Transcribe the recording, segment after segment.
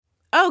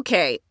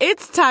Okay,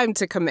 it's time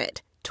to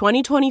commit.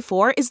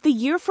 2024 is the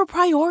year for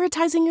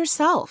prioritizing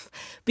yourself.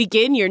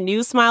 Begin your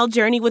new smile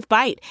journey with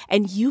Byte,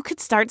 and you could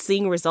start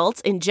seeing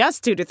results in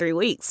just 2 to 3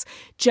 weeks.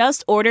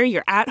 Just order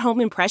your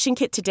at-home impression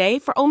kit today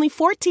for only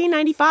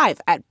 $14.95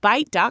 at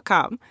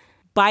Byte.com.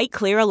 Byte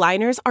Clear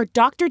aligners are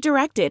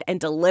doctor-directed and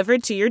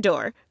delivered to your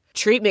door.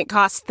 Treatment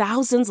costs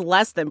thousands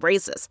less than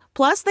braces.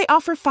 Plus, they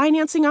offer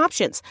financing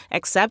options,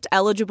 accept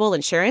eligible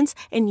insurance,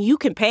 and you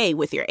can pay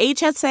with your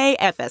HSA,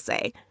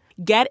 FSA.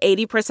 Get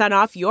 80%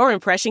 off your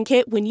impression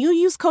kit when you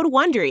use code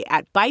WONDERY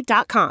at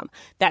Byte.com.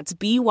 That's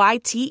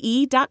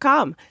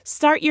BYTE.com.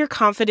 Start your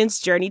confidence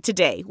journey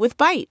today with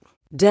Byte.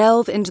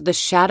 Delve into the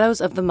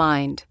shadows of the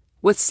mind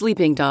with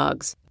Sleeping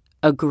Dogs,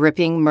 a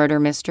gripping murder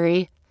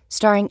mystery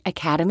starring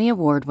Academy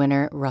Award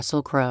winner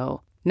Russell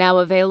Crowe. Now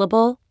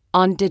available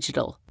on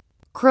digital.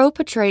 Crowe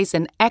portrays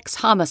an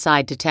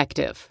ex-homicide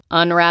detective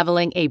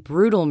unraveling a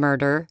brutal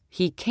murder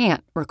he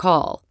can't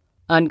recall.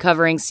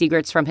 Uncovering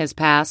secrets from his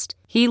past,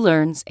 he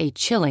learns a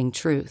chilling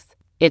truth.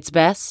 It's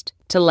best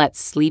to let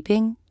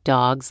sleeping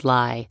dogs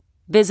lie.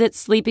 Visit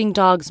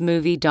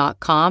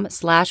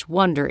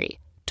sleepingdogsmovie.com/Wondery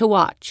to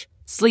watch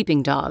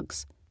Sleeping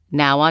Dogs,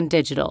 now on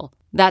digital.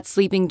 That's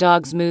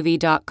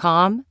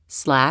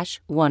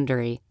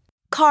sleepingdogsmovie.com/Wondery.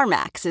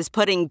 CarMax is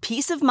putting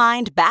peace of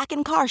mind back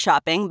in car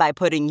shopping by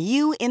putting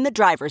you in the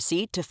driver's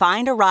seat to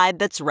find a ride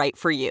that's right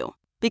for you.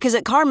 Because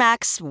at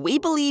CarMax, we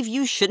believe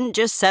you shouldn't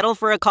just settle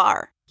for a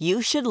car.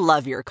 You should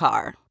love your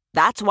car.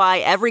 That's why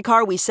every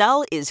car we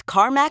sell is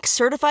CarMax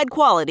certified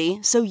quality,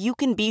 so you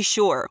can be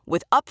sure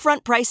with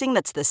upfront pricing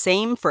that's the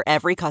same for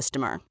every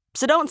customer.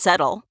 So don't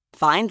settle.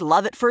 Find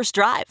love at first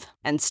drive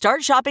and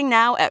start shopping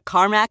now at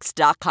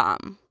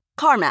CarMax.com.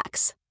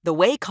 CarMax, the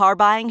way car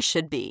buying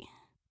should be.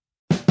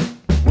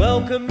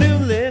 Welcome new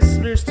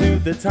listeners to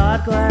the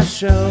Todd Glass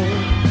Show.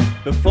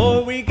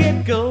 Before we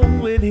get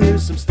going,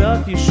 here's some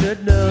stuff you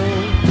should know.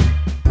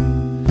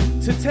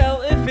 To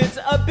tell if it's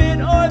a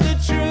bit or the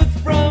truth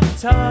from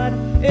Todd.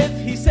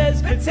 If he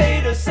says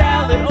potato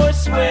salad or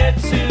swear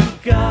to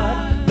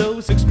God.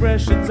 Those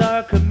expressions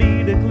are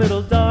comedic,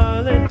 little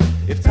darling.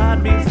 If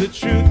Todd means the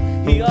truth,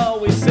 he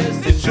always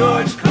says to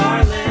George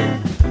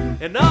Carlin.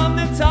 And on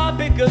the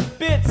topic of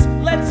bits,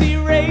 let's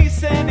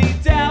erase any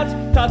doubt.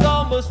 Todd's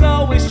almost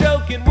always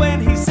joking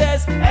when he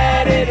says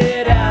edit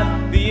it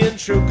out. The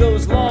intro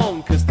goes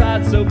long cause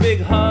Todd's so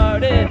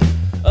big-hearted.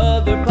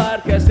 Other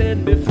podcasts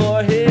end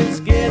before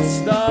his gets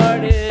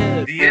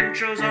started. The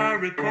intros are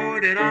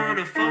recorded on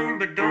a phone,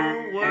 but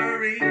don't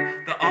worry,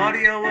 the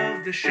audio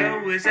of the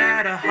show is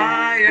at a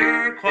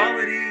higher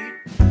quality.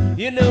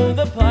 You know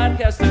the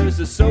Podcasters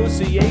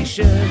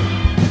Association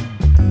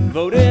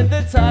voted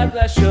the Todd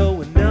Glass Show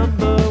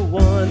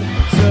 #1.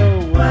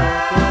 So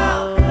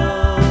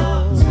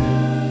welcome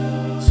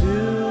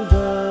to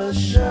the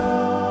show.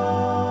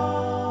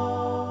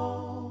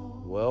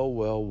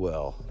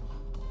 Well.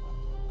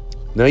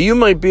 Now, you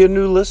might be a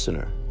new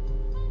listener.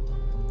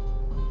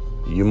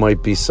 You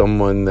might be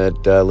someone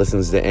that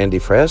listens to Andy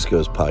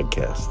Frasco's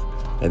podcast.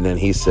 And then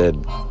he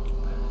said,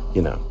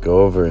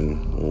 go over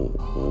and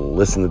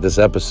listen to this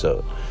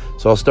episode.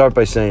 So I'll start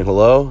by saying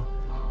hello,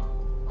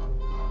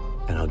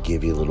 and I'll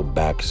give you a little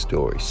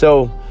backstory.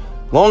 So,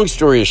 long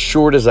story as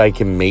short as I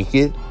can make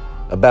it,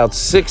 about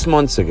 6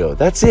 months ago,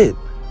 that's it,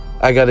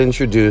 I got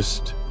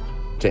introduced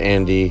to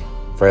Andy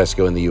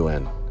Frasco in the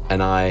UN.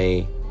 And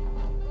I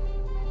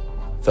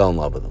fell in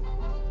love with him.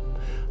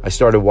 I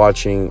started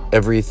watching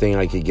everything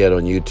I could get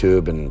on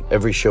YouTube, and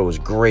every show was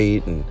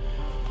great, and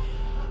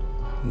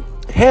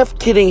half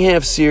kidding,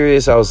 half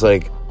serious, I was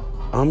like,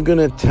 I'm going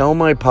to tell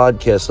my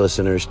podcast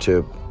listeners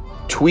to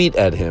tweet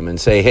at him and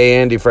say,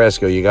 hey, Andy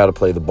Frasco, you got to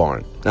play The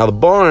Barn. Now, The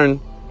Barn,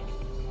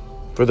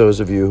 for those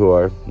of you who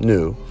are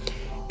new,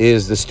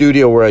 is the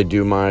studio where I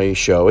do my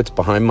show. It's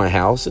behind my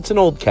house. It's an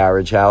old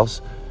carriage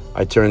house.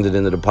 I turned it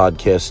into the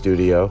podcast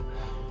studio.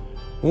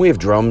 We have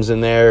drums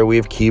in there, we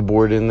have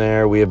keyboard in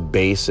there, we have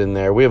bass in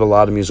there, we have a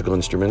lot of musical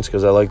instruments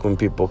because I like when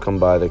people come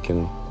by that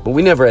can, but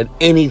we never had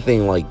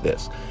anything like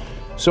this.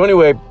 So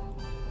anyway,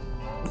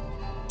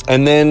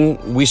 and then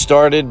we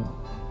started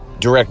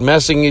direct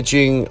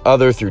messaging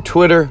other through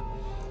Twitter.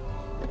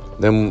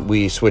 Then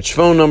we switched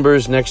phone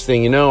numbers. Next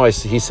thing you know,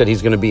 he said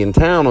he's going to be in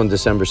town on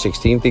December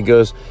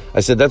 16th.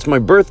 I said, that's my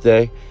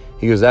birthday.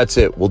 He goes, that's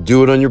it. We'll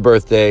do it on your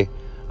birthday.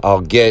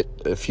 I'll get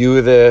a few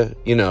of the,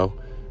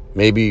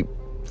 maybe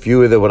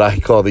few of the, what I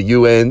call the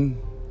UN,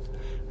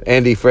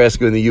 Andy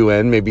Frasco in the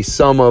UN, maybe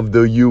some of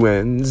the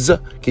UNs.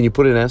 Can you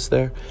put an S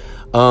there?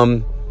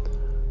 But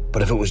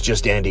if it was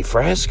just Andy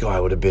Frasco, I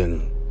would have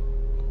been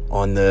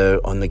on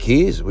the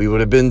keys. We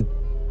would have been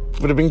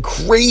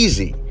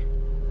crazy.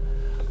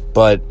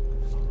 But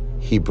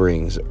he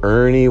brings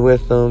Ernie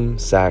with him,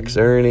 Sax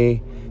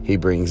Ernie. He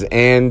brings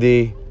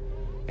Andy.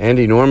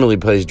 Andy normally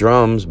plays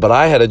drums, but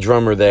I had a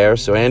drummer there,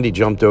 so Andy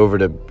jumped over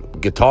to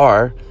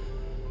guitar.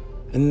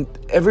 And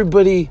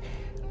everybody,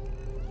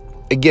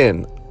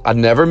 again, I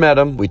never met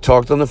him. We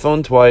talked on the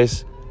phone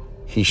twice.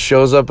 He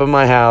shows up at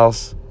my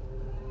house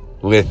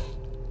with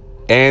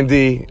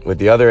Andy, with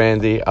the other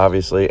Andy,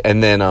 obviously,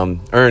 and then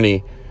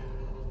Ernie.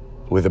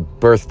 with a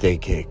birthday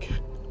cake,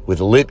 with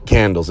lit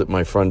candles at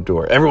my front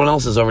door. Everyone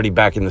else is already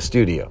back in the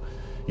studio.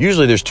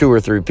 Usually there's 2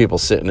 or 3 people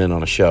sitting in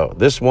on a show.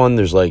 This one,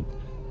 there's like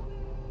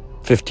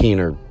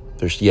 15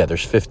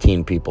 there's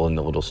 15 people in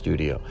the little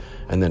studio,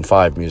 and then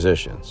 5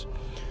 musicians.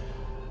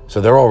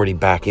 So they're already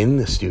back in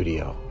the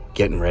studio,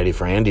 getting ready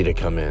for Andy to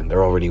come in.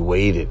 They're already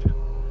waiting.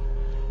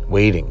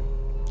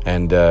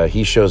 And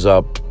he shows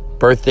up,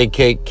 birthday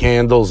cake,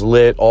 candles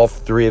lit, all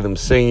 3 of them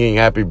singing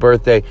happy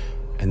birthday.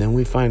 And then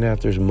we find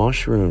out there's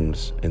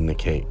mushrooms in the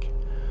cake.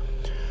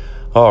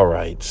 All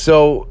right.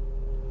 So,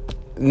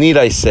 need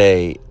I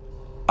say,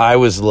 I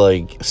was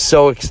like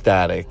so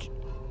ecstatic.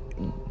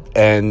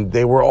 And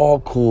they were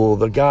all cool.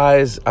 The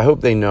guys, I hope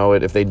they know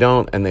it. If they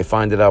don't and they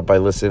find it out by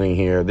listening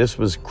here, this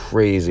was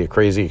crazy, a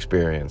crazy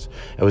experience.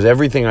 It was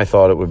everything I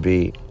thought it would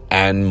be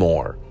and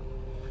more.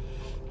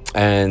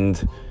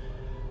 And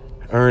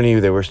Ernie,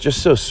 they were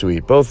just so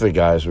sweet. Both of the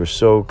guys were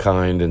so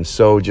kind and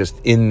so just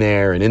in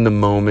there and in the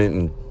moment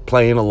and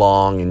playing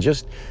along and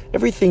just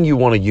everything you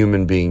want a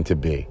human being to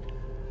be.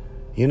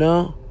 You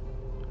know?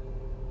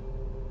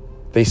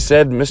 They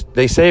say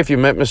if you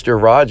met Mr.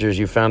 Rogers,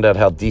 you found out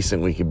how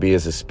decent we could be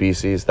as a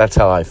species. That's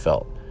how I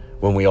felt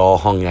when we all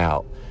hung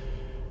out.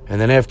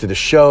 And then after the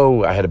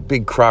show, I had a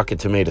big crock of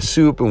tomato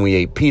soup and we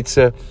ate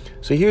pizza.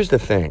 So here's the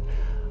thing.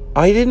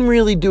 I didn't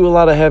really do a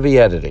lot of heavy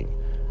editing.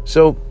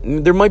 So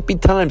there might be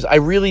times I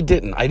really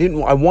didn't.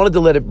 I wanted to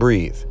let it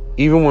breathe.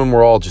 Even when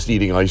we're all just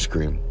eating ice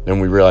cream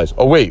and we realize,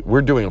 oh wait,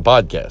 we're doing a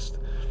podcast.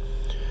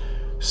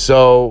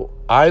 So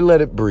I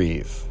let it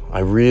breathe. I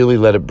really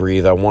let it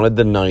breathe. I wanted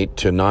the night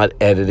to not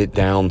edit it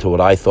down to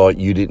what I thought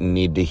you didn't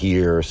need to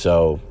hear.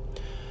 So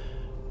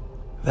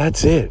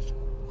that's it.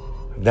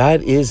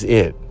 That is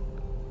it.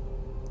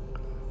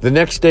 The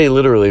next day,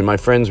 literally, my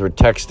friends were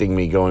texting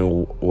me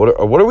going, what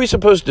are we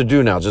supposed to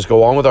do now? Just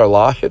go on with our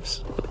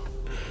lives?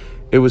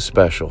 It was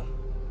special.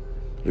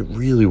 It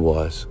really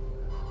was.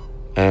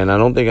 And I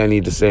don't think I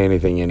need to say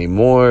anything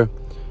anymore.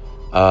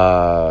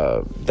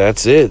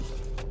 That's it.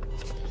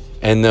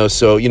 And though,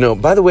 so, you know,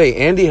 by the way,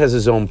 Andy has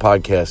his own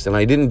podcast, and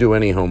I didn't do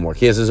any homework.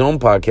 He has his own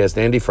podcast,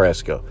 Andy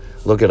Frasco.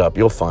 Look it up.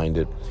 You'll find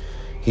it.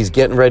 He's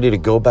getting ready to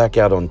go back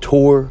out on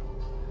tour.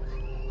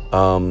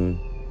 I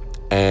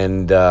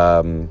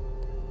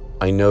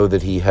know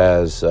that he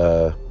has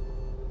a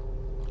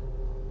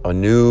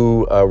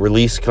new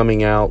release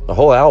coming out, a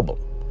whole album.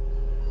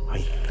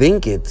 I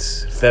think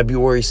it's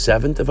February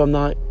 7th, if I'm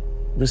not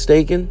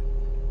mistaken.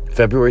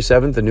 February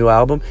 7th, a new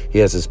album. He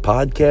has his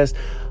podcast.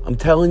 I'm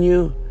telling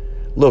you,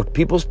 look,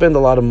 people spend a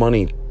lot of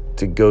money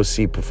to go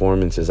see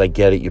performances. I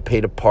get it. You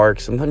pay to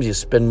park. Sometimes you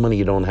spend money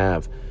you don't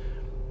have.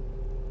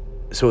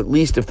 So at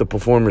least if the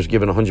performer's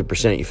given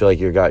 100%, you feel like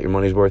you got your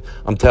money's worth.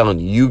 I'm telling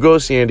you, you go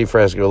see Andy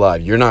Frasco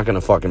live, you're not going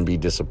to fucking be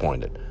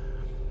disappointed.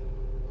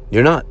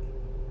 You're not.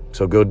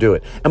 So go do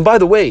it. And by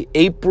the way,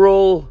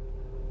 April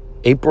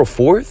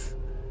 4th,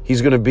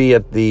 he's going to be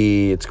at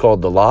it's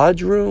called the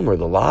Lodge Room or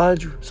the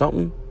Lodge,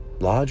 something,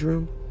 Lodge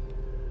Room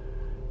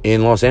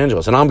in Los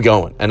Angeles. And I'm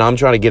going. And I'm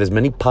trying to get as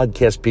many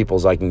podcast people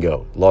as I can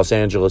go. Los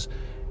Angeles,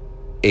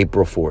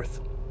 April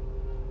 4th.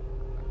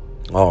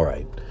 All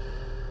right.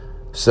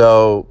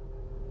 So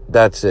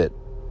that's it.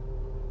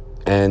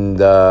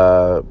 And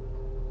I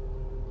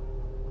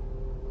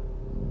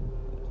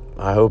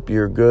hope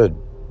you're good.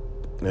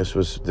 This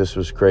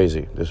was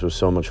crazy. This was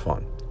so much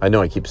fun. I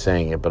know I keep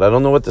saying it, but I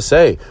don't know what to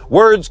say.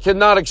 Words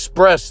cannot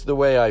express the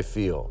way I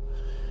feel.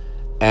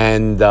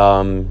 And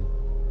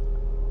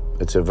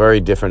it's a very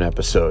different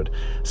episode.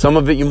 Some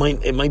of it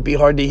it might be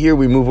hard to hear.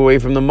 We move away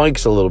from the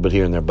mics a little bit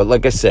here and there. But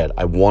like I said,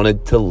 I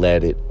wanted to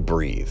let it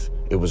breathe.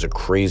 It was a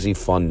crazy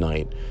fun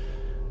night.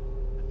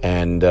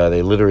 And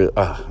they literally...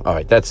 all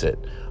right, that's it.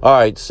 All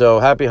right, so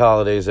happy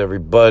holidays,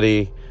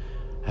 everybody.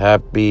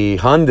 Happy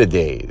Honda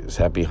Days.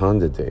 Happy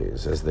Honda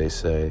Days, as they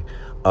say.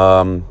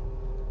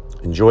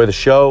 Enjoy the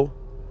show.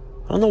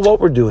 I don't know what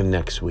we're doing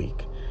next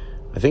week.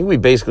 I think we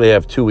basically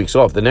have 2 weeks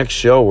off. The next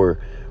show we're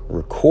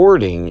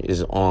recording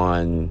is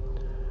on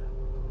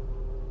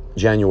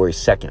January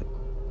 2nd.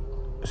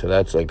 So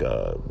that's like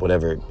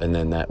whatever, and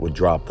then that would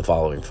drop the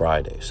following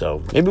Friday.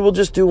 So maybe we'll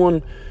just do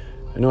one.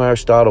 I know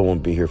Aristotle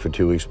won't be here for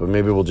 2 weeks, but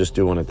maybe we'll just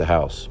do one at the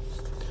house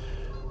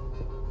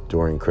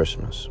during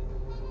Christmas.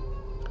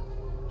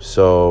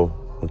 So,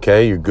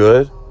 okay, you're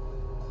good?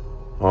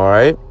 All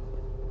right.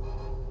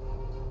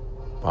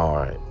 All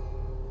right.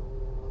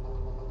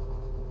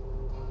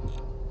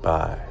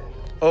 Bye.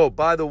 Oh,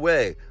 by the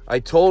way, I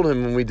told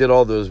him when we did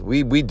all those,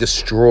 we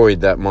destroyed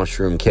that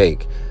mushroom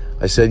cake.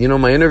 I said,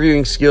 my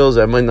interviewing skills,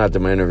 my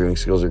interviewing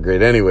skills are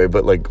great anyway,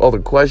 but like all the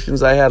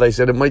questions I had, I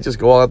said, it might just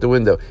go all out the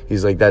window.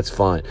 He's like, that's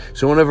fine.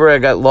 So whenever I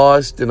got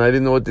lost and I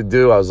didn't know what to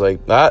do, I was like,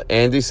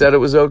 Andy said it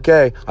was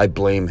okay. I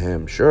blame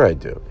him. Sure I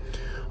do.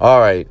 All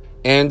right.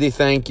 Andy,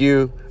 thank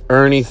you.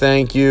 Ernie,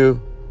 thank you.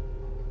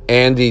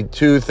 Andy,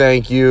 too,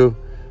 thank you.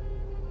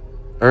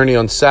 Ernie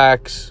on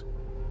sax.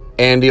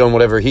 Andy on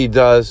whatever he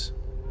does.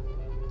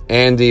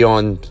 Andy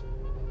on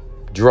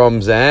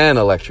drums and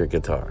electric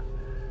guitar.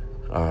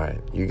 All right,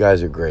 you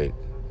guys are great.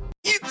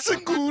 It's a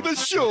good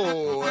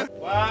Show.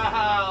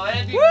 Wow,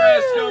 Andy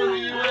Fresco in the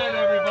UN,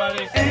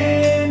 everybody.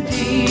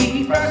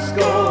 Andy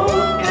Fresco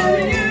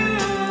and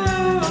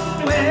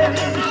the UN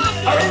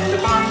are in the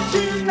barn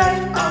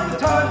tonight on the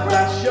Todd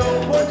Glass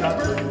Show for our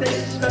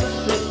birthday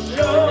special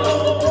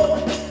show.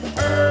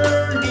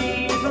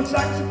 Ernie's on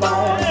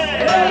saxophone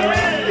and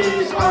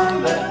Andy's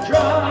on the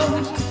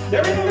drums.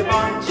 They're in the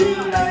barn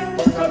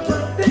tonight for our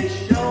birthday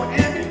show.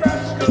 Andy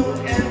Fresco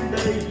and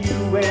the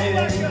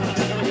UN.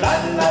 La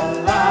la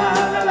la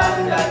la la la la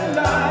la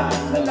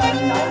la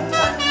la.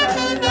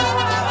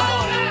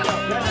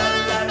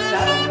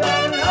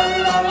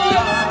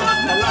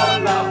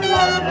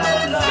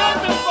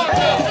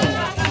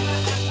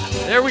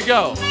 There we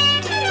go. All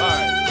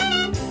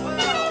right.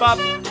 Bob,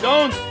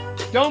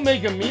 don't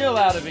make a meal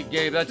out of it,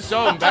 Gabe. That's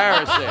so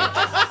embarrassing.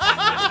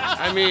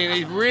 I mean,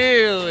 he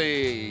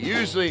really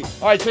usually.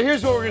 All right, so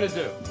here's what we're gonna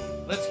do.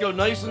 Let's go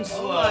nice and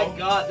slow. Oh my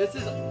God, this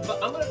is.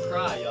 I'm gonna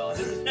cry, y'all.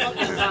 This is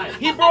fucking nice.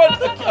 He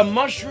brought a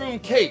mushroom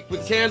cake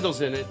with candles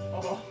in it.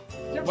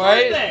 Your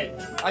Right? birthday.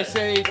 I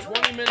say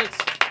 20 minutes.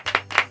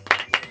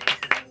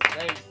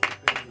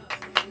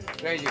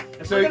 Thank you.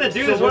 If we're gonna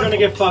do this, we're gonna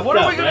get fucked up. What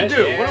are we gonna right?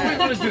 do? Yeah. What are we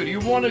gonna do? Do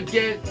you want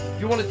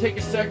to take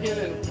a second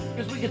and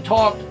because we can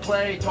talk,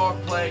 play.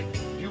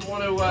 Do you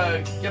want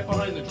to get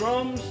behind the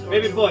drums?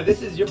 Baby boy,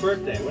 this is your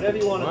birthday. Whatever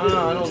you want to do.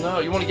 I don't know.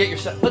 You want to get your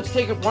set? Let's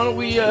take it. Why don't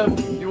we?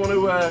 You want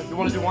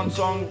to do one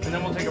song and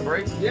then we'll take a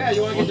break? Yeah,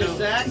 you want to get your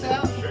sax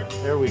out? Sure.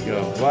 There we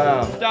go.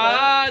 Wow.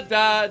 Da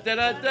da da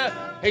da da.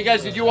 Hey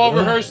guys, did you all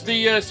rehearse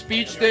the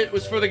speech that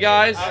was for the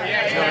guys? Oh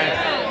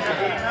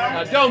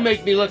yeah. Don't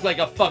make me look like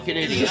a fucking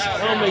idiot.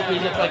 Don't make me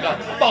look like a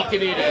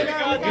fucking idiot.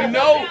 You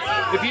know,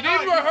 if you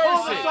didn't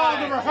rehearse it.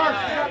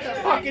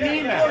 Fucking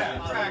email.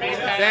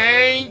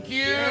 Thank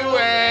you,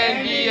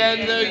 Andy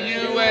and the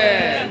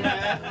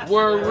UN.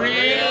 We're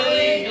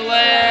really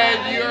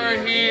glad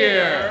you're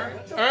here.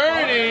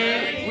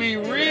 Ernie, we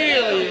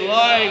really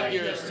like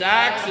your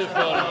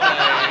saxophone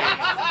playing.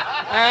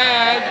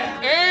 And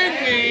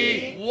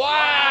Andy,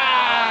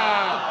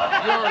 wow,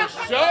 you're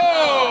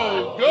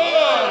so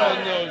good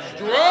on those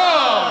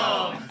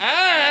drums.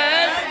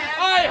 And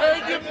I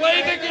heard you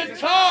play the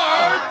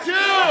guitar too.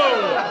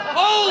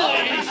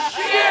 Holy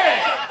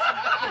shit!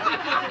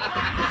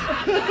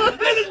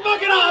 This is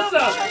fucking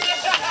awesome!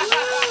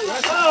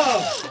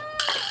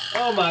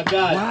 Oh my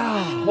God.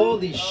 Wow.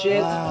 Holy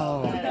shit.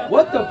 Wow.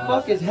 What the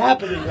fuck is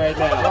happening right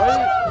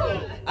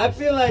now? I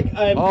feel like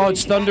I'm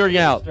it's thundering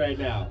out. Right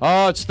now.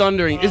 Oh, it's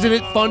thundering. Isn't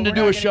it fun to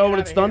do a show when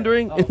it's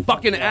thundering? It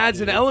fucking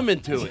adds an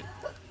element to it.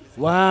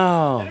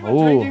 Wow.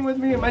 Anyone drinking with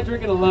me? Am I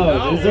drinking alone?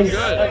 No, is this... we're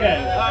good. Okay,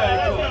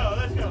 alright,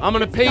 cool. I'm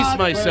going to pace Todd's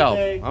myself.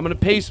 birthday. I'm going to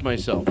pace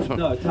myself.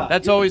 No, Todd.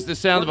 That's always the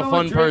sound of a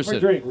fun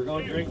person. We're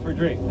going drink for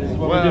drink. This is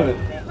what we're doing.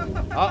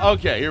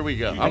 Okay, here we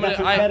go. I got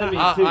some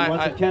ketamine too. You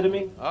want some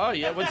ketamine? Oh,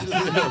 yeah.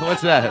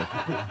 What's that?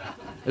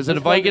 Is it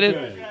a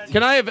Vicodin?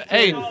 Can I have,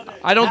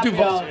 I don't do,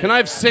 can I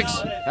have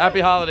 6?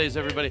 Happy holidays,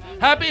 everybody.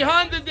 Happy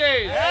Honda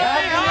Days.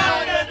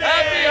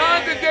 Happy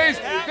Honda Days.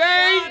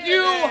 Thank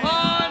you,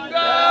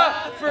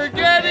 Honda, for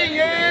getting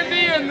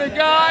Andy and the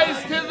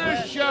guys to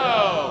the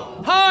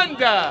show.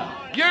 Honda,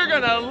 you're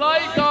going to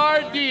like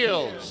our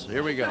deals.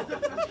 Here we go.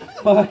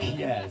 Fuck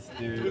yes,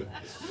 dude.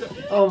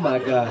 Oh my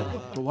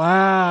God.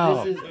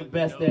 Wow. This is the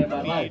best day of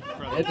my life.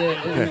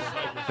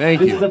 Thank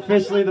This you. is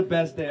officially the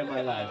best day of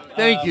my life.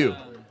 Thank you.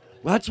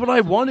 Well, that's what I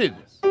wanted.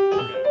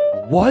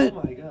 What?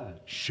 Oh my God.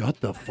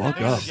 Shut the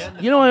fuck up.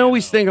 You know, I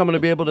always think I'm going to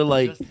be able to,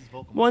 like,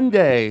 one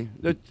day,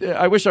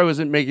 I wish I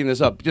wasn't making this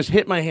up, just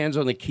hit my hands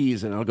on the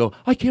keys and I'll go,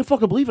 I can't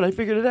fucking believe it. I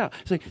figured it out.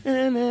 It's like,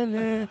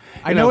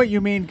 I know what you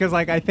mean, because,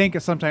 like, I think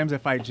sometimes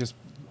if I just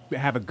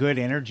have a good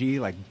energy,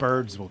 like,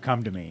 birds will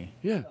come to me.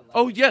 Yeah.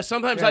 Oh, yeah.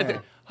 Sometimes I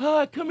think,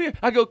 come here.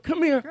 I go,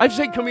 come here. I've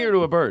said come here to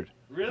a bird.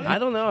 Really? I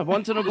don't know.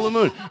 Once in a blue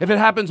moon. If it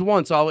happens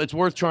once, it's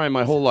worth trying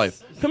my whole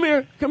life. Come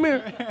here. Come here.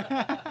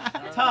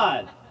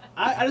 Todd,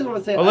 I just want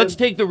to say. Oh, let's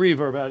take the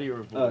reverb out of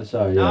your. Oh,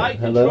 sorry. Now Yeah. I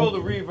control the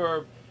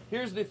reverb.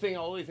 Here's the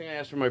only thing I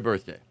asked for my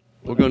birthday.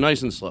 We'll go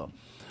nice and slow.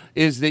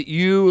 Is that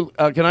you?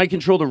 Can I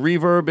control the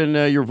reverb in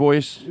your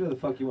voice? Do what the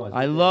fuck you want.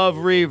 I love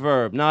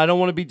reverb. Now I don't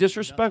want to be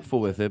disrespectful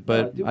with it,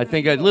 but I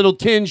think a little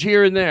tinge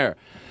here and there.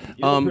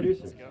 You're the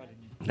producer.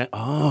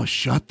 Oh,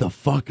 shut the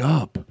fuck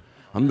up.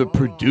 I'm the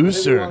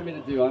producer. Whatever you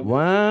want me to do.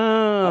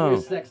 Wow. I'm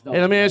your sex doll.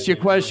 Hey, let me ask you a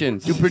question.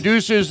 Do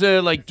producers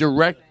like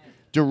direct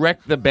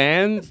the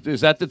band?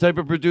 Is that the type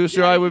of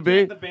producer I would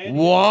be?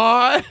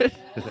 What?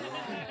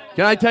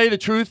 Can I tell you the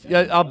truth?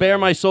 I'll bare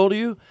my soul to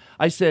you.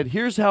 I said,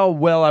 here's how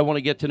well I want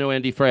to get to know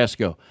Andy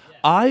Frasco.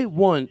 I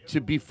want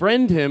to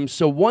befriend him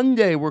so one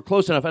day we're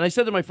close enough. And I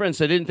said to my friends,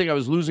 I didn't think I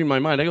was losing my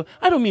mind. I go,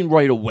 I don't mean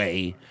right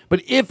away,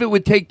 but if it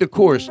would take the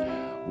course,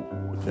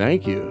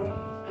 thank you,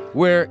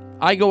 where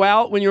I go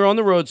out when you're on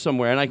the road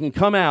somewhere and I can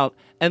come out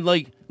and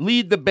like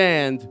lead the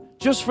band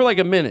just for like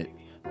a minute.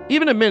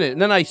 Even a minute,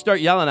 and then I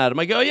start yelling at him.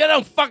 I go, you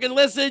don't fucking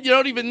listen. You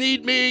don't even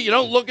need me. You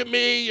don't look at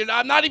me.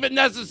 I'm not even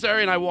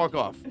necessary, and I walk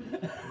off.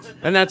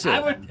 And that's it.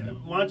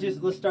 Why don't you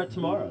let's start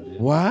tomorrow, dude?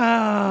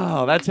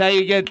 Wow, that's how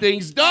you get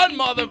things done,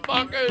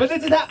 motherfuckers. But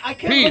this is how I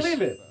can't Peace.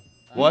 believe it.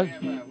 What?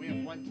 We have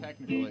one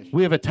technical issue.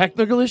 We have a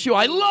technical issue?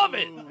 I love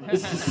it!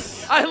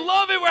 I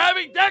love it! We're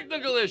having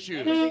technical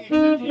issues!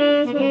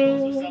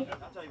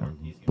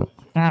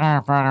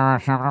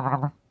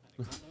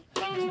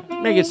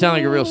 Make it sound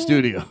like a real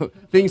studio.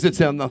 Things that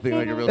sound nothing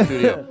like a real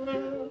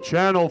studio.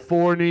 Channel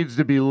 4 needs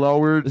to be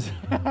lowered.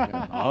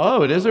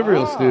 Oh, it is a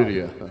real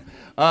studio.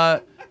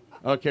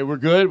 Okay, we're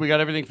good. We got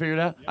everything figured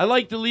out. I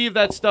like to leave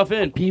that stuff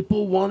in.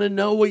 People want to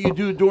know what you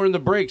do during the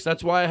breaks.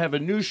 That's why I have a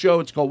new show.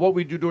 It's called What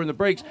We Do During the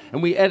Breaks,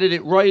 and we edit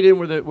it right in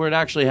where it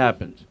actually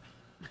happened.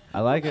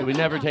 I like it. We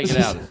never take it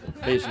out. Is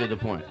basically the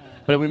point.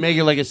 But we make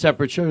it like a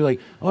separate show. You're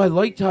like, oh, I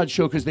like Todd's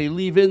show because they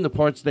leave in the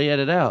parts they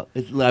edit out.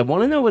 I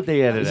want to know what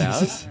they edit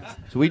out. So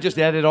we just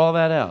edit all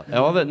that out.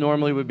 All that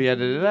normally would be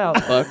edited out,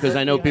 but because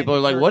I know people are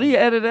like, what do you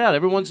edit out?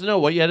 Everyone wants to know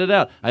what you edit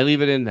out. I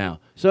leave it in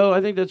now. So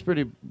I think that's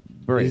pretty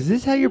brave. Is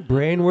this how your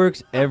brain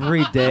works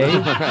every day?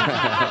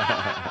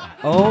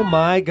 Oh,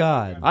 my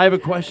God. I have a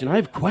question. I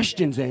have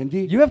questions,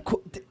 Andy. You have...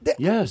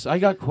 Yes, I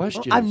got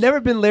questions. I've never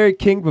been Larry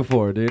King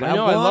before, dude. I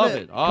know, I love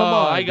it. Oh, Come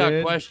on, I got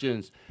dude.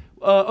 questions.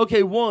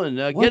 Okay, one,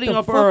 What getting the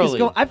up fuck early. is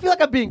going? I feel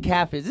like I'm being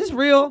catfished. Is this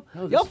real?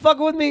 Y'all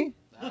fucking with me?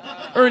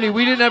 Ernie,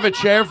 we didn't have a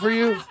chair for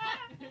you?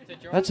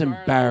 That's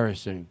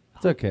embarrassing.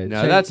 It's okay.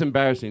 No, that's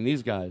embarrassing.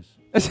 These guys.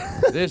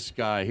 This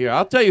guy here.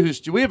 I'll tell you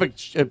who's... We have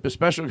a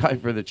special guy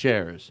for the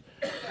chairs.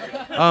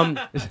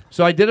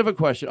 So I did have a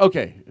question.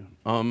 Okay.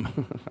 I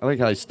like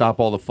how I stop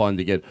all the fun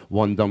to get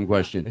one dumb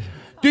question.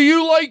 Do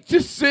you like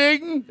to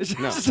sing?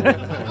 No.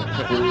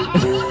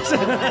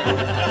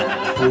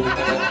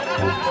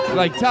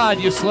 Like, Todd,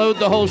 you slowed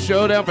the whole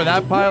show down for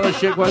that pile of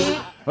shit question?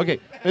 Okay,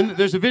 and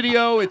there's a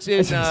video. It's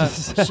in.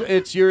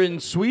 You're in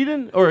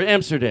Sweden or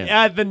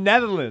Amsterdam? The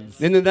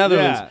Netherlands. In the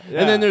Netherlands. Yeah.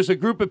 And then there's a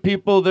group of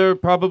people. They're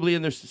probably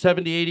in their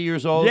 70, 80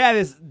 years old. Yeah,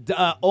 this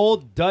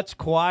old Dutch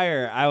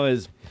choir. I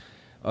was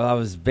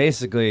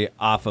basically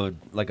off of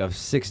like a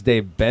 6-day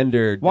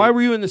bender. Why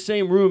were you in the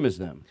same room as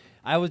them?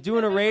 I was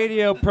doing a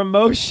radio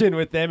promotion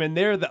with them, and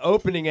they're the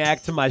opening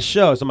act to my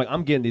show. So I'm like,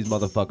 I'm getting these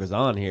motherfuckers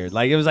on here.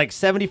 Like, it was like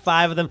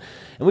 75 of them,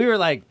 and we were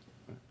like,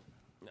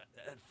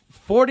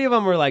 40 of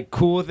them were like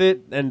cool with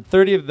it, and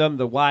 30 of them,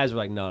 the wives were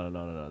like,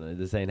 no,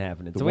 this ain't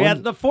happening. So we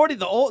had the 40,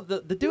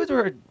 the dudes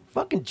were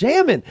fucking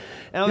jamming,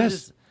 and I was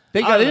just.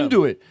 They got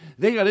into it.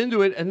 They got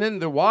into it, and then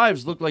their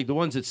wives looked like the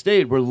ones that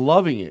stayed were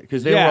loving it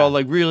because they were all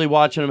like really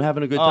watching him,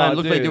 having a good time. It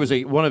looked like there was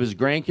one of his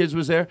grandkids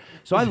was there.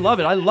 So I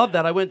love it. I love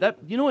that. I went that.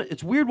 You know what?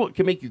 It's weird what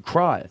can make you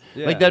cry.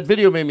 Yeah. Like that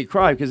video made me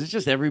cry because it's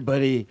just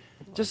everybody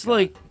just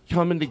like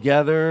coming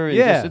together.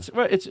 And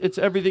it's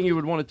everything you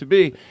would want it to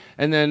be.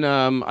 And then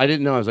I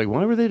didn't know. I was like,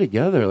 why were they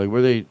together? Like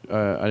were they?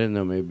 I didn't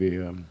know.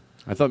 Maybe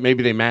I thought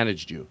maybe they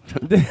managed you.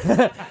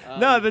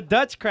 No, the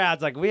Dutch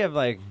crowds like we have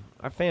like.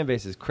 Our fan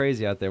base is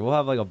crazy out there. We'll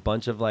have like a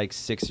bunch of like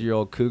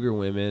 6-year-old cougar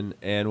women,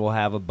 and we'll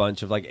have a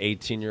bunch of like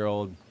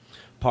 18-year-old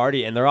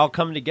party, and they're all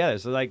coming together.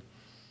 So like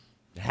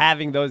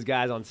having those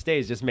guys on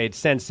stage just made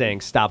sense.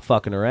 Saying stop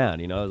fucking around,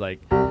 you know. Like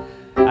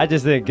I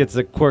just think it's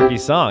a quirky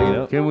song, you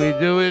know. Can we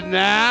do it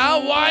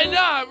now? Why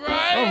not?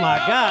 Right? Oh my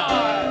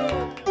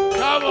God!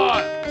 Come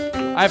on!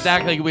 I have to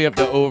act like we have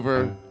to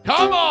over.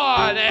 Come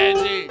on,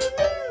 Andy.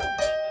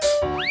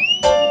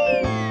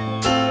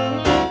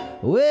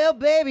 Well,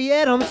 baby,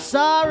 and I'm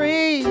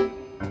sorry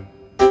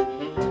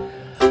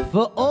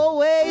for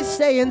always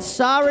saying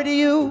sorry to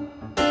you.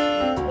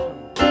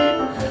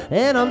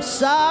 And I'm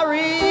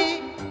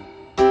sorry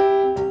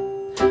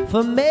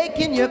for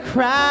making you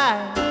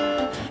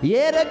cry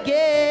yet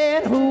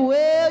again.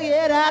 Well,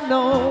 yet I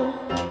know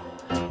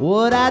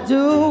what I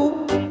do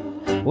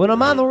when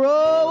I'm on the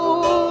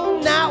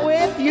road, not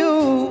with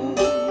you.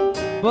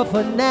 But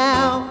for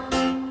now,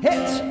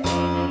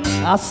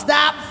 I'll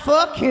stop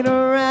fucking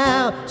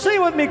around.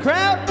 Sing with me,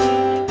 crowd.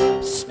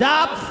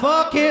 Stop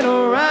fucking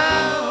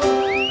around.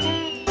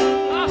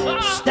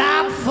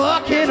 Stop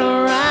fucking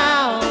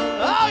around.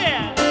 Oh,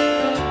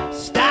 yeah.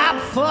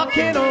 Stop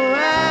fucking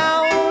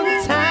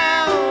around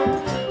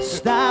town.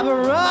 Stop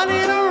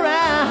running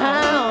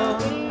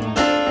around.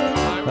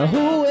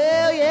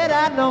 Well, yet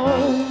I know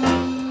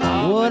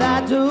what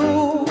I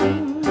do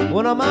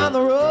when I'm on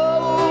the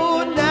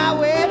road, not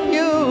with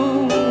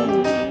you.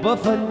 But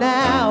for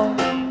now,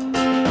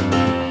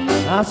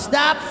 I'll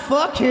stop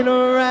fucking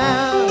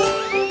around.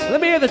 Let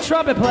me hear the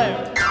trumpet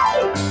player.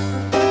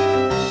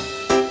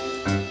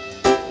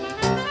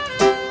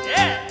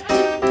 Yeah.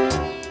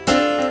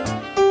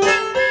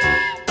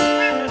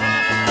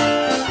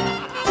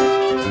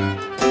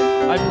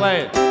 I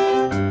play it.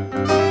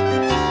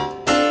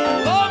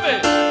 Love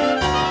it.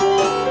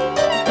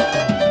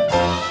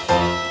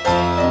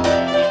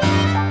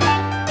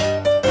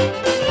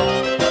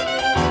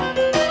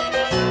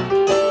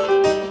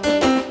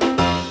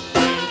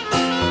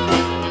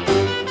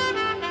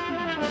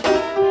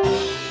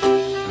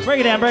 Break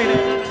it down, break it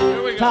down.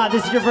 Here we go. Todd,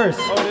 this is your verse.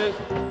 Oh, it is?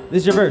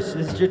 This is your verse.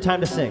 This is your time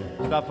to sing.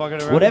 Stop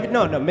fucking around. Whatever.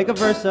 No, make a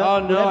verse up. Oh,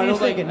 no, Whatever I you're don't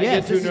think- thinking. I get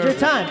Yes, too this is your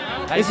nervous. time.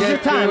 I This is get your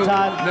time, too-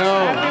 Todd.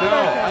 No.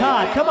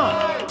 Todd, come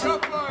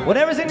on.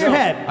 Whatever's in your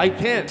head. I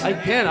can't.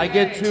 I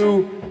get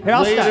too Here,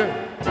 I'll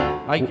later. start.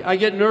 I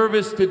get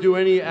nervous to do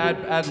any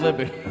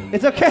ad-libbing.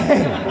 It's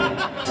okay.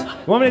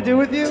 Want me to do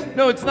with you?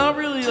 No, it's not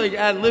really like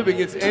ad-libbing.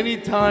 It's any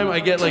time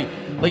I get like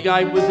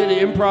I was in an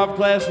improv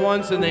class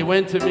once and they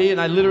went to me and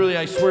I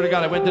swear to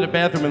God, I went to the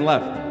bathroom and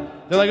left.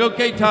 They're like,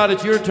 okay, Todd,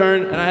 it's your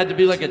turn. And I had to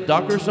be like a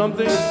duck or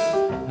something.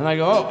 And I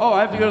go, oh,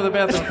 I have to go to the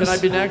bathroom. Can I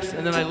be next?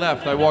 And then I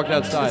left. I walked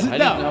outside. I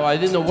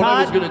didn't know what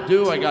I was going to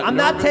do. I'm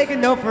not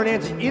taking no for an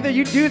answer. Either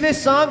you do this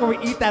song or we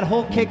eat that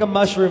whole cake of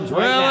mushrooms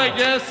right now. Well, I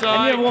guess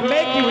I we'll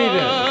make you eat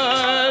it.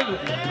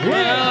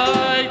 Well,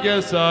 I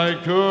guess I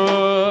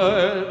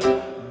could.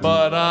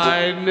 But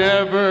I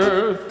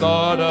never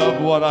thought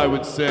of what I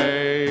would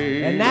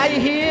say. And now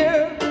you're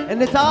here,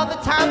 and it's all the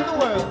time in the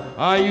world.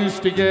 I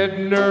used to get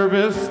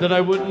nervous that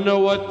I wouldn't know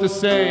what to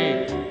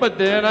say. But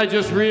then I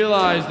just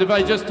realized if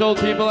I just told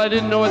people I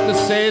didn't know what to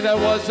say, that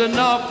was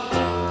enough.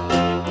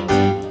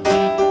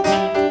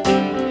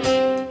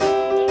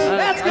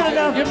 That's good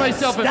enough. Give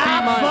myself a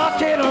Stop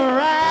fucking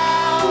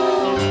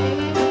around.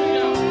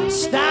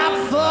 Stop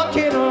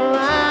fucking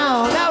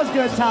around. That was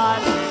good,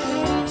 Todd.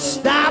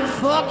 Stop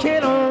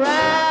fucking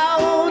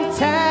around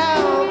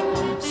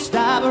town.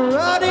 Stop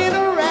running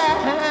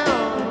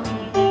around.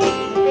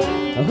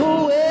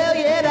 Oh, well,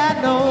 yet I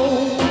know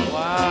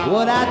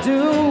what I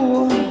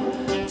do.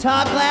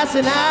 Todd Glass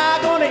and I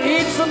gonna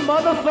eat some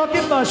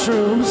motherfucking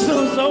mushrooms.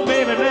 So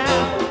baby,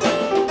 now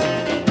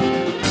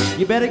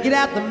you better get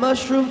out the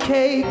mushroom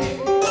cake.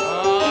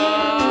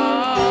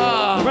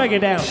 Break it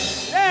down.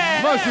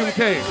 Mushroom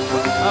cake.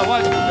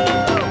 What?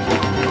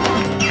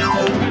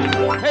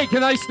 Hey,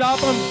 can I stop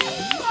him?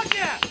 Fuck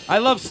yeah! I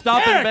love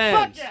stopping Eric,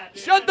 bands. fuck yeah.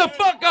 Shut the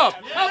fuck up.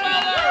 How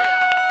about Eric?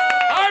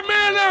 Our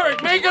man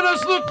Eric making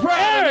us look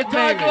proud on the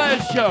Todd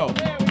Glass show.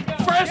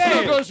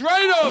 Fresco goes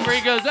right over.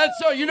 He goes, that's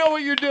so, you know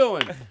what you're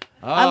doing.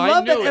 I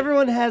love that knew it.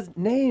 everyone has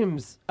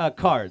names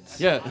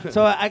cards. Yeah.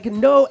 So I can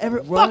know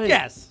every. Right. Fuck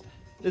yes.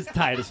 This is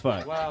tight as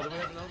fuck. Wow, do we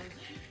have another?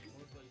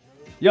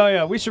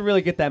 Yo, we should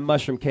really get that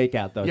mushroom cake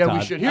out though. Yeah, Todd.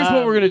 we should. Here's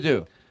what we're gonna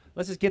do.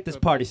 Let's just get this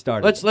party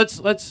started.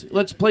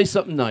 Let's play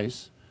something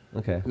nice.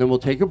 Okay. And then we'll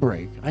take a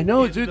break. I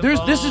know, dude.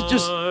 This is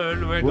just.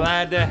 We're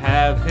glad to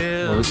have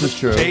him. Well, this is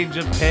true. Change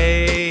of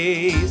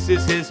Pace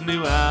is his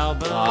new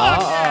album.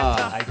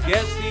 I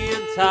guess he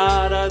and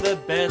Todd are the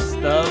best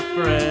of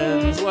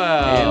friends.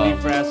 Wow. Andy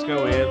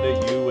Frasco and the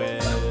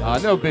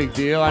UN. No big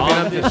deal. I mean,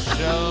 I'm just.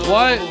 Show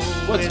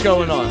What's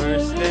going on?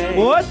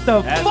 What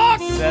the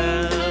fuck?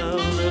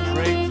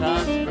 Celebrate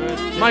Todd's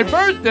birthday. My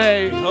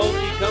birthday. We hope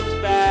he comes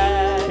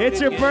back. It's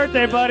your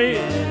birthday, buddy.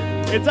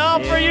 It's all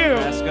for you.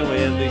 Frasco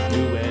and the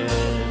UN.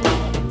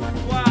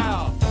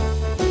 Wow.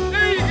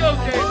 There you go,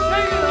 Kate.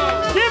 Take it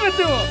home. Give it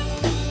to him.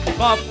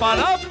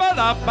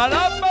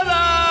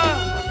 Ba-ba-da-ba-da-ba-da-ba-da.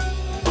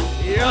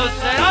 You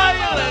say, oh,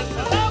 you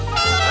listen.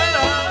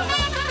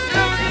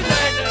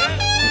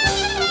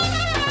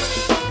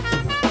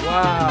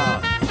 Wow.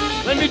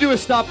 Let me do a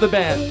stop the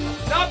band.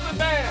 Stop the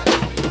band.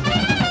 Stop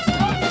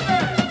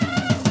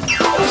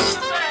the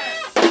band.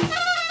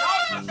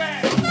 Stop the band. Stop the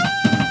band.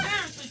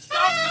 Seriously,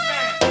 stop the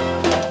band.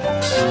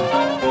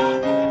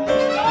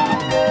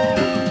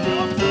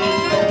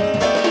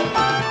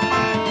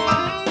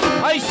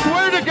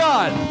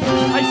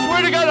 I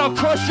swear to God, I'll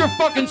crush your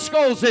fucking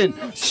skulls in.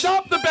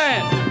 Stop the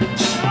band.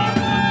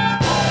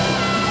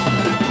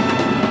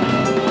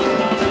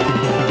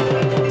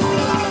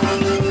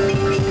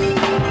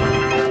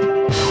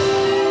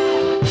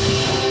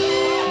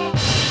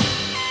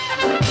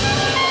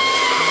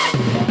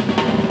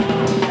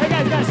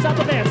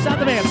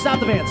 Stop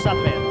the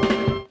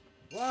band.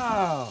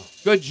 Wow.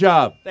 Good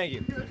job. Thank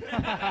you.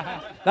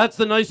 That's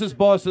the nicest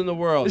boss in the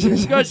world.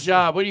 Good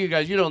job. What do you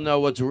guys? You don't know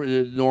what's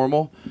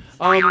normal.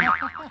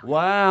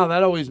 Wow,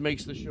 that always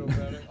makes the show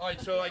better. All right,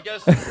 so I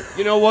guess,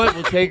 you know what?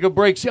 We'll take a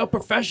break. See how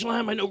professional I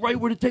am? I know right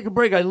where to take a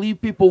break. I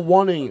leave people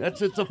wanting.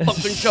 It's a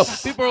fucking show.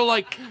 People are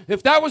like,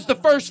 if that was the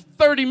first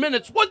 30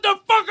 minutes, what the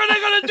fuck are they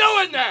going to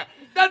do in there?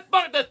 The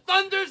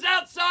Thunder's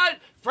outside.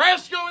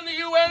 Frasco and the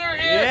UN are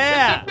here.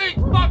 Yeah. It's a big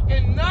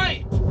fucking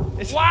night.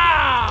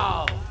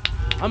 Wow.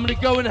 I'm going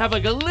to go and have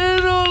like a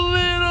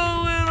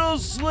little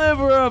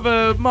sliver of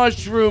a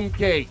mushroom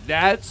cake.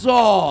 That's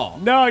all.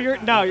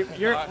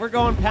 We're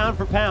going pound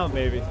for pound,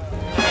 baby.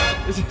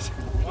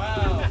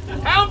 Wow.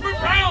 Pound for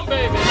pound,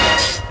 baby.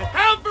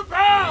 Pound for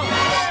pound.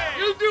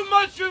 You do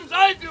mushrooms,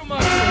 I do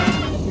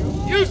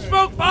mushrooms. You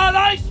smoke pot,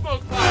 I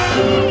smoke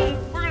pot.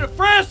 We're going to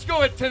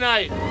Frasco it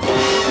tonight.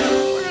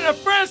 We're going to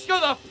Frasco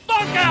the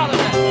fuck out of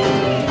it.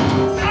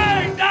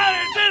 Dang, that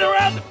has been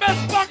around the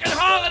best fucking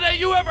holiday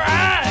you ever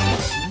had.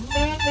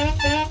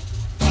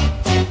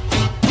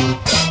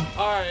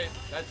 All right,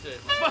 that's it.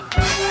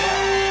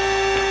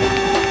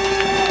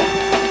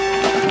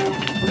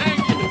 Thank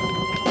you.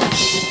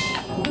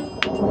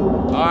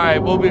 All right,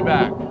 we'll be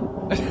back.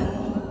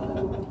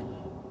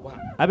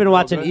 I've been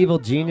watching Evil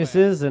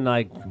Geniuses, and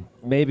like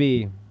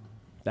maybe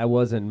that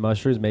wasn't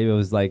mushrooms. Maybe it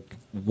was like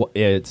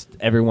it's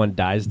everyone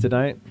dies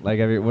tonight. Like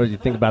what do you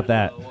think about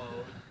that?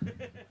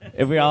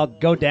 if we all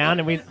go down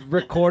and we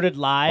recorded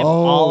live,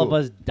 all of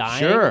us dying.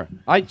 Sure.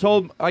 I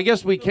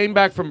guess we came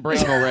back from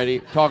break already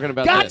talking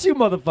about Got this. you,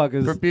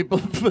 motherfuckers. For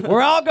people.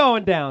 We're all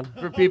going down.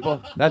 For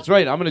people. That's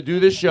right. I'm going to do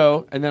this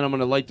show, and then I'm going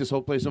to light this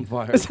whole place on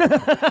fire.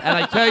 And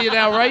I tell you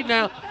now, right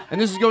now,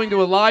 and this is going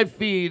to a live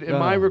feed in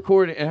my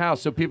recording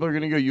house, so people are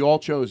going to go, you all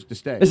chose to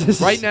stay.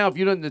 Right now, if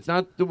you don't, it's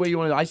not the way you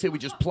want to. I say we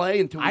just play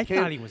until we I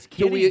can't. thought he was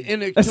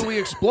kidding. Until we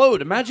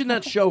explode. Imagine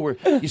that show where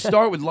you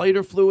start with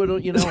lighter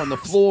fluid, you know, on the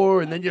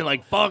floor, and then you're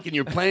like, fuck, and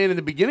you're playing. In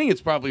the beginning,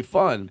 it's probably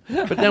fun.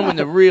 But then when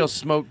the real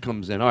smoke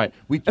comes in, all right,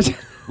 we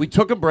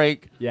took a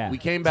break. Yeah. We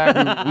came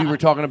back. We were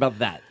talking about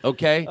that,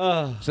 okay?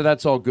 So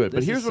that's all good. But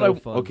This here's is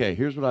what so fun.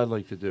 here's what I'd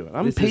like to do. And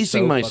I'm This is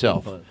pacing so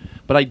myself. fucking fun.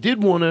 But I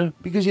did want to,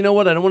 because you know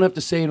what? I don't want to have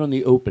to say it on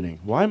the opening.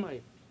 Why am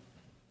I?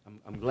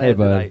 I'm glad Hey, that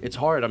bud. it's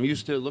hard. I'm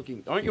used to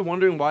looking. Aren't you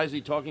wondering why is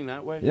he talking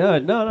that way? Yeah,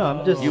 no,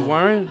 I'm just. You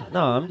weren't?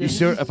 No, I'm You just.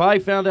 ser- if I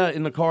found out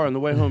in the car on the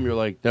way home, you're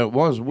like, that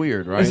was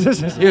weird, right?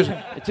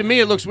 To me,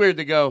 it looks weird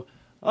to go,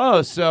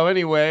 oh, so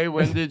anyway,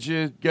 when did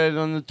you get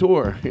on the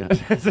tour?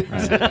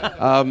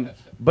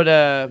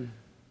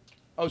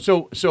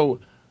 So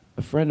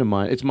a friend of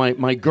mine, it's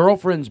my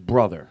girlfriend's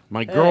brother.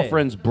 My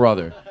girlfriend's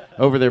brother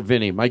over there,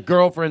 Vinny. My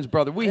girlfriend's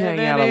brother. We hang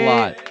out a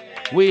lot.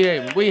 We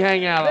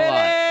hang out a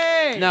lot.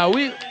 Now,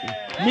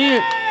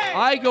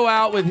 I go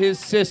out with his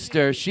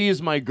sister. She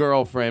is my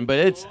girlfriend,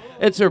 but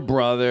it's her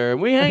brother.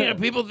 We hang out.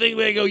 People think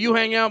they go, you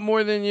hang out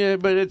more than you,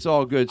 but it's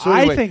all good. So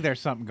anyway, I think there's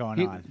something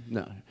going on.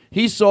 No,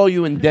 he saw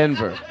you in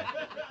Denver.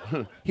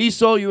 He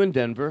saw you in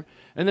Denver,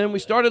 and then we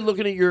started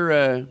looking at your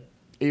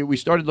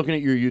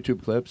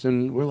YouTube clips,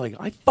 and we're like,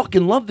 I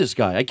fucking love this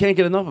guy. I can't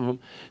get enough of him.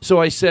 So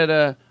I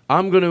said,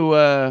 I'm going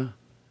to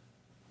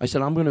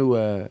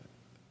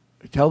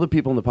tell the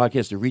people on the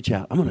podcast to reach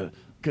out. I'm gonna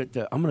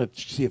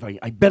see if I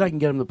bet I can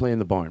get him to play in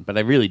the barn, but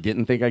I really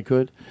didn't think I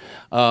could.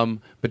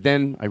 But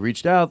then I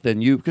reached out. Then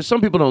because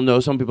some people don't know,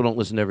 some people don't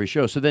listen to every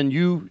show. So then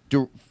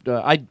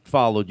I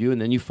followed you,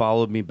 and then you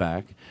followed me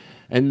back,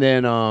 and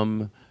then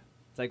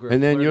It's like we were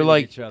and then flirting you're with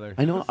like, each other.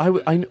 I know,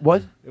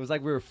 what? It was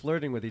like we were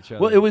flirting with each other.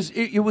 Well, it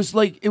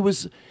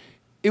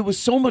was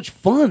so much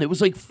fun. It was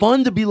like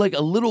fun to be like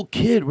a little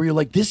kid where you're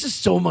like, this is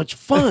so much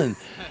fun.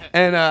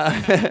 and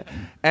then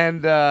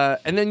I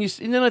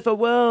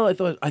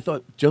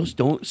thought just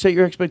don't set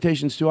your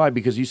expectations too high,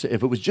 because you say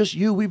if it was just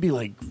you, we'd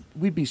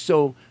be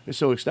so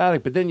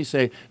ecstatic. But then you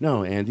say,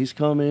 no, Andy's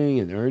coming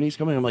and Ernie's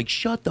coming. I'm like,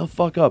 shut the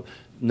fuck up.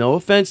 No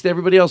offense to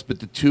everybody else, but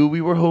the two we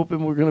were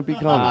hoping were going to be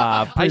coming.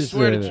 I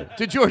swear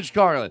to George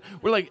Carlin.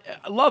 We're like,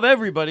 I love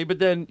everybody, but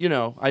then, you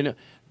know, I know.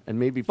 And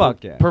maybe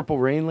Purple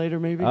Rain later,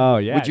 maybe? Oh,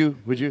 yeah.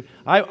 Would you?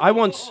 I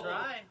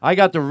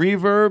got the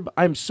reverb.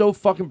 I'm so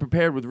fucking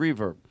prepared with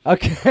reverb.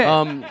 Okay.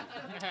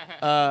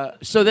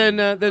 So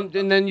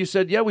then you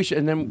said, yeah, we should.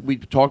 And then we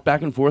talked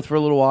back and forth for a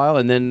little while.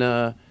 And then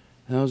I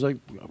was like,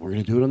 we're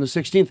going to do it on the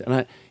 16th.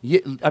 And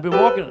I've been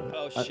walking.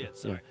 Oh, shit.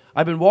 Sorry.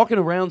 I've been walking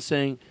around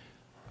saying,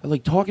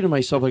 like talking to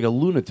myself like a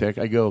lunatic.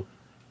 I go,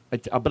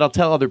 but I'll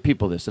tell other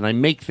people this. And I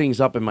make things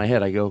up in my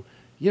head. I go,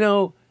 you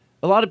know,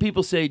 a lot of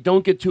people say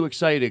don't get too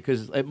excited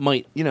because it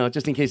might, you know,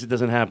 just in case it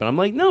doesn't happen. I'm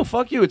like, no,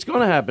 fuck you, it's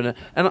going to happen.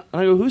 And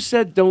I go, who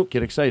said don't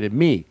get excited?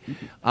 Me.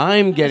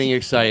 I'm getting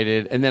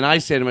excited, and then I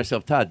say to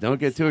myself, Todd, don't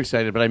get too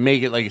excited, but I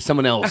make it like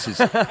someone else is.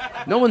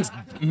 No one's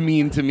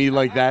mean to me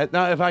like that.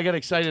 Now, if I get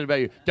excited about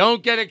you,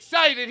 don't get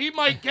excited, he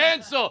might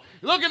cancel.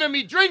 Looking at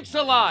me, drinks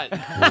a lot.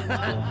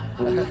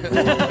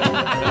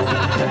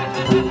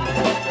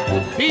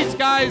 These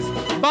guys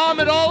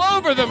vomit all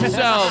over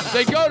themselves.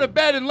 They go to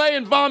bed and lay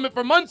and vomit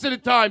for months at a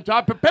time.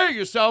 Todd, prepare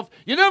yourself.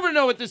 You never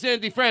know what this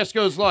Andy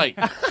Frasco's like.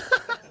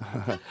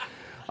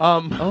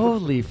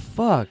 Holy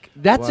fuck.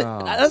 That's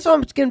Wow. that's what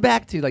I'm getting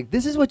back to. Like,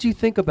 this is what you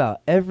think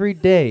about every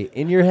day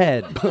in your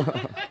head.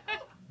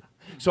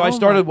 So I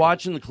started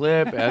watching the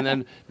clip,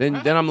 and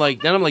then I'm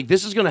like,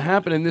 this is gonna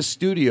happen in this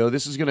studio.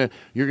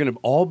 You're gonna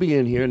all be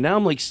in here. And now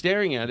I'm like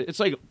staring at it.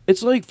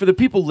 It's like for the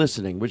people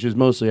listening, which is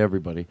mostly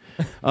everybody.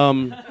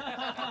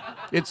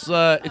 It's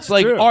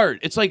like true. art.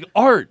 It's like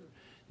art.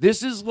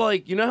 This is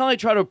like, you know how I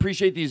try to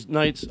appreciate these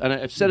nights, and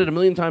I've said it a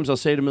million times, I'll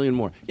say it a million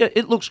more. Yeah,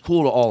 it looks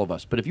cool to all of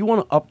us, but if you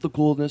want to up the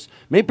coolness,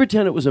 maybe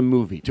pretend it was a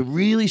movie to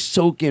really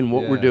soak in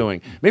what we're doing.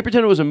 Maybe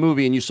pretend it was a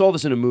movie, and you saw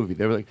this in a movie.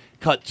 They were like,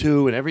 cut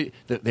to, and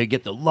they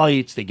get the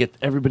lights, they get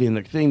everybody in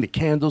their thing, the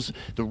candles,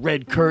 the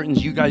red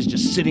curtains, you guys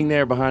just sitting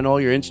there behind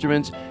all your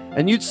instruments.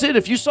 And you'd sit,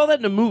 if you saw that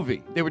in a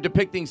movie, they were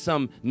depicting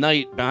some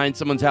night behind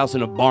someone's house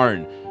in a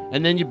barn.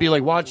 And then you'd be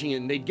like watching it,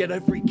 and they'd get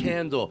every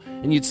candle,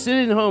 and you'd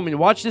sit at home and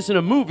watch this in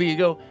a movie. You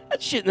go,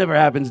 that shit never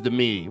happens to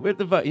me. What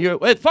the fuck?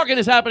 It fucking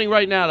is happening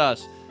right now to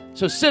us.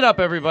 So sit up,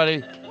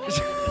 everybody.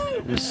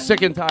 I'm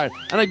sick and tired.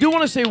 And I do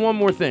want to say one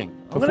more thing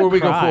before we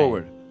go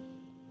forward.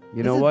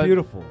 You know what?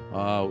 Beautiful.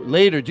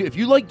 Later, if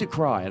you like to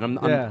cry, and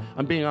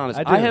I'm being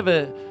honest, I have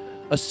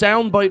a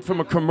soundbite from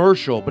a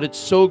commercial, but it's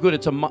so good.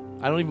 It's I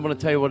don't even want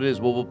to tell you what it is.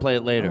 We'll play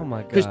it later. Oh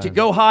my Because to God.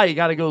 go high, you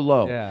got to go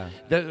low. Yeah.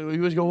 You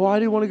always go, why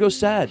do you want to go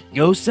sad?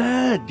 Go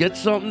sad. Get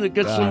something that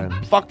gets some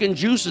fucking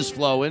juices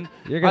flowing.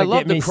 You're gonna I love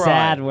get me to cry.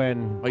 sad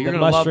when Oh, you're the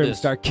gonna love mushrooms this.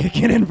 start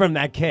kicking in from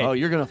that cake. Oh,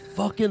 you're gonna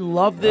fucking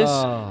love this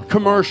Oh.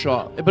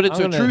 commercial. But it's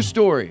I'm a gonna- true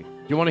story. Do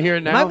you want to hear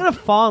it now? Am I gonna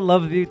fall in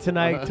love with you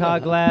tonight,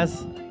 Todd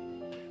Glass?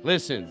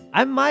 Listen.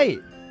 I might.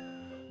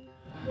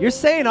 You're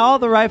saying all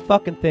the right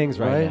fucking things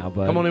right now,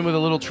 but Come on in with a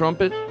little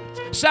trumpet.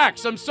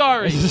 Sax, I'm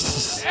sorry.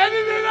 Edit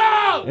it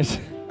out!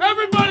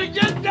 Everybody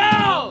get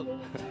down!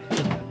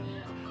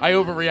 I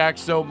overreact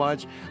so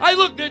much. I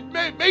looked at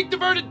make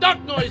diverted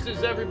duck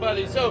noises,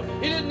 everybody, so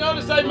he didn't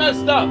notice I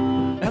messed up.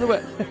 By the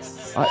way,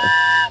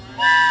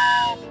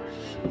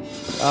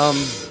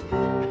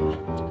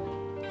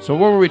 so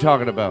what were we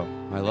talking about?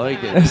 I like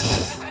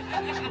it.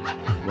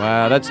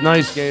 Wow, that's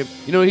nice, Gabe.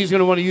 You know he's going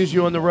to want to use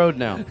you on the road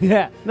now.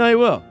 Yeah. No, he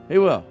will. He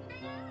will.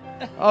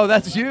 Oh,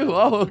 that's you?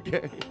 Oh,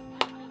 okay.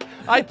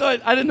 I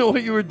didn't know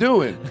what you were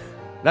doing.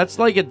 That's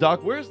like a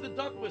duck. Where's the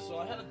duck whistle?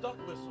 I had a duck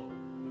whistle.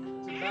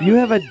 You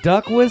have a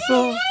duck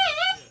whistle?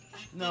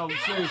 No,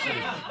 seriously.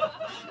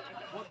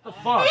 What the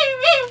fuck?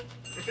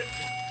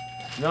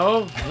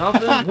 No,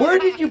 nothing. Where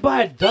did you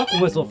buy a duck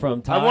whistle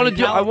from, Todd?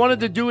 I wanted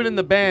to do it in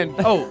the band.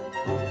 Oh.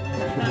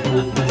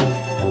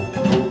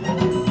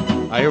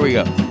 Here we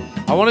go.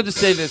 I wanted to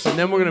say this, and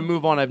then we're going to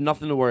move on. I have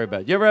nothing to worry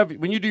about. You ever have,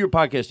 when you do your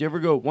podcast, you ever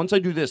go, once I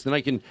do this, then I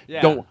can,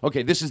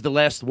 okay, this is the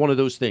last one of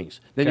those things.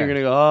 Then you're going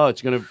to go, oh,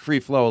 it's going to free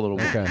flow a little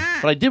bit. Okay.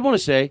 But I did want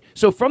to say,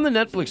 so from the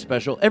Netflix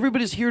special,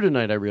 everybody's here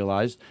tonight, I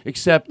realized,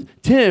 except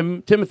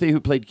Timothy, who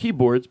played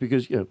keyboards,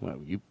 because,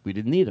 we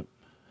didn't need him.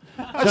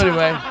 So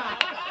anyway.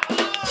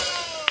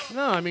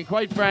 No, I mean,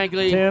 quite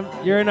frankly. Tim,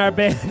 you're in our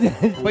band.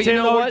 But Tim,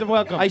 you know always what?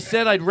 welcome. I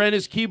said I'd rent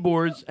his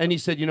keyboards, and he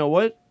said, you know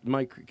what?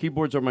 My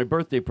keyboards are my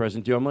birthday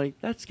present to you. I'm like,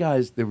 that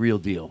guy's the real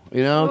deal.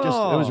 You know, it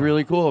was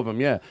really cool of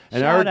him, yeah. And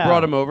Shout Eric out.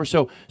 brought him over.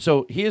 So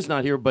he is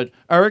not here, but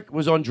Eric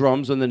was on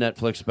drums on the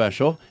Netflix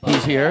special.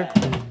 He's here.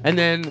 And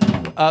then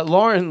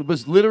Lauren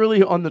was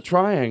literally on the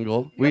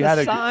triangle. We had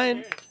a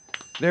sign.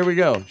 There we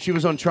go. She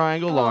was on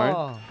triangle, Lauren.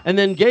 Oh. And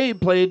then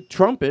Gabe played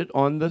trumpet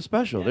on the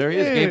special. There he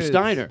is, Gabe Yes.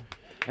 Steiner.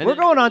 And We're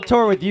going on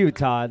tour with you,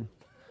 Todd.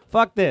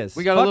 Fuck this.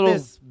 We got Fuck a little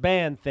this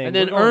band thing. And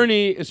then We're going-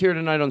 Ernie is here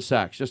tonight on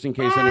sax, just in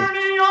case any.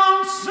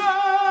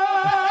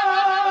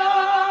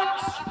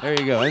 There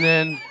you go. And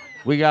then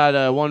we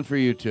got one for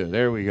you too.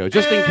 There we go.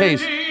 Just in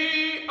case.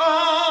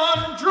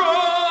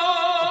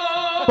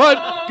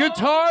 But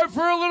guitar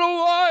for a little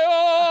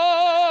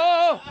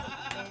while.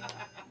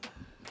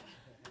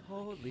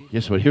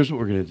 Guess what? Here's what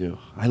we're gonna do.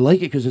 I like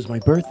it because it's my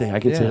birthday. I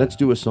can say, Yeah. let's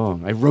do a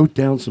song. I wrote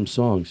down some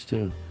songs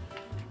too.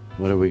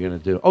 What are we gonna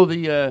do? Oh,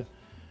 never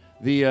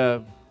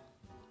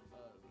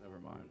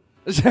mind.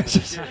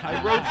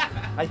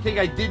 I think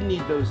I did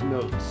need those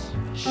notes.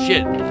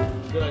 Shit.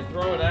 Did I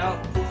throw it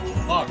out?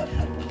 Fuck.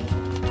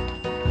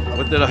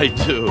 What did I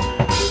do?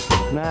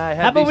 Nah, I had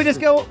How about we these-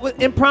 just go with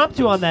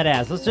impromptu on that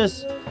ass? Let's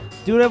just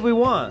do whatever we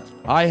want.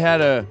 I had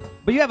a.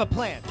 But you have a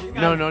plan. You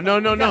No.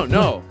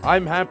 got-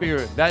 I'm happier.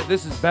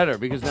 This is better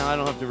because now I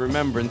don't have to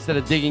remember instead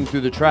of digging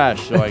through the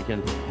trash so I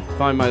can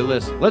find my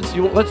list. Let's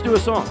do a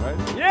song, right?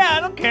 Yeah, I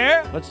don't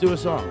care. Let's do a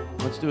song.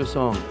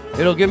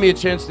 It'll give me a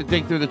chance to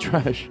dig through the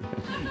trash.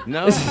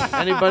 No?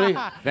 Anybody?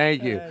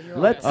 Thank you.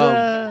 Let's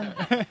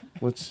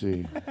Let's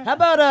see. how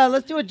about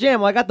let's do a jam.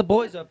 Well, I got the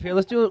boys up here.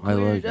 Let's do a I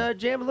weird, like it.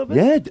 jam a little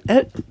bit.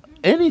 Yeah,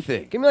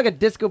 anything. Give me like a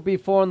disco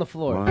beat 4 on the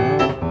floor.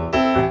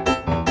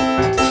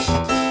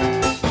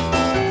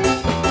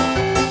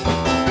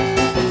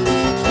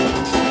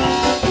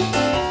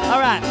 All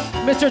right,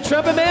 Mr.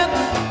 Trumpet Man.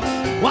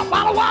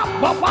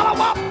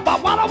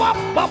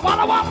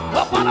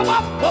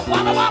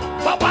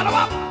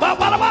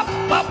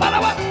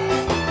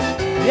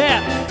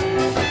 Yeah.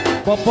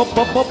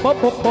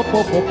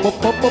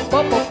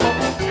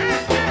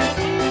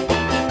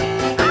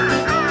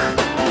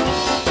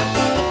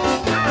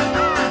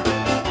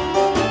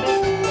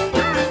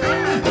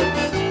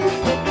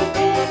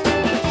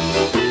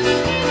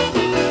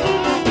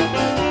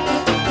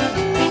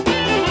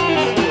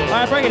 All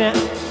right, bring it in.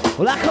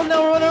 Well, I come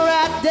down, running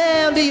right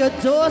down to your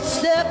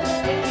doorstep,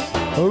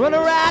 running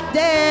right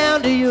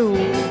down to you.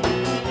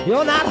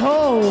 You're not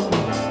home,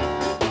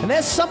 and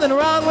there's something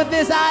wrong with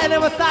this I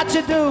never thought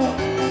you'd do.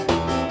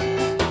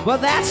 But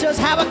that's just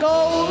how it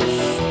goes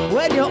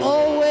when you're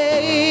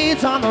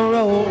always on the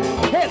road.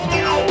 Hey,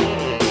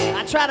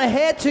 I try to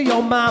head to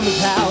your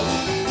mama's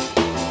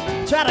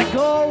house, try to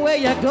go where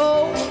you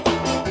go.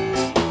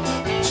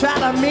 Try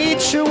to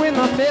meet you in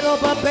the middle,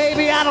 but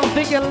baby, I don't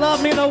think you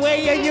love me the way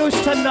you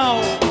used to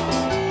know.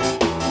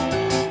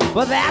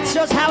 But that's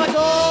just how it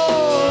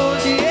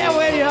goes, yeah,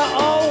 when you're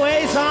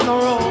always on the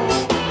road.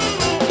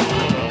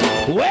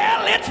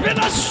 Well, it's been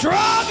a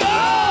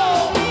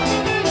struggle,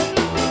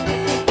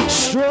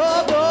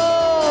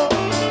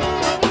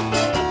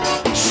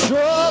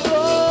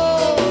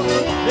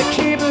 to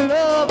keep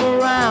love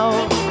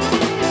around.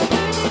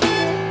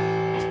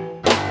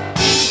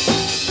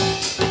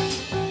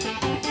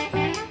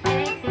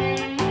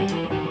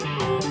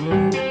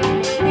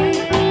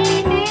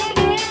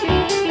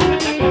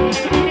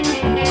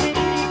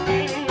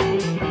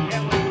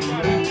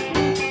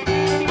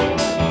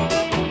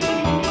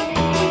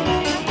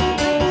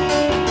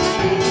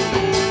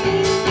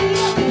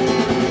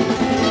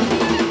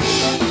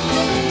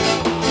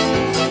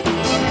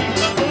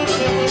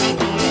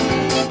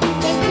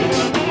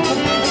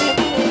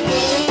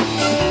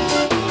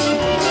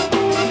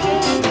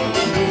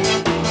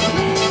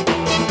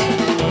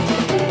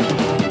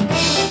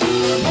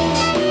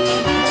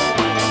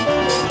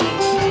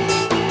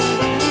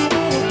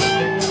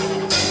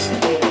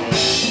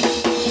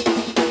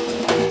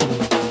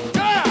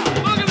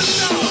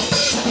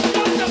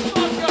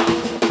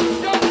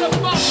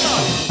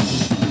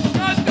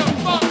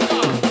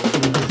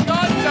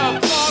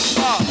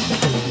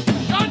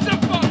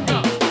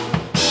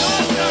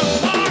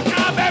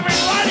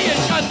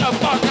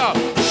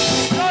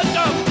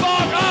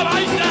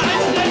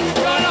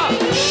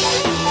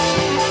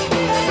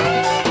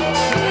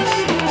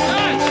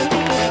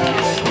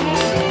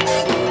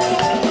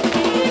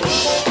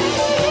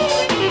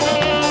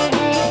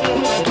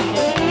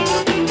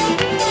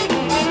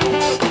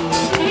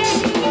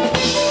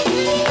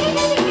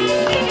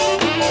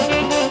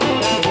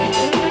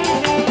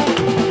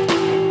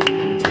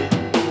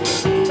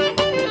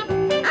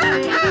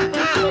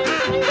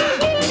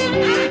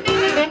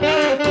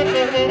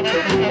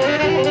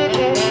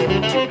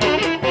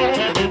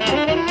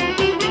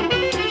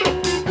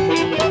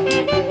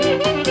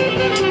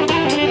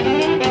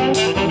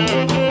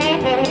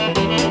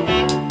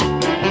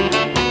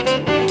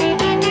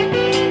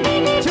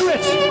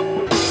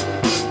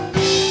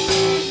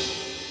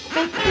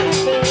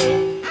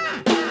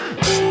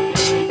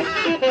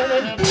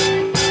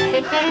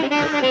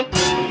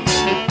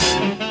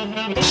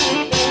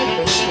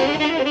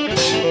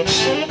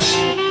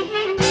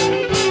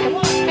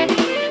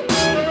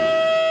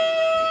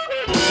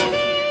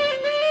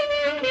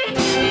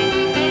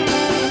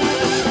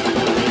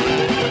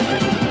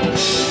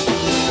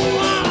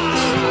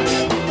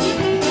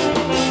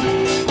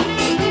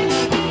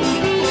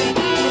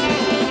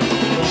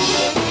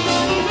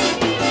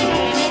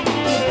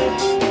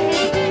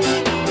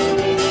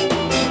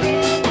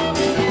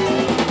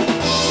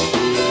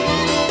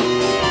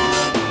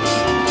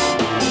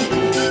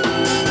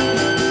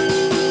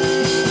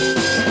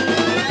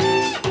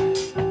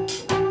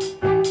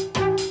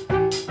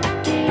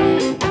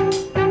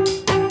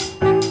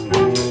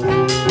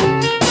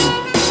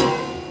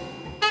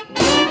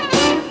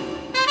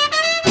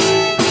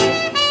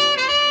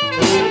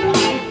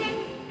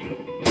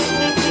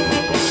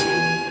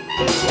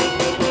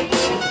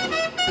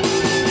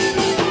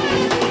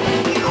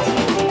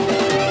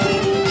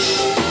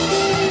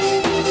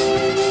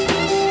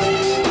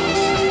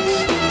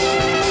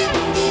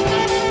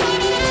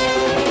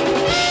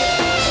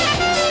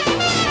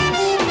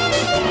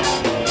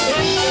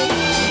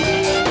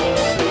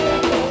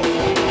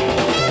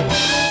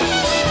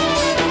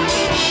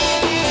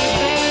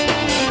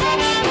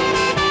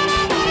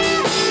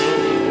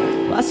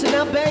 Busting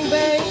out, bang,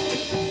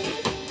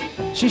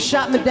 bang. She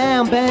shot me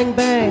down, bang,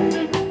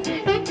 bang.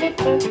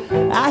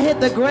 I hit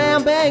the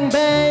ground, bang,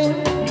 bang.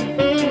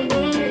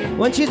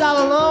 When she's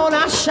all alone,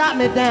 I shot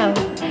me down.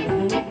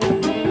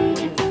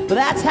 But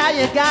that's how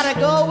you gotta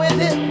go with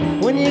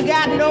it when you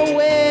got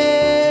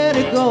nowhere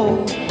to go.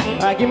 All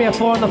right, give me a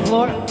 4 on the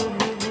floor.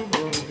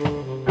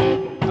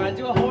 All right,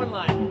 do a horn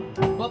line.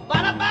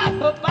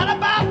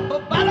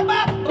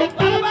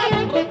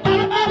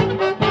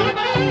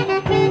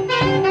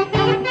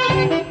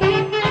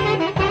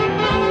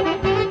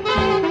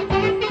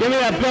 Give me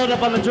that build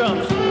up on the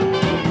drums.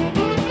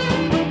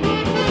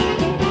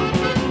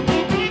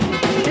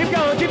 Keep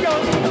going, keep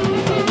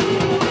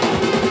going.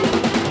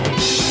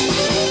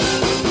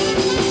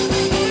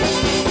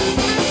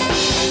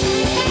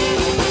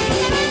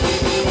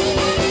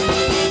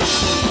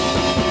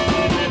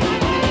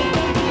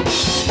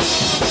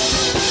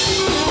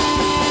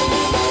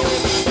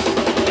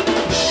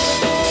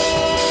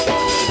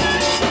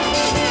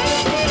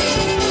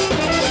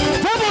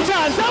 Double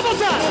time, double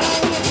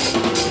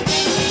time.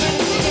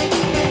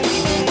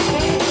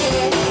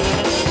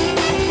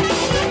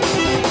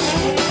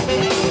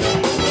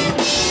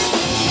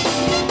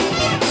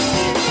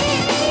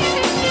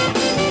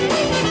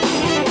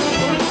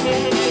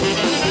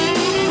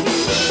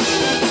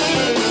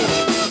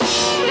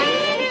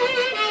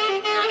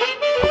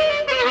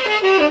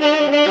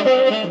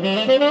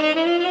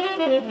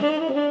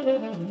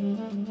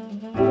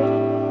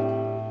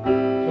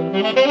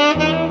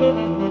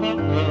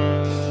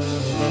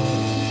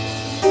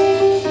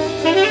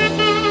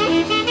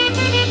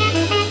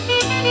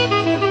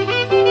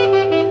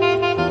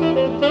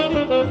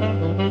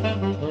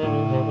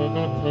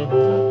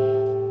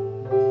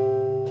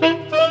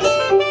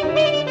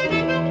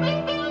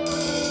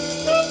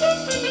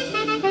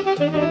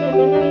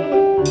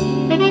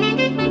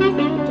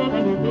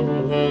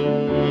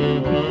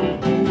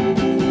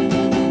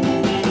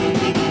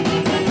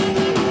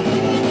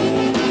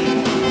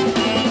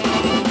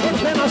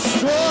 It's been a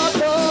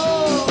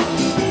struggle.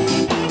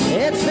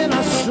 It's been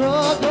a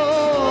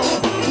struggle.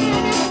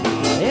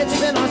 It's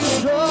been a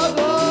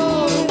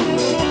struggle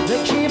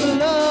to keep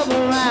love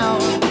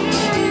around.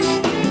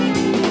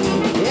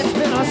 It's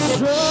been a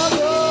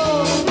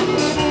struggle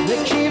to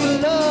keep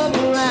love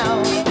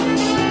around.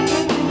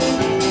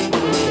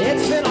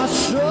 It's been a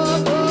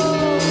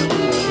struggle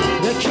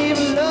to keep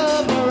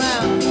love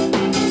around.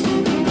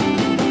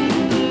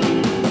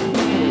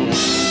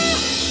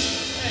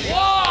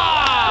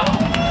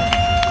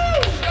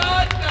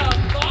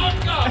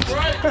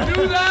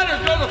 Do that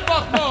or go the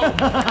fuck home.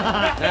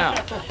 Now,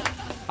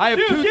 I have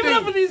Dude, two give it things.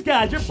 up for these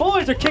guys. Your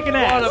boys are kicking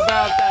ass. What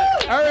about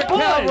that? Eric Boys.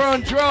 Calver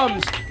on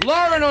drums,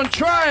 Lauren on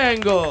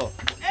triangle,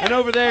 and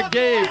over there,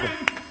 Gabe.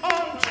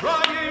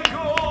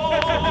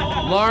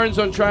 Lauren's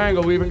on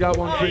triangle. We even got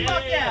one for you.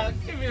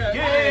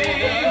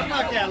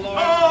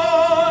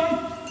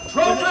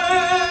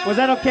 Was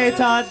that okay,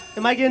 Todd?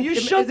 Am I getting? You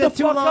is shut it the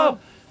too fuck long?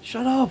 up.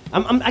 Shut up.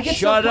 I get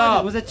Shut so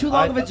up. Was it too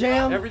long of a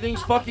jam?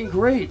 Everything's fucking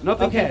great.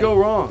 Nothing Okay. can go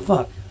wrong.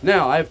 Fuck.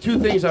 Now, I have two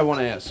things I want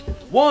to ask.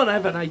 One, I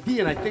have an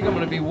idea, and I think I'm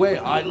going to be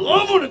I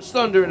love when it's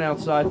thundering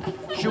outside.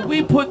 Should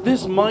we put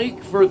this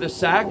mic for the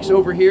sax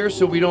over here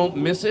so we don't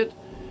miss it?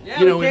 Yeah,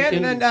 You know, we can,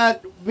 in- and then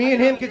me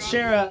and him could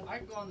share a.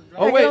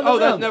 Oh Yeah, wait! get on the Oh,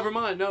 that's drums. never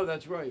mind. No,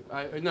 that's right.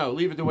 No,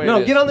 leave it the way it No,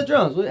 is. get on the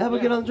drums. How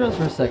about get on the drums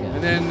for a second?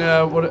 And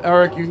then what?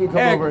 Eric, you can come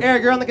over.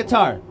 Eric, you're on the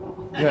guitar.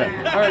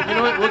 Yeah. Eric, you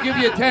know what? We'll give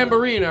you a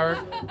tambourine, Eric.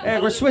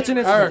 Eric, we're switching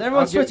instruments. Eric,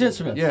 Everyone I'll switch get-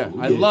 instruments. Yeah,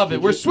 I love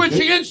it. We're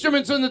switching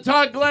instruments on the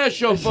Todd Glass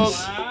Show,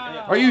 folks.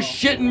 Are you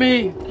shitting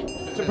me?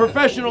 It's a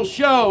professional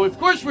show. Of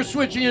course we're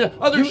switching it.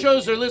 Other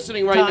shows are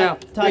listening right now.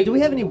 Todd, do we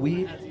have any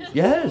weed?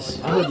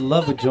 Yes. I would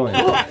love a joint.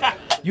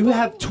 You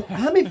have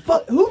how many?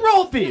 Who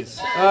rolled these?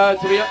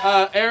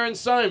 Aaron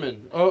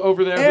Simon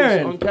over there.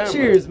 Aaron, who's on camera.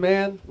 cheers,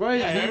 man.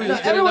 Right, he was did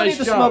a everyone nice needs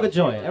to job. smoke a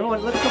joint.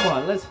 Everyone, come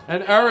on, let's.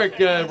 And Eric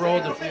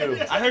rolled a few.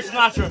 I heard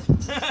Sinatra.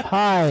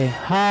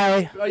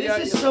 Hi.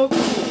 This is so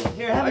cool.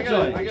 Here, have a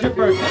joint. It's your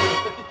birthday.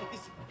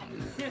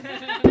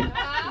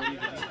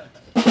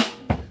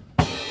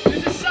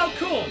 This is so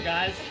cool,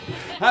 guys.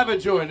 Have a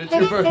joint. It's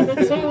your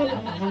birthday.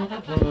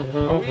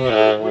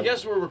 I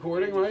guess we're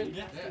recording, right?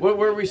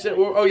 Where we sit?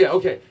 Oh yeah.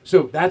 Okay.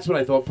 So that's what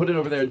I thought. Put it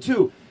over there. And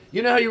two,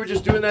 you know how you were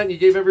just doing that and you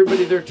gave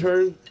everybody their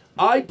turn?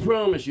 I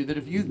promise you that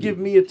if you give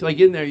me like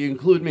in there, you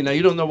include me. Now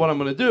you don't know what I'm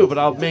going to do, but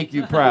I'll make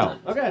you proud.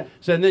 Okay.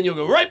 So and then you'll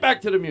go right back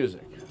to the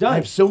music. Done. I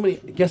have so many.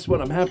 Guess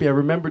what? I'm happy. I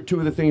remembered two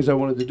of the things I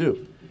wanted to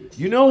do.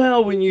 You know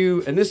how when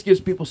you, and this gives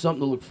people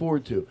something to look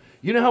forward to.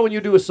 You know how when you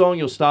do a song,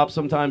 you'll stop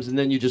sometimes and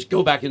then you just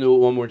go back into it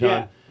one more time?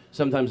 Yeah.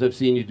 Sometimes I've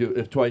seen you do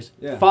it twice.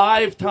 Yeah.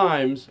 5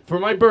 times for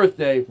my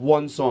birthday,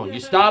 one song. You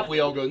stop,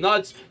 we all go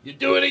nuts. You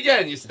do it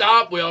again. You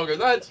stop, we all go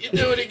nuts. You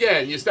do it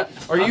again. You stop.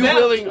 Are you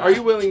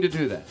willing to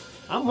do that?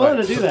 I'm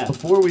willing to do that.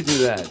 Before we do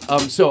that,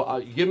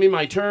 so give me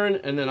my turn,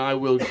 and then I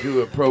will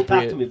do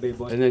appropriate. Talk to me, big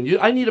boy. And then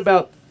I need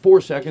about 4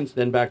 seconds,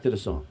 then back to the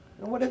song.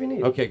 Whatever you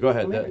need. Okay, go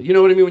ahead. You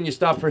know what I mean when you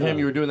stop for him,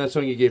 you were doing that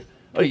song, you gave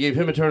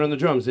him a turn on the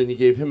drums, then you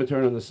gave him a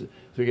turn on the... So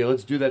okay,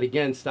 let's do that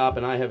again, stop,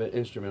 and I have an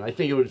instrument. I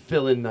think it would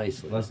fill in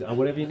nicely.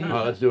 Whatever you need. All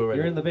right, let's do it right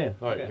You're now. in the band.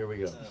 All right, Okay. here we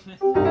go.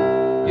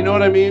 You know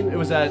what I mean? It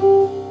was that...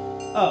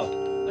 Oh.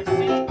 Like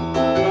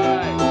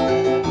C.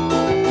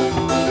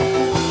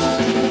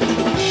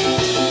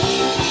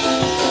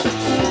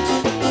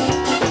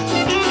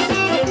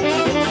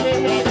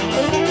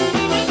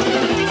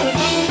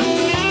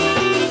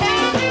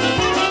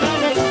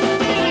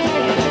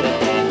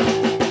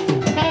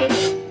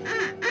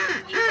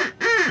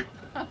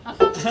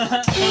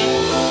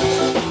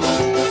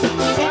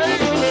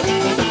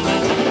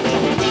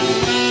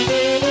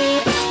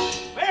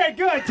 Very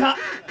good, Tom.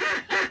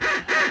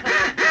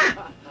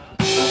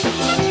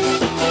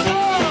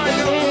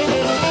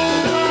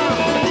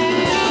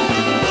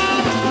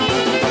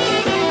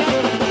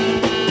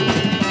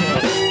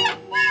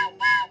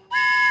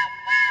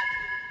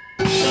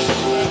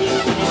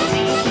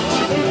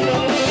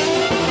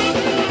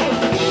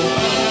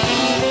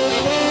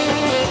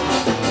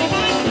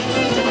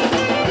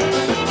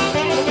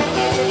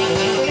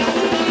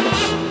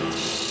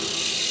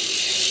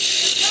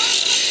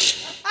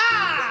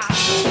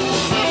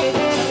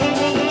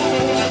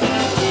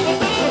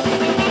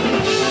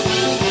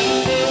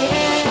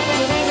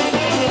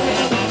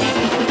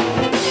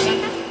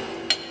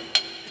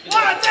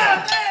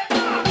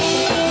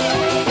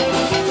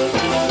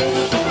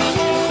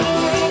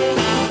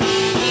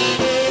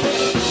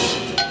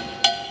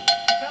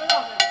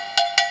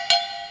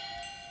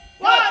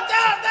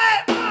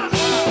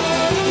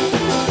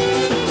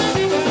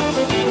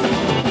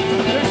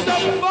 There's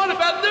something fun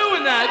about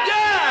doing that.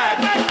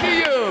 Yeah, back to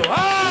you.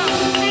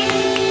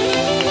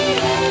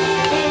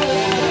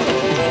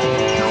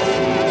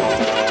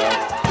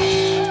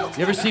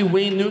 You ever see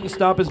Wayne Newton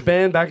stop his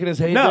band back in his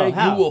heyday? No,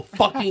 how? You will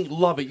fucking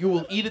love it. You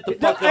will eat it the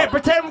fuck Hey, up.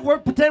 pretend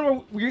we're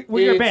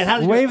your band. How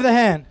does it go? Wave the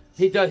hand.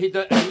 He does. and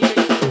yeah,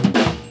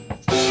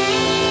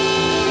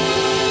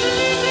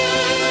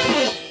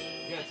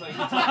 it's like,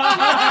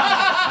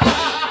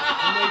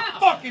 and they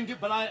fucking do,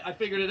 but I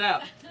figured it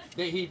out.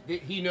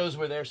 He knows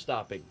where they're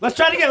stopping. Let's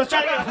try it again.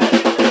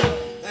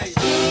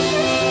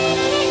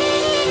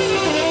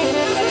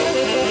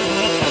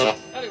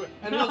 Anyway,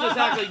 and he'll just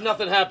act like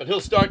nothing happened. He'll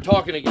start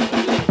talking again.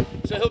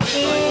 So he'll be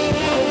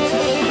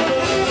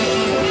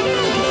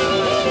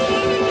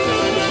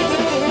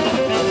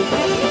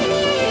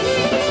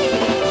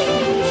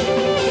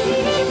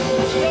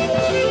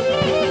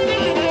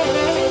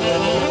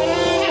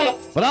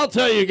But I'll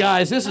tell you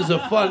guys, this is a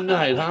fun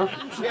night, huh?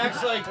 He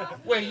acts like,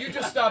 wait, you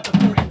just stopped a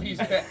 40-piece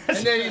band. And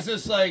then he's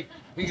just like,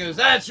 he goes,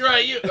 that's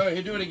right, you. Oh,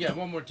 he'll do it again,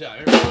 one more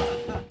time.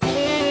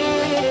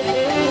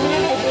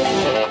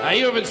 Now,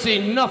 you haven't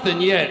seen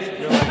nothing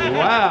yet. You're like,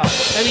 wow.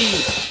 And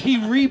he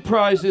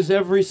reprises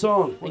every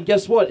song. And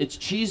guess what? It's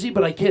cheesy,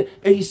 but I can't.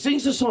 And he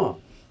sings a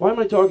song. Why am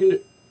I talking to...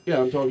 Yeah,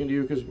 I'm talking to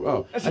you because,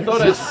 I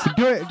thought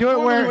Do it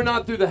where we're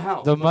not through the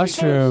house. the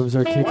mushrooms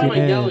are Why kicking am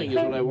I yelling in.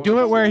 is what I want. Do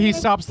it where he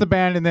stops the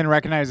band and then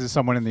recognizes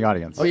someone in the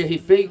audience. Oh yeah, he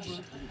fakes.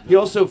 He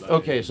also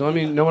so let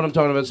me know what I'm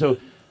talking about. So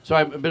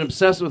I've been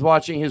obsessed with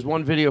watching his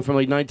one video from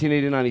like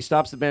 1989. He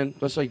stops the band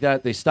just like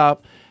that. They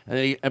stop,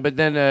 and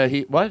then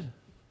he what?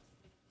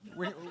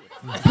 You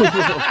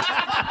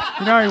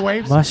know he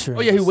waves. Mushrooms.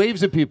 Oh yeah, he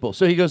waves at people.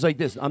 So he goes like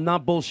this. I'm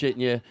not bullshitting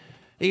you.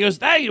 He goes,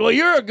 hey, well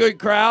you're a good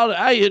crowd.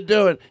 How you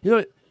doing? You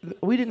know,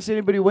 we didn't see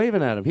anybody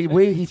waving at him.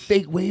 He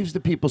fake waves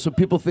to people, so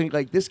people think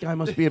like this guy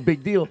must be a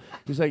big deal.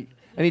 He's like.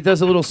 And he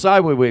does a little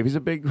sideways wave. He's a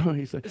big.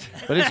 He's like,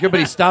 but it's good. But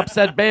he stops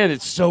that band.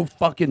 It's so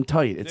fucking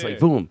tight. It's like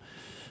boom.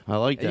 I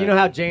like that. You know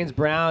how James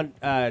Brown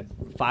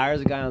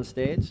fires a guy on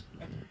stage?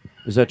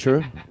 Is that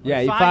true?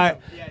 Yeah,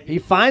 he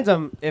finds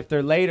them if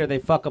they're late or they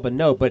fuck up a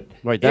note. But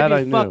Right, if that he's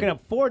I knew. fucking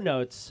up 4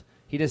 notes,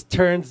 he just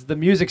turns the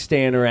music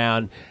stand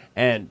around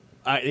and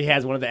he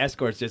has one of the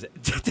escorts just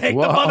take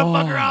Whoa. the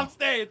motherfucker off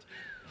stage.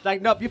 It's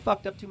like, nope, you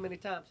fucked up too many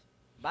times.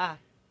 Bye.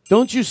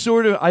 Don't you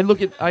sort of? I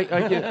look at. I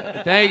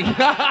can. Thank you.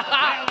 Come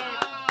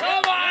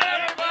on,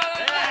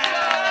 everybody!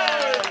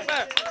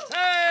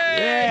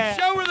 Hey,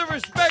 show her the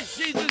respect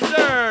she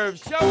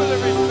deserves. Show her the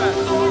respect.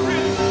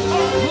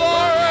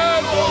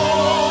 Lauren!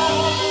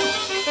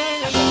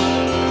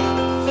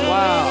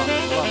 Wow.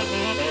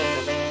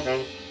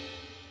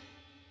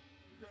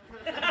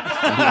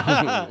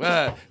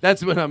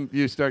 That's when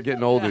you start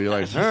getting older. You're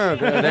like, huh,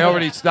 they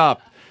already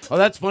stopped. Oh,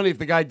 that's funny if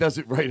the guy does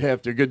it right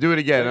after. Good, do it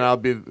again, and I'll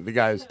be the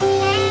guys.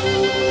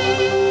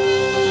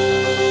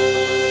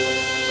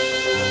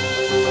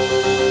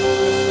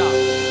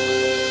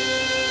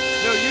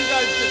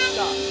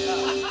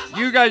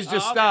 You guys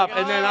just stop,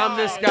 and then I'm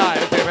this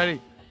guy. Okay,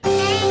 ready?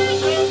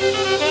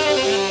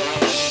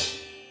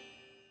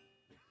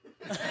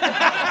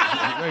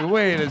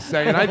 Wait a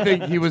second. I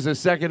think he was a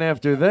second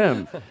after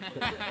them.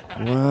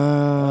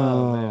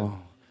 Wow.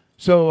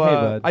 So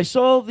Hey, I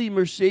saw the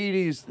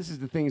Mercedes. This is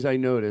the things I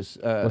noticed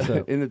What's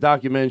up? in the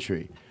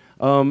documentary.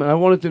 And I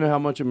wanted to know how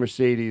much a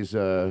Mercedes,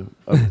 one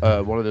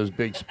of those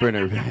big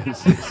Sprinter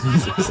vans.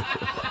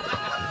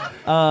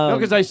 No,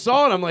 because I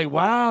saw it, I'm like,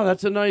 wow,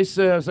 that's a nice.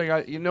 I was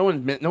like, no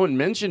one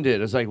mentioned it.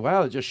 I was like,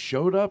 wow, it just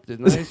showed up. The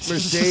nice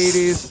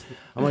Mercedes.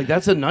 I'm like,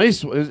 that's a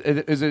nice.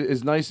 Is it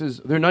as nice as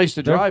they're nice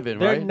to drive in,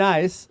 They're right?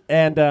 nice,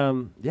 and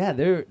yeah,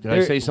 they're. Did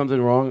I say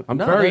something wrong? I'm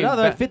no, very. they're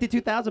like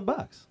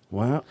 $52,000.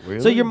 Wow, really?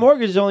 So your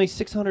mortgage is only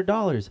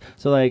 $600.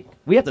 So like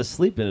we have to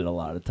sleep in it a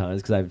lot of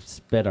times because I've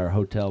spent our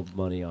hotel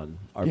money on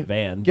our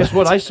van. Guess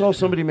what? I saw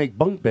somebody make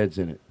bunk beds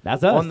in it.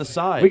 That's us on the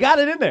side. We got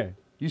it in there.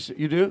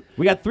 You do?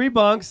 We got 3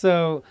 bunks,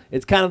 so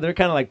they're kind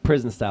of like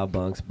prison style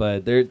bunks,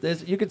 but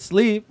there's you could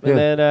sleep, and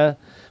then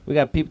we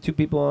got 2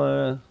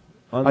 people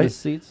on the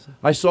seats.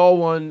 I saw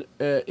one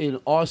in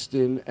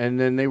Austin, and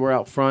then they were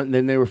out front, and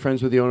then they were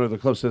friends with the owner of the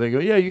club, so they go,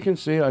 "Yeah, you can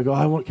see it." I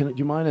go, do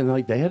you mind?" And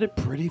like they had it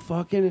pretty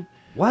fucking.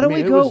 Why don't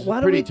we go?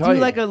 Why don't we tight. do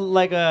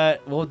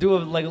we'll do a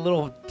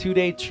little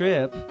 2-day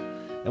trip,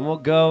 and we'll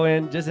go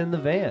just in the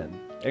van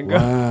and go.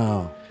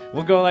 Wow.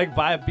 We'll go like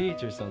by a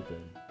beach or something.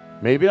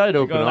 Maybe I'd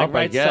open go, like, up. I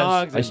write guess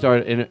songs I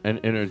started.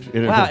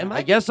 Wow,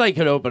 I guess I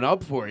could open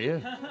up for you.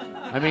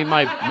 I mean,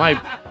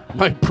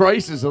 my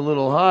price is a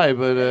little high,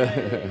 but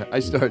I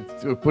start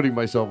putting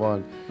myself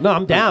on. No,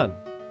 I'm down.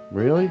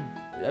 Really?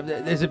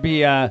 This would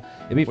be it'd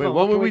be fun.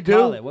 What would we do?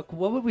 call it? What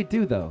would we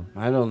do though?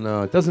 I don't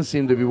know. It doesn't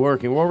seem to be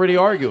working. We're already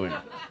arguing.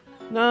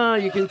 No,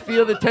 you can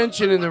feel the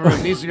tension in the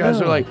room. These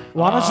guys are like,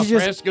 why don't you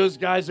just... Frasco's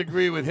guys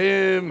agree with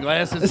him.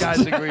 Glasses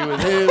guys agree with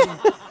him.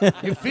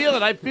 You feel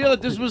it. I feel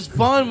it. This was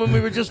fun when we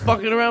were just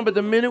fucking around, but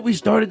the minute we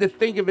started to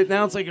think of it,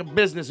 now it's like a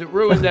business. It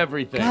ruined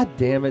everything. God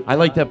damn it. I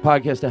like that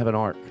podcast to have an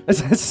arc.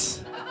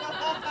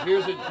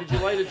 Here's Did you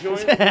light a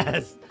joint?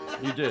 Yes.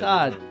 You did.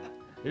 Todd,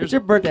 it's your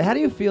birthday. How do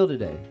you feel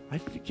today?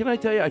 Can I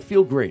tell you, I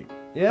feel great.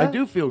 Yeah? I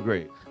do feel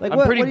great. Like I'm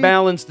what- pretty what do you-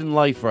 balanced in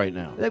life right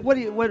now. Like,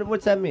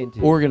 what's that mean to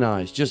you?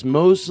 Organized. Just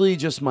mostly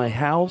just my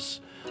house.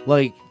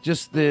 Like,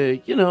 just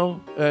the,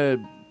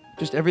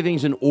 just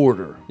everything's in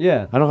order.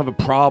 Yeah. I don't have a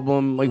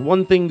problem. Like,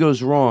 one thing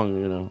goes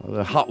wrong,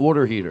 the hot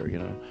water heater,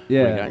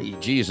 Yeah.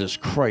 Like, Jesus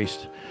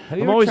Christ. Have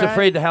you I'm ever always tried-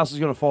 afraid the house is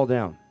going to fall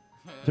down.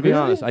 To be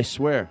Really? honest, I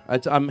swear.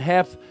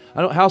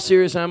 How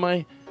serious am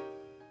I?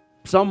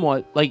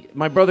 Somewhat. Like,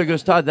 my brother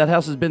goes, Todd, that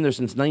house has been there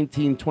since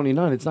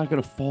 1929. It's not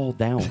going to fall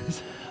down.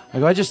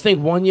 I just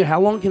think 1 year,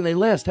 how long can they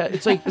last?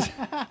 It's like,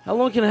 how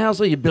long can a house,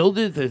 you build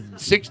it,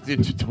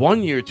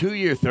 1 year, 2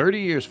 year, 30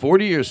 years,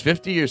 40 years,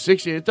 50 years,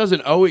 60 years. It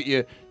doesn't owe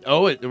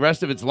it the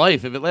rest of its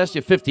life. If it lasts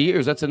you 50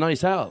 years, that's a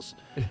nice house.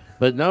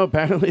 But no,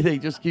 apparently they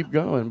just keep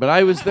going. But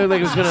I was there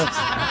like it was going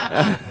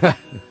to...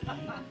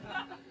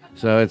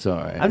 So it's all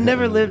right. I've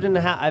never lived in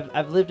a house.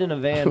 I've lived in a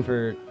van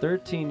for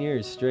 13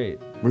 years straight.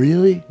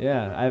 Really?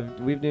 Yeah,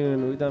 we've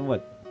done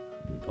what?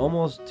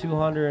 Almost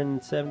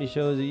 270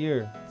 shows a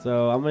year.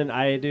 So I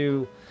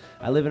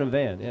live in a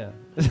van, yeah.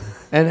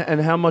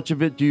 And how much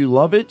of it do you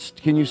love it?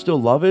 Can you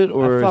still love it,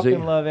 or I is it?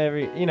 fucking love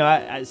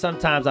I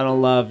sometimes I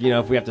don't love,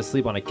 if we have to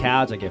sleep on a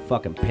couch, I get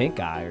fucking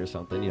pink eye or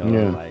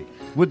something, like.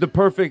 Would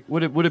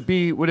it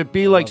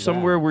be like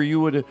somewhere where you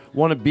would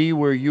want to be,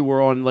 where you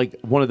were on like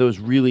one of those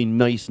really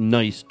nice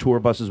tour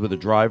buses with a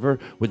driver?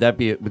 Would that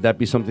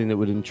be something that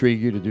would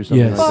intrigue you to do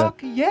something like that? Fuck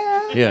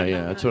yeah.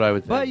 Yeah, that's what I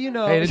would think. But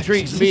hey, it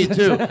intrigues me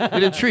too.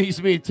 It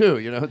intrigues me too.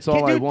 It's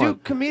all I want.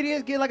 Do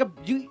comedians get like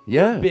you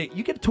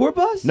get a tour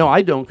bus? No,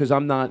 I don't, because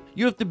I'm not.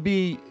 You have to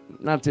be,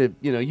 not to,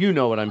 you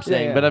know what I'm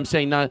saying, Yeah. but I'm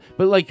saying not.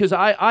 But like, because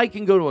I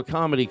can go to a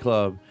comedy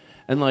club.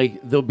 And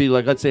like they'll be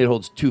like, let's say it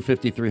holds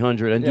 250,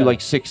 300, and do like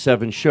 6,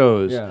 7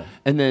 shows,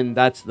 and then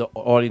that's the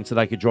audience that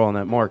I could draw on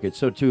that market.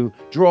 So to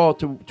draw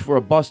for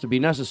a bus to be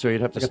necessary,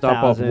 you'd have to Like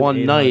stop off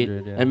one night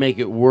yeah. and make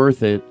it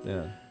worth it.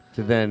 Yeah.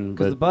 To then,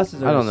 because the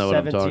buses are I don't know what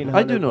I'm talking.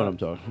 I do know what I'm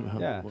talking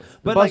about. Yeah, The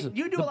but buses, like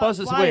you do the a lot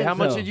buses. of Wait, how fly-ins,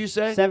 much though. did you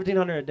say?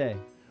 $1,700 a day.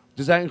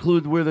 Does that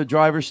include where the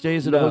driver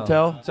stays at a No.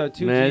 hotel? So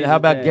 2 Man, Gs how a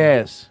about day.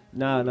 gas?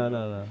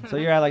 No. So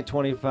you're at like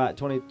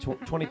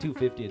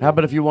 22.50. How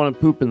about if you want to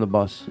poop in the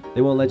bus?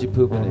 They won't let you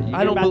poop in it. You I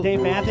hear don't about bel-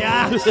 Dave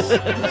Matthews?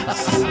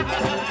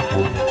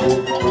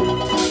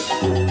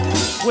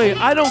 Wait,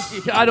 I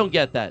don't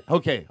get that.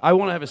 Okay, I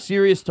want to have a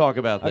serious talk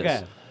about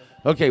this.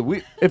 Okay,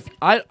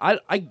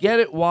 I get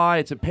it why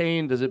it's a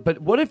pain, does it? But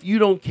what if you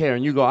don't care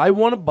and you go, I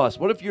want a bus?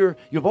 What if you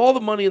have all the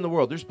money in the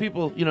world? There's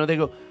people, they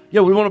go, yeah,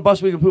 we want a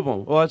bus we can poop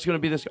on. Well, it's going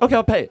to be this. Okay,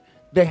 I'll pay it.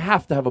 They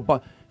have to have a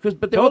bus. But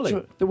they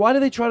Totally. why do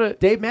they try to?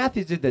 Dave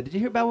Matthews did that. Did you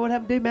hear about what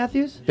happened to Dave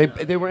Matthews?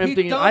 They were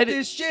emptying. He dumped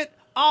this shit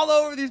all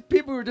over these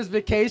people who were just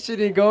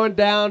vacationing, going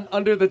down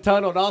under the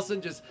tunnel, and all of a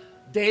sudden just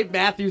Dave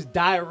Matthews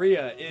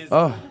diarrhea is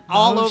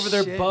all over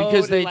their boat.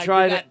 Because they and,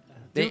 try we to, got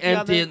they Dookie on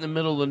empty there. it in the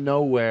middle of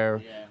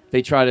nowhere. Yeah.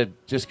 They try to,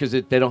 just because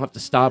they don't have to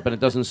stop and it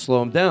doesn't slow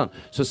them down.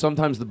 So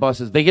sometimes the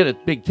buses, they get a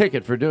big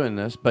ticket for doing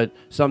this, but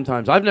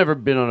sometimes, I've never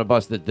been on a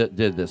bus that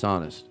did this,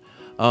 honest.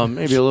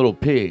 Maybe a little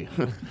pee.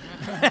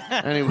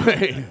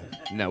 Anyway,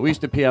 no, we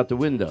used to pee out the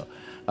window.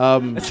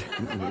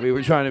 We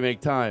were trying to make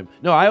time.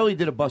 No, I only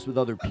did a bus with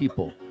other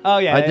people. Oh,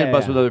 yeah. I did a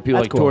bus with other people,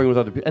 That's like cool. touring with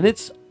other people.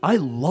 And I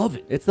love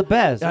it. It's the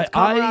best. It's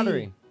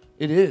camaraderie.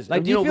 It is. Like,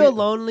 And, do you feel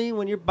lonely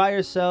when you're by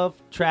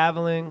yourself,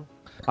 traveling?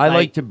 I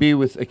like to be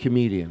with a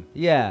comedian.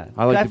 Yeah.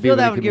 I like to be feel with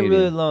that a would get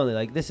comedian. really lonely.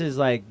 Like, this is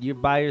like, you're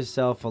by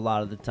yourself a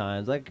lot of the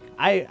times. Like,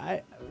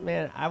 I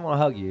want to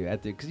hug you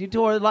because you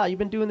tour a lot. You've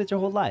been doing this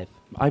your whole life.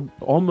 I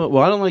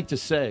don't like to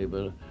say,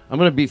 but I'm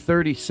going to be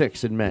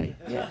 36 in May.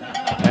 Yeah.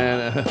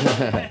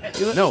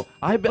 And no,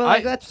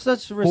 that's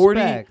such 40,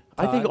 respect.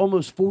 I think Todd.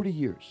 almost 40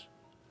 years.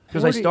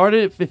 Because I 40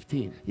 started at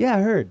 15. Yeah,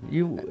 I heard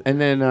you. And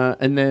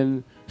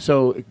then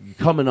so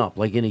coming up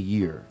like in a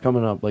year.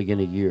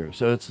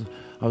 So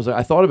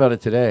I thought about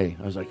it today.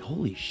 I was like,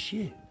 holy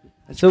shit.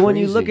 That's So when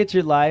you crazy. look at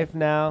your life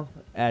now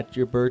at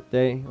your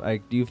birthday,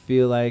 like, do you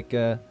feel like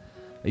are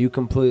you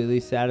completely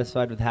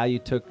satisfied with how you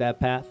took that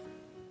path?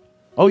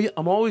 Oh yeah,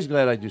 I'm always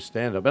glad I do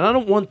stand up, and I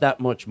don't want that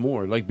much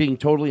more. Like, being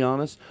totally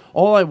honest,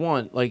 all I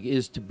want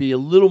is to be a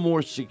little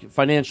more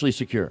financially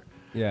secure.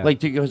 Yeah. Like,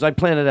 because I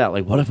plan it out.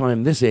 Like, what if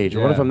I'm this age,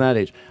 or what if Yeah. I'm that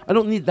age? I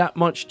don't need that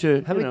much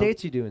to. How many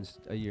dates you do in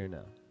a year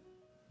now?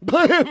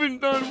 I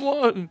haven't done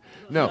one.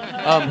 No,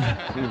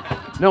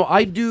 no,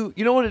 I do.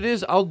 You know what it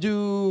is? I'm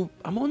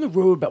on the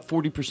road about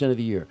 40% of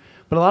the year,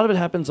 but a lot of it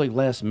happens like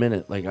last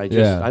minute. Like, I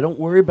don't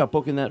worry about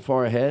booking that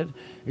far ahead,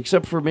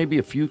 except for maybe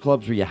a few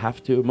clubs where you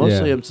have to.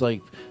 Mostly it's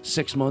like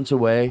 6 months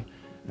away,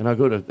 and I'll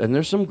go to, and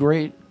there's some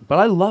great, but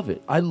I love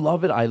it. I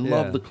love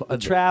the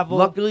travel.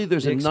 Luckily,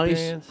 there's the a nice,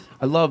 experience.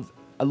 I love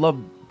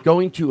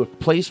going to a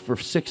place for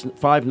 6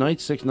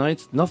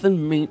 nights.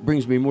 Nothing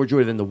brings me more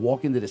joy than to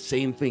walk into the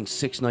same thing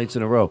 6 nights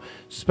in a row,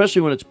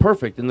 especially when it's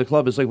perfect. And the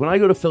club is like, when I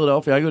go to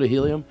Philadelphia, I go to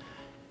Helium.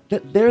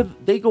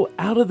 They go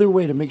out of their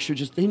way to make sure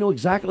they know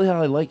exactly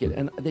how I like it,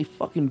 and they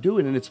fucking do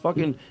it, and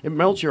it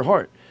melts your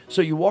heart.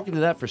 So you walk into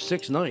that for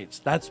 6 nights.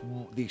 That's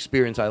the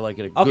experience I like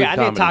at a good Okay, I need to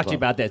comedy talk to club. you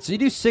about that. So you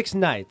do 6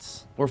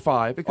 nights. Or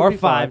 5. It could Or be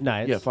 5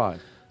 nights. Yeah,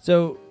 5.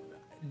 So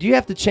do you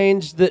have to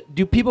change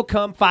do people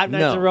come 5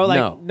 nights in a row?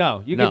 Like,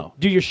 no. You can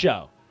do your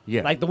show.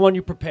 Yeah. Like the one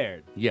you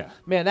prepared. Yeah.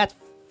 Man, that's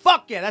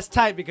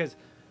tight because,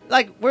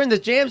 like, we're in the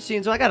jam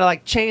scene, so I got to,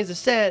 like, change the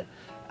set.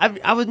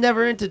 I was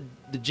never into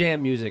the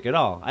jam music at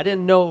all. I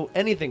didn't know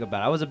anything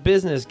about it. I was a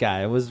business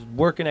guy. I was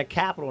working at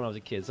Capitol when I was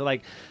a kid. So,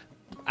 like,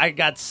 I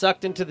got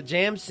sucked into the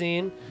jam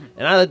scene,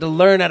 and I had to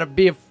learn how to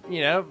be a,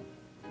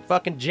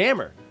 fucking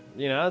jammer.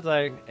 It's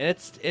like, and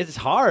it's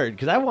hard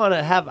because I want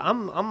to have.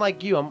 I'm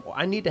like you.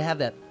 I need to have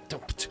that.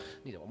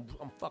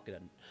 I'm fucking.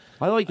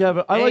 I like to have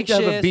a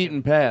Anxious.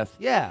 beaten path.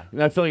 Yeah.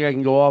 And I feel like I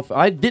can go off.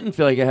 I didn't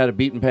feel like I had a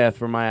beaten path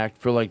for my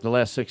act for like the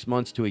last 6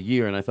 months to a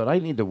year, and I thought I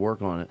need to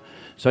work on it.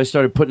 So I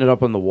started putting it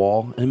up on the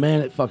wall, and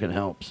man, it fucking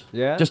helps.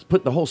 Yeah? Just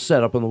put the whole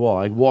set up on the wall.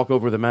 I walk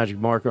over with a magic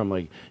marker. I'm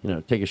like,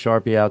 take a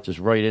Sharpie out, just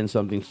write in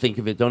something, think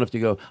of it. Don't have to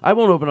go. I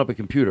won't open up a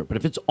computer, but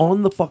if it's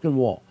on the fucking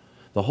wall,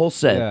 the whole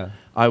set,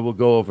 I will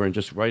go over and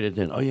just write it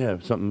in. Oh yeah,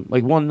 something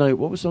like one night.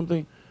 What was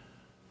something?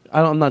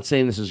 I'm not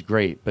saying this is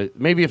great, but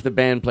maybe if the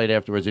band played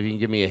afterwards, if you can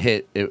give me a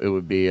hit, it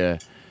would be.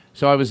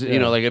 So I was,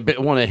 like a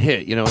bit want a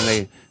hit, and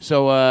they.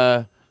 So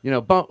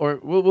or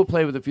we'll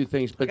play with a few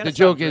things. But the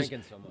joke is,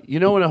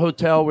 in a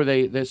hotel where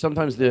they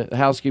sometimes the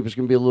housekeepers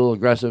can be a little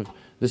aggressive.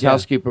 This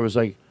housekeeper was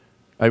like,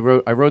 I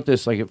wrote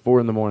this like at 4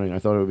 a.m. I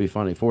thought it would be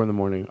funny. 4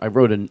 a.m. I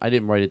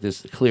didn't write it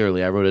this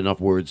clearly. I wrote enough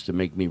words to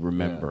make me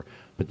remember. Yeah.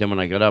 But then when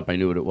I got up, I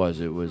knew what it was.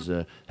 It was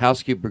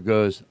housekeeper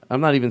goes. I'm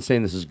not even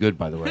saying this is good,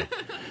 by the way.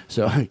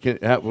 So nice.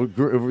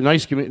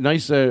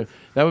 That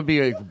would be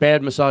a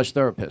bad massage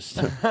therapist.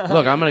 Look,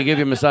 I'm going to give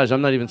you a massage.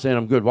 I'm not even saying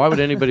I'm good. Why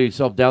would anybody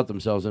self-doubt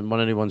themselves and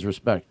want anyone's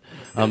respect?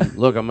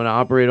 Look, I'm going to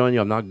operate on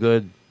you. I'm not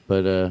good.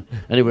 But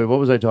anyway, what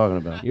was I talking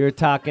about? You were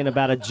talking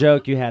about a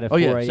joke you had at 4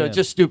 a.m. Oh, yeah, so it's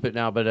just stupid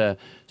now. But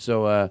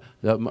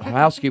the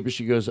housekeeper,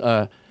 she goes,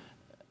 I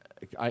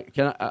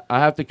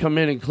have to come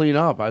in and clean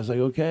up. I was like,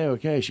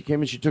 okay. She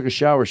came in, she took a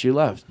shower, she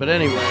left. But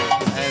anyway, you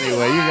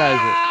guys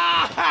are...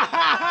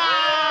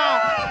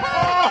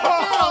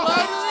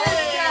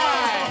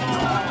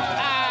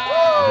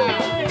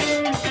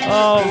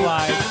 Oh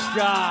my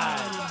God.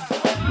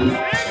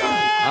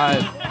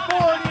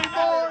 40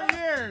 more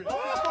years.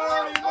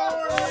 40 more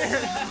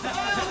years.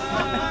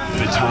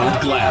 The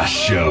Todd Glass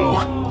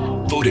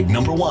Show. Voted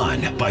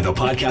 #1 by the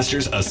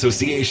Podcasters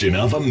Association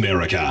of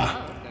America.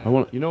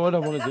 You know what I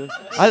want to do?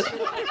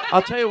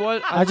 I'll tell you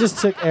what. I just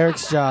took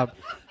Eric's job.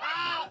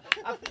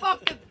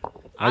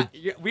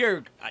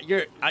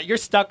 You're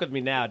stuck with me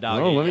now, dog.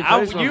 No, let me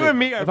tell you something. You and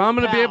me are If I'm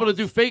going to be pals. able to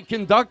do fake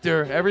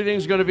conductor,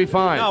 everything's going to be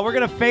fine. No, we're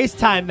gonna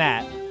FaceTime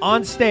that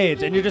on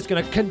stage, and you're just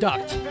gonna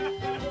conduct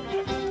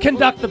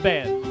the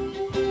band.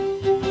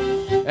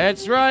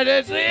 That's right.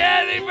 It's the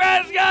Andy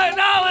Fresco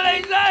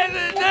holiday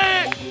season.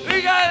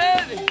 We got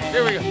Andy.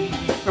 Here we go.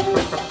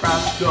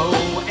 Frasco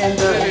and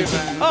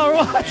the All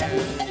right.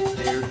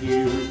 They're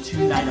here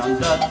tonight on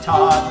the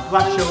Todd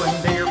Glass Show,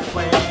 and they're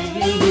playing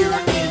here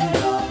in the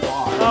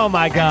bar. Oh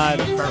my God.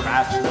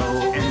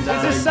 Frasco and the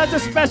This is such a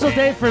special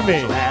day for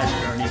me.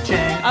 Ernie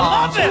Chang I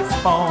love on this.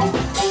 phone.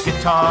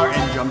 Guitar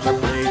and drums are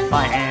played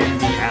by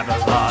Andy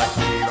Avila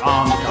here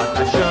on the Todd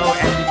Glass Show.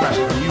 Andy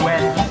Frasco,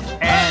 UN,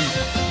 Andy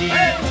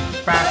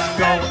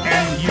Frasco,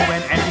 and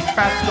UN, Andy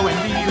Frasco, and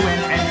the UN,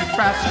 Andy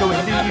Frasco,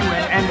 and the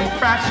UN, Andy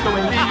Frasco,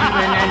 and the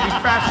UN, Andy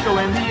Frasco,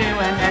 and the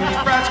UN, Andy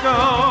Frasco,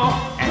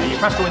 Andy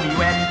Frasco, and the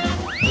UN.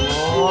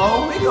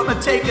 Oh, we're gonna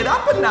take it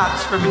up a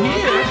notch from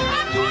here.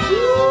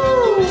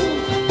 Woo!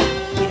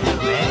 Get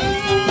ready.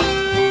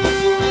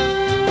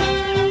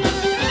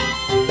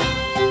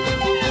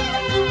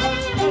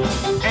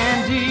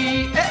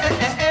 Andy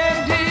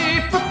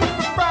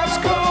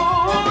Frasco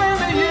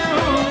and the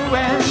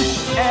UN.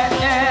 Andy Frasco and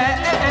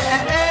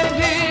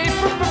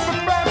the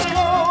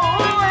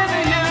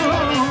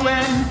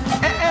UN.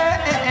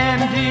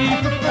 Andy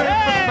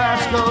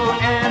Frasco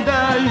and the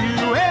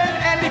UN.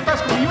 Andy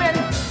Frasco, UN.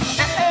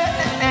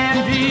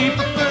 Andy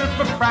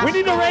Frasco. We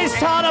need to raise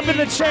Todd up in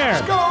the chair.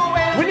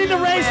 We need to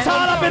raise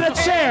Todd up in a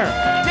chair.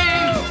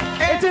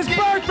 It's his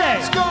birthday.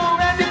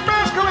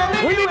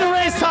 We need to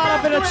raise Todd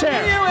up in a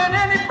chair.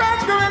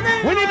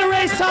 We need to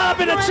raise Todd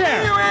up in a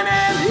chair.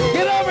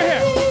 Get over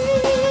here.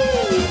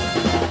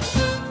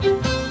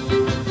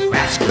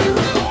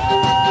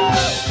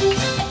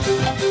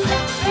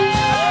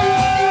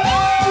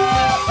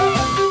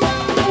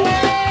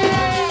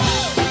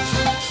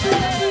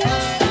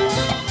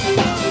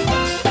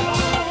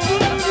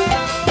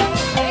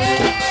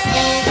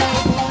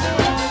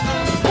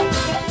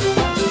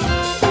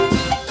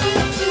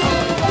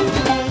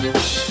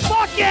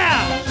 Fuck yeah!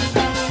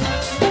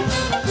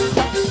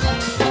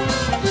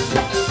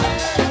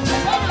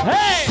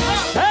 Hey!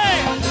 Hey!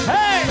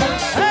 Hey!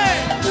 Hey!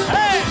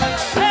 Hey!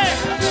 Hey!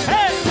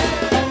 Hey!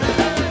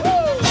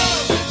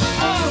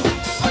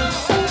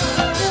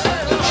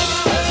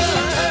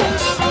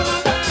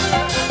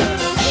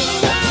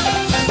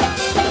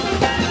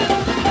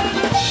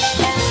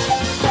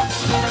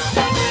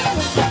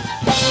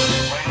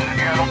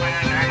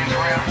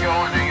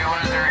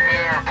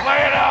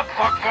 Play it up,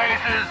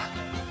 fuckfaces!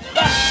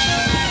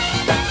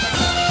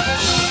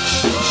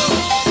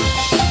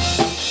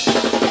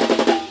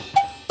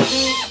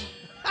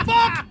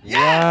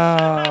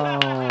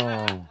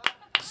 Wow.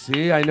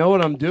 See, I know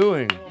what I'm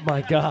doing.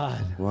 My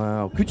God.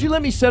 Wow. Could you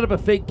let me set up a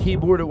fake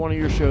keyboard at one of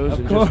your shows?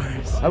 Of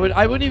course. I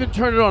wouldn't even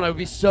turn it on. I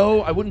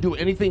wouldn't do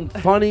anything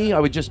funny. I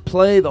would just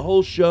play the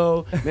whole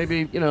show.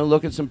 Maybe,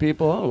 look at some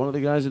people. Oh, one of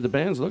the guys at the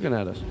band's looking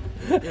at us.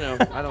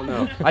 I don't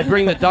know. I'd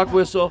bring the duck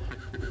whistle.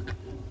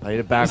 Played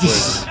it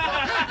backwards.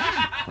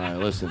 All right,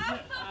 listen.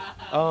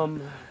 Wow.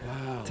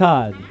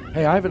 Todd.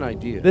 Hey, I have an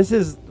idea. This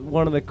is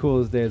one of the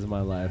coolest days of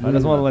my life. I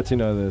just want to let you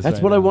know this. That's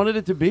right what now. I wanted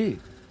it to be.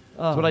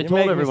 That's what I you're told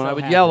making me everyone. so I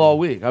would happy. yell all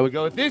week. I would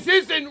go, if this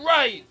isn't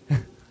right,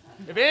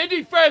 if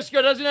Andy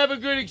Fresco doesn't have a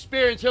good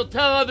experience, he'll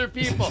tell other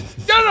people,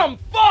 get him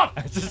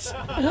fucked!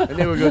 And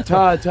they would go,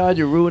 Todd,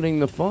 you're ruining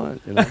the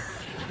fun.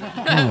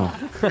 Oh.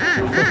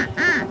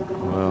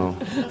 Well.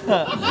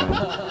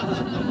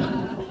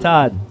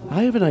 Todd.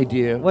 I have an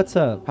idea. What's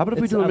up? How about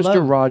if we do a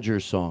Mr.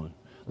 Rogers song?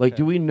 Like,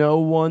 do we know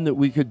one that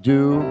we could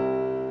do?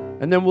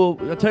 And then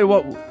I'll tell you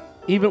what,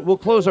 we'll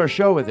close our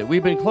show with it.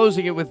 We've been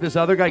closing it with this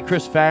other guy,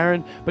 Chris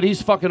Farron, but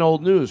he's fucking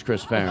old news,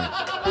 Chris Farron.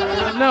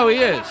 No, he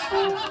is.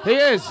 He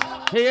is.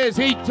 He is.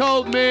 He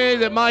told me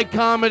that my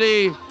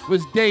comedy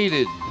was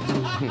dated.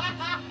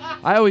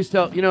 I always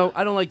tell,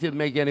 I don't like to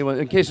make anyone,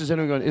 in case there's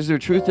anyone going, is there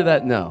truth to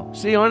that? No.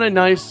 See, aren't I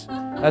nice?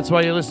 That's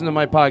why you listen to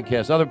my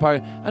podcast. Other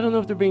podcasts, I don't know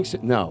if they're being,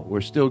 no, we're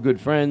still good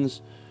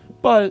friends,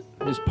 but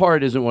his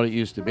part isn't what it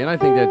used to be, and I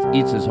think that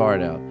eats his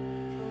heart out.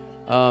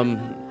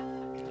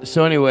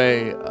 So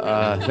anyway,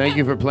 thank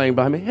you for playing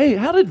behind me. Hey,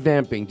 how did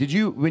vamping,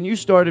 when you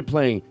started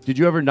playing, did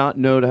you ever not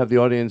know to have the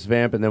audience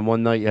vamp, and then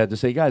one night you had to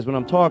say, guys, when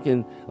I'm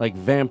talking, like,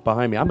 vamp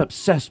behind me, I'm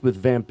obsessed with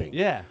vamping.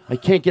 Yeah. I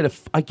can't get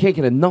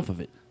enough of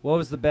it. What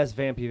was the best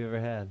vamp you've ever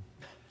had?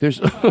 There's...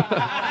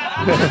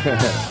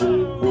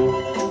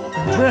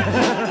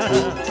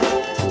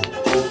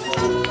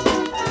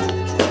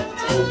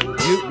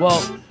 Well,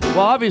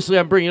 obviously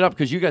I'm bringing it up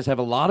because you guys have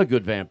a lot of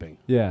good vamping.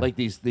 Yeah. Like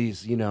these,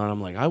 and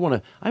I'm like,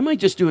 I might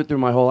just do it through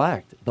my whole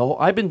act.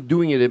 I've been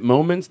doing it at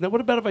moments. Now,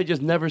 what about if I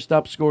just never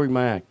stop scoring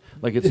my act?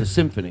 like it's a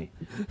symphony.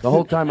 The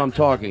whole time I'm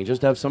talking,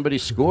 just have somebody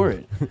score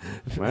it,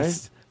 right?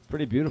 It's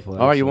pretty beautiful.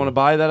 All right, you want to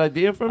buy that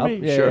idea from me?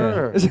 Yeah,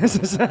 Sure.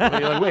 yeah.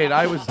 You're like, wait,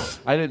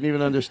 I didn't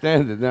even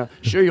understand it. Now,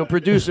 sure, you'll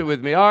produce it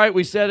with me. All right,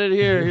 we said it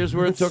here. Here's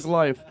where it took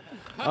life.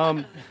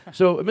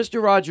 So,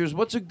 Mr. Rogers,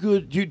 what's a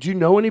good? Do you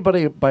know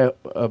anybody by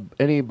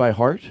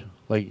heart?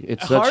 Like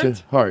it's such a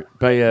heart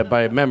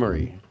by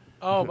memory.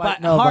 Oh, by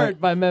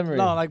heart, by memory.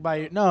 No, like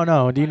by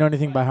no. Do you know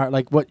anything by heart?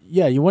 Like what?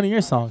 Yeah, one of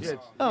your songs. Yeah,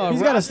 Oh,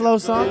 He's got a slow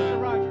song.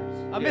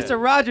 A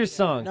Mr. Rogers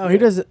song. No, he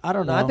doesn't. I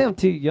don't know. I think I'm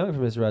too young for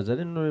Mr. Rogers. I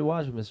didn't really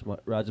watch Mr.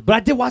 Rogers, but I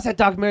did watch that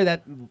documentary.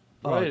 That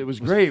Right, it was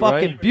great,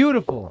 fucking right?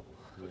 beautiful.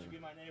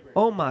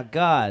 Oh my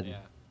god,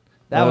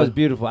 that was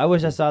beautiful. I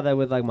wish I saw that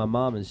with like my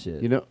mom and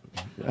shit. You know,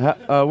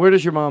 where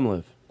does your mom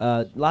live?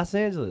 Los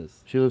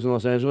Angeles. She lives in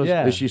Los Angeles?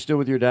 Yeah. Is she still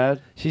with your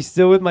dad? She's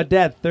still with my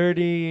dad.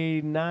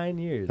 39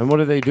 years. And what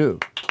do they do?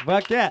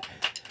 Fuck yeah.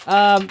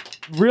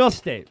 Real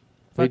estate.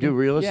 They do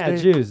real estate?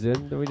 Yeah, Jews,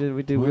 dude.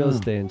 We do real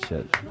estate and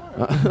shit.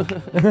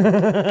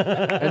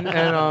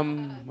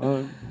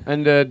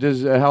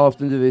 Does how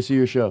often do they see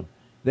your show?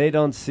 They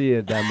don't see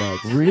it that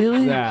much.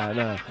 Really? Yeah,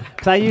 no.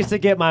 Because I used to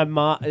get my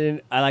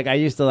mom. I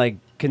used to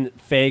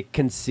fake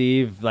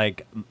conceive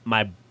like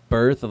my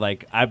birth.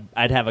 Like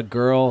I'd have a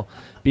girl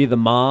be the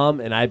mom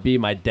and I'd be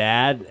my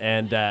dad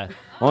and.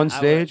 On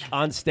stage?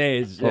 On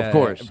stage, Of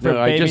course.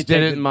 No, I just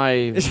did it in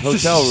my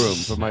hotel room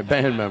for my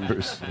band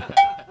members.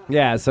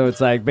 Yeah, so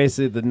it's like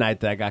basically the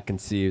night that I got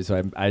conceived.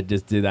 So I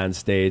just did that on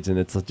stage, and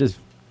it's just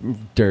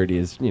dirty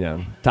as,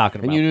 talking about.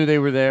 And you knew they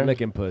were there?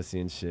 Licking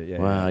pussy and shit, yeah.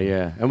 Wow,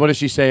 yeah. And what does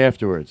she say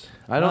afterwards?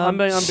 I'm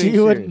being she serious.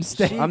 wouldn't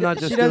stay. I'm not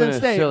just she doing doesn't a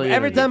stay. silly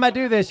Every interview. time I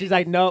do this, she's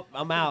like, nope,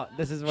 I'm out.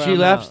 This is where She I'm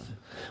left? out.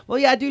 Well,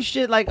 yeah, I do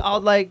shit like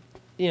I'll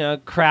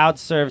crowd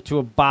surf to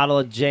a bottle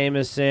of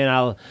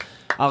Jameson.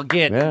 I'll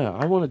get. Yeah,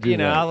 I want to do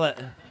that.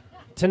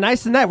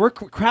 Tonight's the night. We're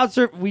crowd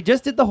surf. We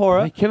just did the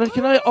horror. Can I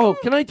tell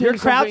You're you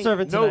crowd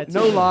something? surfing tonight.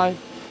 No too. lie.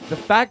 The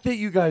fact that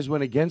you guys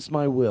went against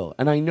my will,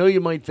 and I know you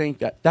might think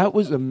that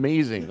was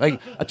amazing.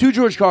 Like, to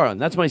George Carlin,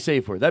 that's my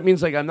safe word. That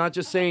means, like, I'm not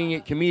just saying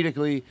it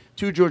comedically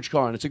to George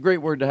Carlin. It's a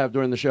great word to have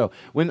during the show.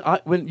 When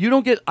you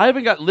don't get, I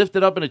haven't got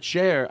lifted up in a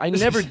chair. I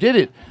never did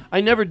it.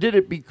 I never did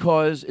it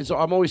because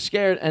I'm always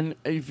scared. And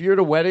if you're at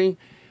a wedding,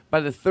 by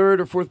the third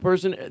or fourth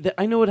person,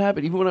 I know what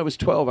happened. Even when I was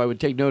 12, I would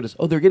take notice.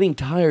 Oh, they're getting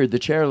tired, the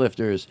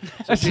chairlifters.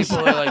 So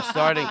people are like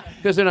starting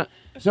because they're not.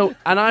 So,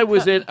 and I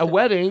was at a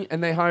wedding,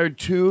 and they hired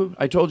two.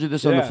 I told you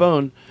this on the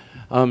phone.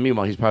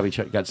 Meanwhile, he's probably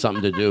got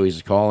something to do.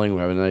 He's calling.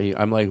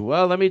 I'm like,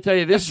 well, let me tell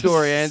you this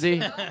story,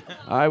 Andy.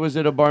 I was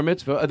at a bar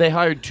mitzvah. They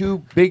hired two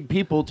big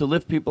people to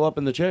lift people up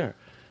in the chair.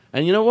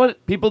 And you know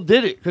what? People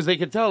did it because they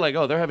could tell, like,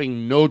 oh, they're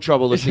having no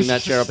trouble lifting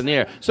that chair up in the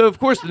air. So, of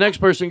course, the next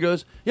person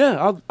goes,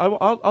 yeah,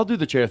 I'll do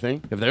the chair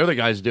thing if they're the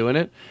guys doing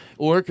it.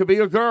 Or it could be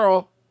a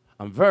girl.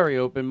 I'm very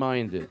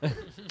open-minded.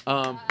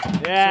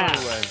 Yeah.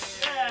 So anyway.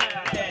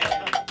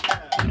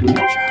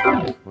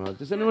 Well,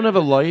 does anyone have a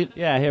light?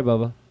 Yeah, here,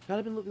 Bubba. God,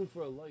 I've been looking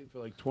for a light for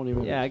like 20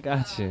 minutes. Yeah, I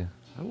got you.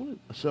 Hold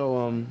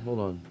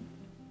on.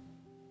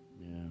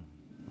 Yeah.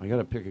 I got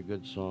to pick a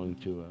good song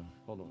to,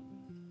 hold on.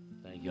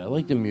 Thank you. I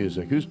like the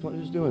music. Who's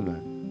doing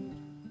that?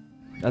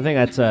 I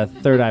think that's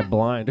Third Eye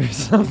Blind or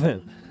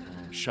something.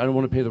 I don't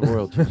want to pay the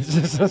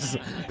royalties.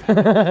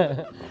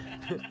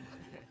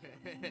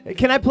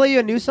 Can I play you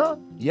a new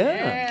song?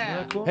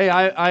 Yeah. Cool. Hey,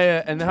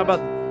 and how about?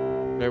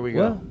 There we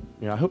go. What?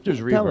 Yeah, I hope there's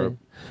Tell reverb. me.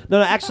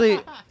 No, actually.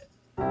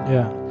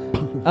 Yeah.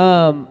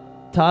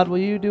 Todd, will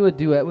you do a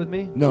duet with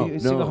me? No, Will you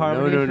sing a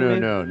harmony for me?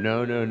 no.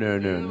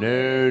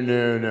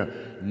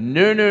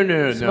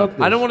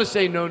 I don't want to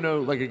say no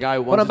like a guy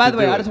wants Hold on, by to the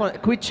way, do I it. just want to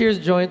quick cheers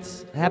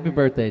joints. Happy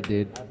birthday,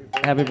 dude.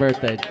 Happy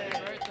birthday.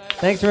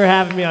 Thanks for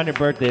having me on your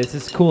birthday. This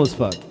is cool as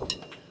fuck.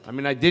 I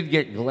mean, I did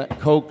get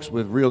Cokes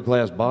with real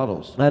glass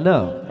bottles. I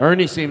know.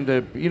 Ernie seemed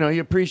to, he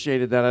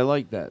appreciated that. I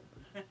like that.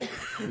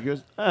 He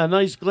goes,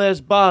 nice glass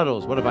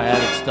bottles. What if I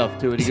added stuff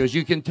to it? He goes,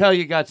 you can tell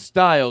you got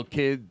style,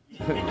 kid.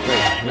 Wait,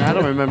 I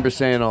don't remember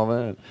saying all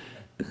that.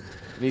 And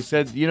he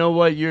said, you know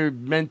what? You're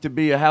meant to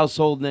be a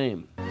household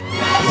name.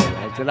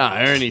 I said,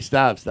 Ernie,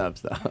 stop. All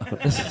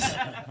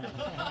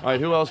right,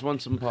 who else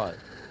wants some pot?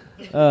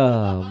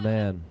 Oh,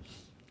 man.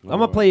 I'm going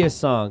to play you a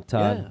song,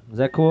 Todd. Yeah. Is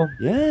that cool?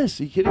 Yes,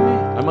 are you kidding me?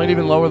 I might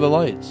even lower the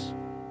lights.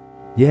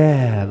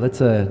 Yeah, let's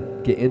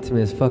get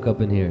intimate as fuck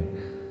up in here.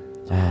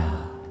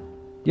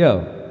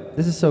 Yo,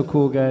 this is so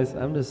cool, guys.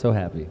 I'm just so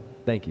happy.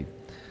 Thank you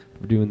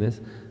for doing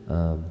this.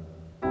 I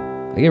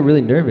get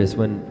really nervous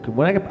when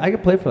I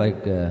can play for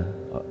like a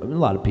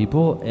lot of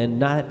people and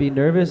not be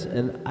nervous,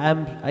 and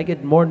I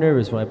get more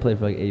nervous when I play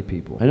for like 8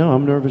 people. I know,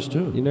 I'm nervous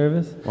too. You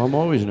nervous? Well, I'm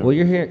always nervous. Well,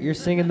 you're here. You're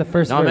singing the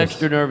first Now verse. I'm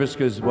extra nervous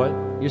because what?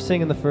 You're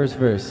singing the first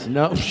verse.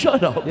 No,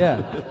 shut up. Yeah.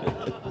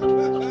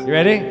 You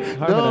ready?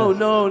 No.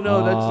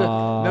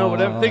 No,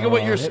 whatever. Think of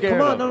what you're scared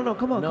Come on, of. no,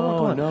 come on.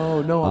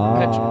 No, I'm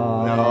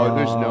petrified. No,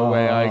 there's no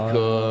way I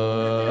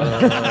could.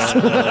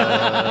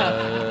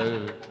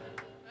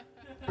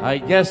 I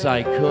guess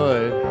I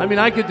could. I mean,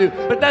 I could do,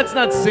 but that's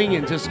not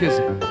singing just because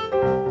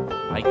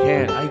I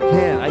can't.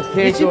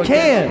 Yes, you go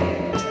can.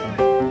 against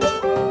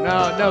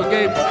No,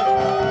 Gabe.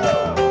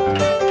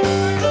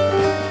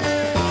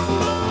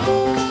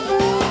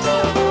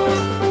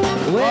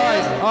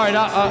 All right,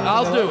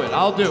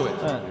 I'll do it.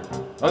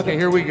 Okay,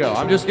 here we go.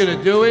 I'm just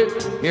gonna do it.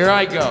 Here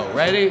I go.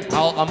 Ready?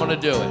 I'm gonna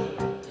do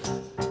it.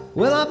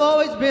 Well, I've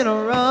always been a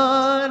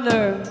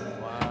runner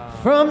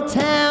from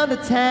town to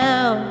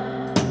town.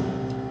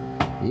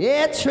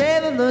 Yeah,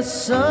 trailing the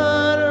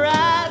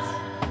sunrise,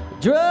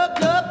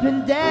 drugged up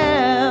and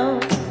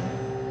down.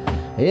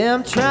 Yeah,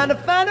 I'm trying to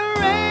find a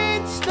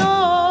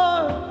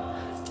rainstorm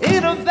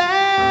in a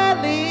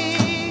valley,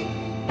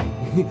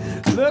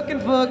 looking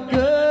for a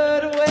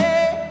good way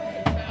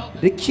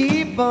to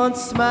keep on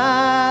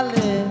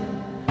smiling.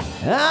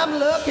 I'm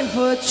looking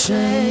for a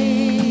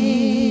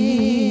change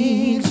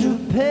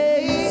of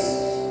pace.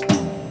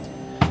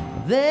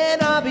 Then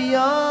I'll be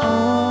on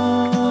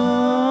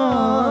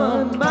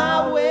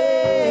my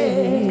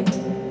way.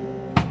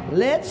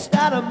 Let's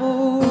start a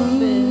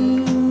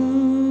movement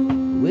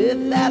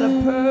without a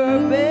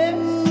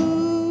purpose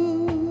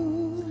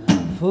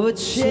for a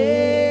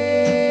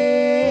change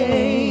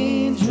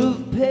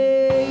of pace.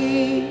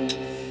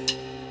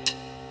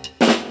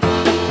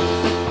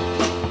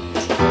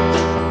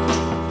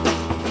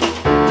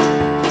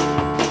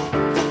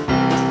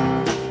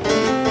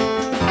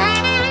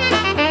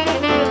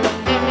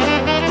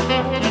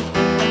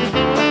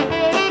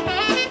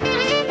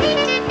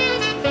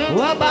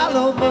 Well, I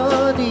borrow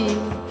money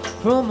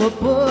from a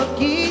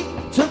bookie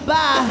to buy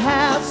a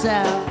house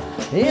out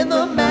in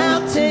the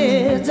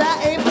mountains.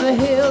 I aim for the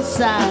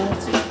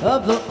hillsides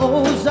of the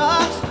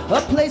Ozarks,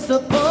 a place to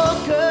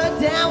bunker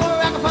down where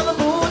I can find the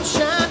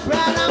moonshine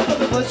bright. I'm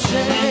looking for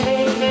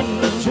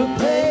change of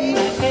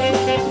pace.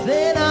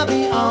 Then I'll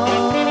be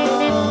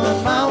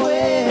on my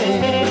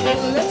way.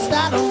 Let's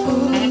start a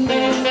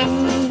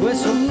movement with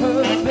some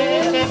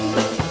purpose,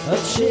 a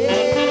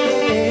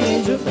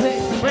change of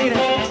pace. Bring it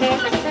out.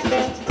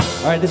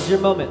 All right, this is your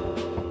moment.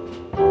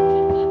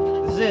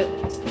 This is it.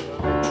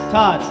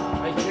 Todd,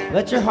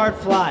 let your heart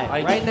fly.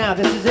 Right now,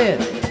 this is it.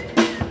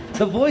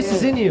 The voice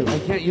is in you. I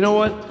can't. You know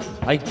what?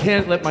 I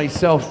can't let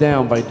myself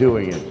down by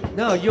doing it.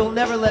 No, you'll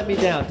never let me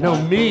down, Todd. No,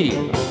 me.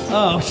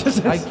 Oh,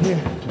 I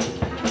can't.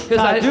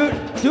 Todd,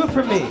 do it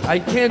for me. I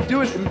can't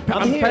do it.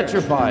 I'm here.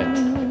 petrified.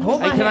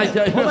 Hold my hand. Can I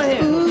tell you? Hold my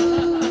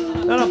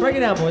hand. No, bring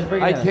it down, boys.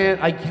 Bring it down.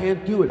 I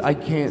can't do it. I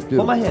can't do it.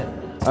 Hold my hand.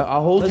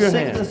 I'll hold Let's your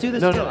sing- hand. let's do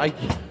this No, together. I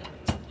can't.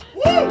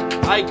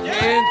 I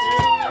can't.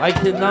 I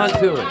cannot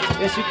do it.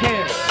 Yes, you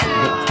can.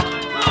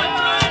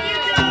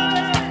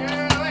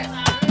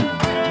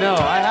 No,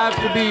 I have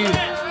to be.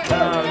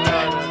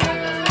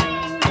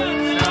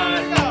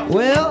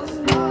 Well,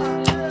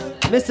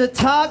 Mr.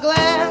 Todd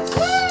Glass,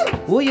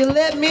 will you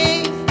let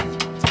me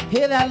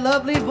hear that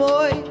lovely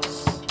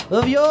voice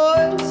of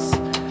yours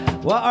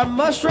while our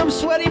mushroom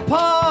sweaty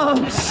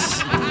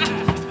palms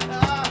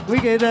we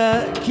could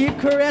keep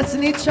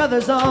caressing each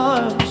other's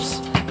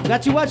arms.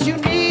 Got you what you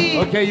need.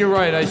 Okay, you're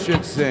right. I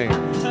should sing.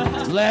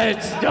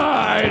 Let's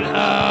start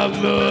a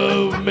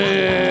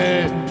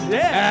movement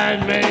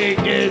and make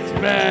it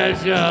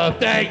special.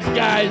 Thanks,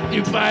 guys.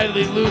 You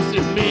finally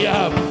loosened me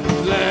up.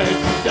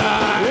 Let's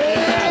start.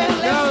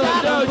 No,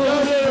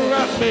 don't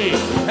interrupt me.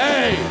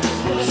 Hey,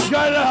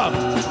 shut up.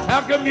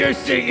 How come you're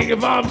singing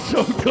if I'm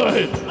so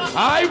good?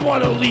 I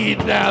want to lead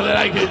now that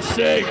I can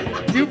sing.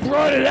 You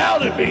brought it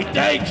out of me.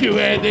 Thank you,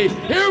 Andy.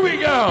 Here we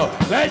go.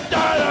 Let's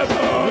start a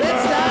movement.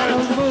 Let's start a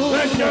movement.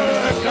 Let's do a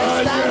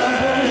country.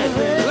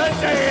 Let's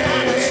take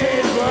it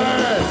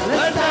eastward.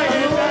 Let's take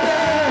it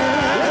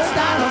back. Let's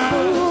start a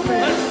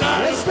movement.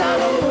 Let's start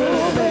a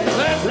movement.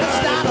 Let's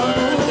start a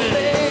movement.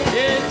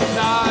 It's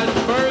Todd's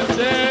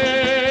birthday.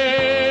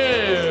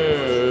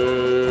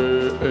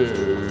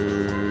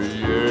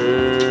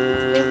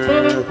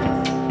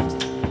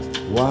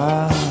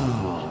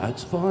 Wow,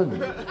 that's fun.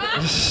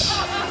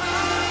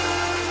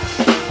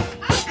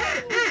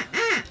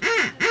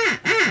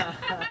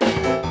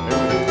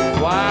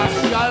 Wow,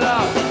 shut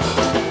up.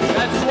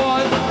 That's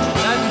one.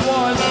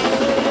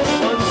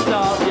 One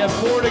stop. You have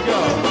 4 to go.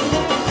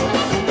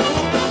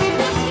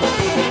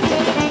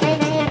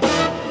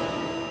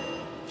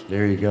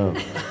 There you go.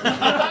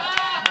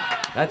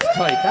 That's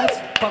tight. That's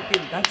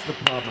the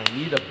problem. I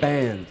need a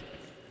band.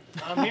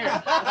 I'm here.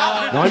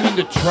 No, I mean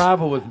to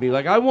travel with me.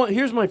 Like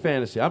here's my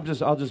fantasy. I'll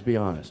just be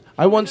honest.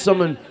 I want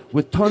someone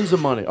with tons of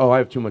money. Oh, I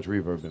have too much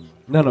reverb in me.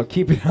 No,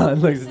 keep it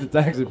on. Like, it's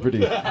actually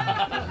pretty.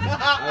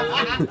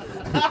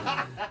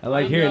 I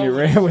like hearing you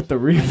ran with the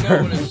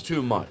reverb. No, it's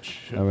too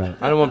much. All right.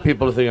 I don't want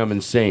people to think I'm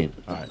insane.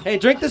 All right. Hey,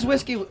 drink this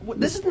whiskey.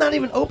 This is not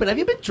even open. Have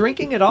you been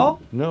drinking at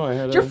all? No, I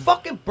had It's your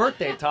fucking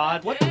birthday,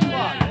 Todd. What the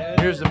fuck, dude?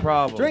 Here's the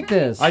problem. Drink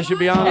this. I should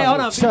be honest.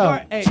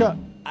 Hey, hold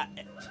on.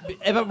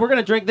 If we're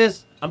gonna drink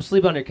this, I'm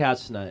sleeping on your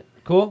couch tonight.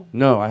 Cool?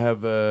 No, I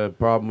have a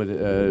problem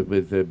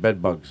with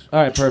bed bugs.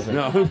 All right, perfect.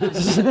 No.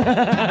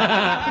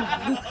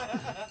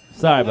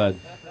 Sorry, bud.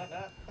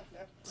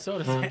 So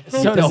does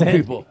Tell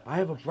people I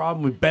have a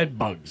problem with bed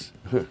bugs.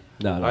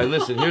 No. All right,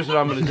 listen. Here's what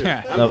I'm gonna do.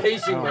 I'm No.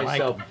 pacing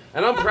myself,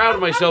 and I'm proud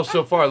of myself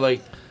so far.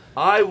 Like,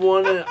 I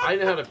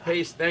know how to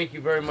pace. Thank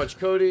you very much,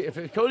 Cody.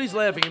 If Cody's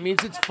laughing, it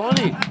means it's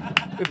funny.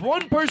 If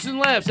one person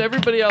laughs,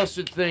 everybody else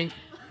should think,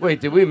 wait,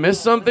 did we miss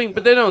something?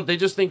 But they don't. They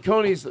just think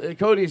Cody's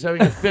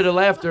having a fit of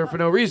laughter for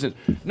no reason.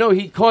 No,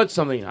 he caught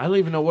something. I don't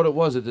even know what it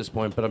was at this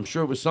point, but I'm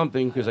sure it was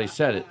something because I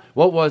said it.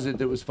 What was it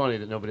that was funny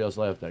that nobody else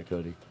laughed at,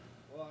 Cody?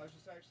 Well, I was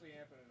just actually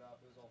amping it up.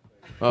 It was all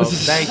fake. Oh,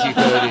 thank you,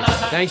 Cody.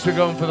 Thanks for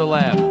going for the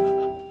laugh.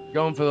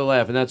 Going for the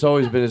laugh, and that's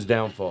always been his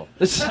downfall.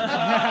 He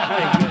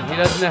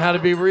doesn't know how to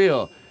be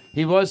real.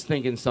 He was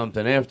thinking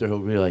something after. He'll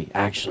be like,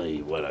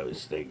 actually, what I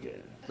was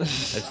thinking.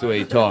 That's the way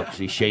he talks.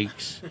 He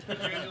shakes.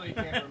 Genuinely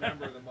can't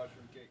remember the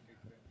mushroom cake.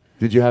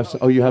 Did you have some?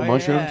 Oh, you have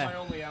mushrooms? Yeah. My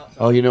only outside.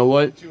 Oh, you know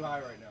what? I'm too high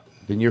right now.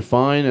 Then you're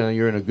fine, and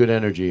you're in a good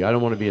energy. I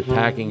don't want to be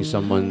attacking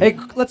someone. Hey,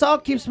 let's all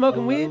keep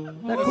smoking weed.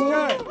 That cool?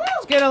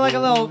 Let's get like a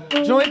little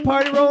joint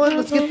party rolling.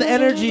 Let's get the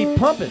energy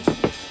pumping.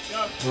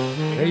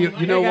 Hey,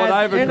 you know what?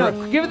 I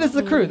have give this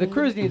to the crew. The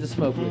crews need to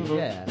smoke weed.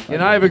 Yeah.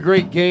 And I have a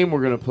great game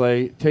we're gonna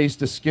play. Taste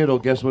the Skittle.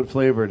 Guess what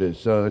flavor it is?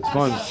 So it's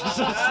fun.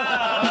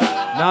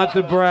 Not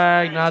to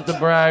brag,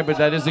 but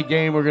that is a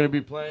game we're gonna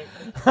be playing.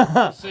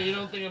 So you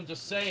don't think I'm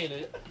just saying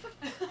it?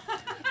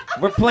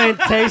 We're playing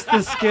Taste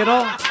the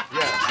Skittle.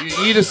 Yeah.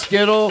 You eat a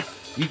Skittle.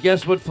 You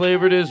guess what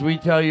flavor it is. We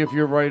tell you if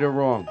you're right or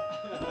wrong.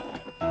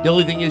 The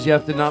only thing is you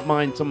have to not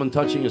mind someone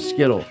touching a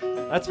Skittle.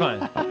 That's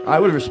fine. I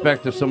would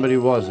respect if somebody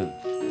wasn't.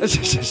 Hold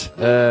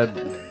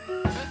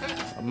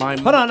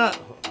on.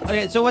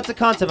 Okay, so what's the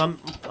concept?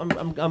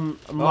 I'm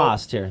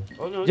lost here.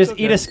 Oh, no, it's just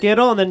okay. eat a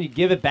Skittle and then you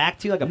give it back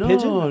to you like a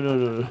pigeon?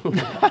 No.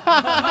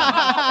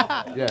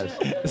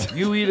 Yes.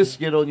 You eat a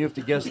Skittle and you have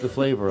to guess the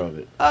flavor of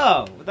it.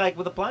 Oh, like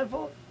with a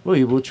blindfold?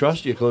 Well, we'll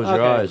trust you. Close your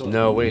Okay, eyes. cool.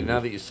 No, wait.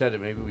 Now that you said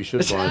it, maybe we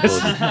should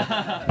blindfold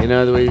you. You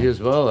know, the way you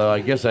just,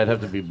 I guess I'd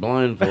have to be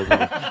blindfolded so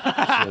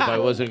if I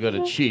wasn't going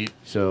to cheat.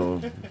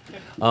 So,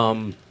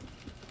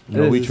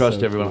 no, we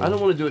trust everyone. Cool. I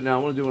don't want to do it now.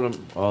 I want to do it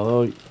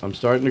although I'm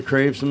starting to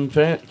crave some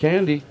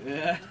candy.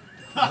 Yeah.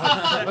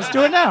 Let's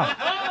do it now.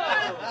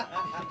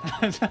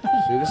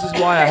 See, this is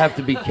why I have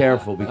to be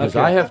careful because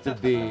Okay. I have to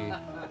be.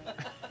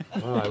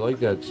 Oh, I like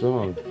that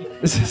song.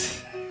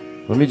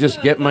 Let me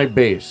just get my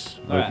bass.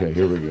 All Okay, right.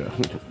 here we go.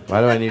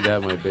 Why do I need to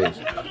have my bass?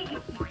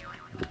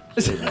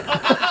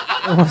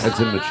 That's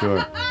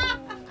immature.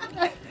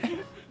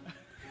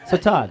 So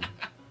Todd,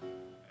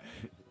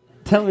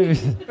 tell me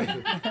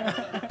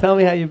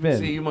how you've been.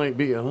 See, you might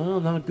be. Oh,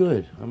 not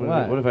good.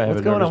 What? What if I have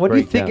What's a going nervous on? What are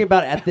you breakdown? thinking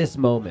about at this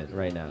moment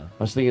right now?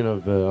 I was thinking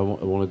of. I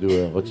want to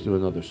do. Let's do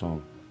another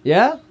song.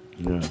 Yeah?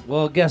 Yeah.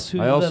 Well, guess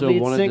who I also the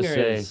lead wanted singer to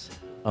say. is?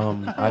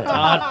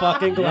 Todd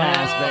fucking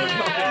Glass, baby.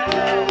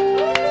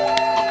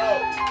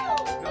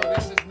 No,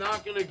 this is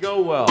not going to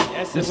go well.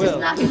 Yes, This it will. is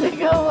Not gonna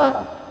go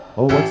well.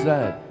 Oh, what's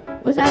that?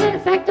 Was that an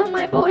effect on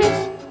my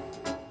voice?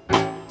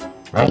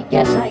 I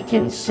guess I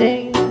can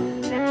sing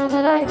now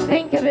that I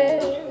think of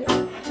it.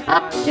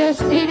 I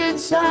just needed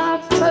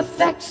some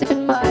effects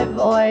in my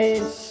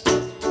voice.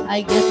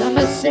 I guess I'm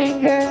a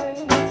singer.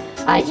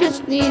 I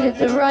just needed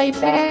the right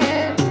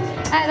band.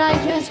 And I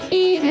just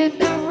needed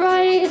the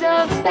right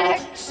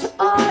effects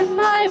on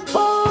my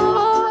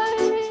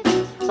voice.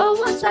 But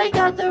once I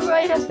got the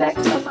right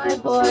effects on my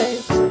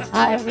voice,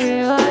 I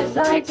realized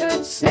I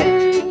could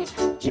sing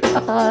just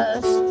fine.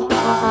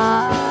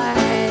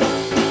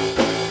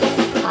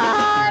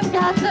 I've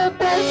got the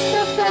best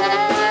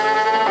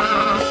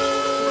effects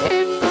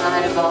in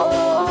my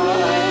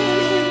voice.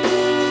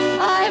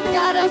 I've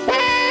got a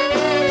band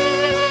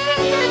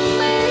that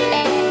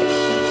plays,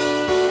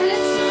 and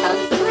it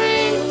sounds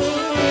great.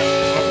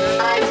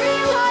 I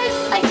realize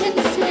I can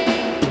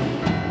sing.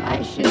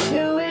 I should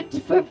do it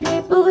for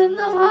people in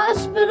the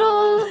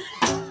hospital.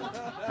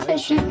 I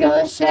should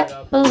go set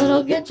up a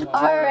little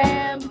guitar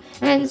amp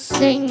and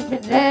sing to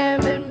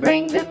them and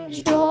bring them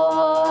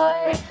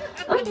joy.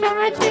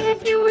 Imagine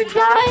if you were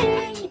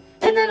dying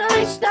and then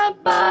I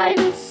stopped by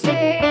to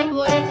sing.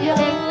 Would you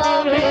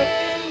love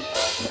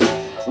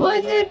it?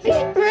 Wouldn't it be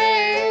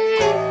great?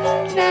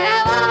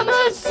 Now I'm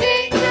a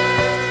singer.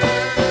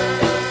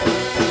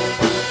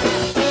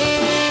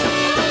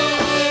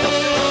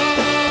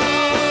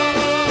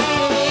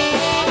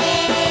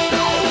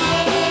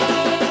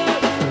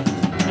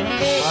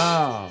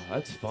 Wow,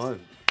 that's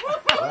fun.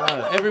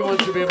 Wow, everyone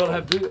should be able to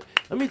have.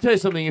 Let me tell you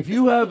something. If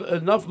you have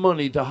enough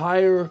money to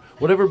hire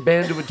whatever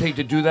band it would take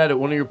to do that at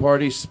one of your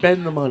parties,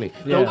 spend the money.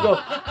 Yeah. Don't go.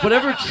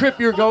 Whatever trip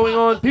you're going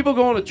on, people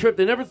go on a trip.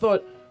 They never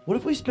thought, what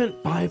if we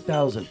spent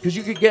 $5,000? Because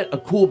you could get a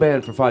cool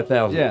band for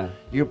 $5,000. Yeah.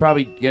 You could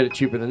probably get it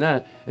cheaper than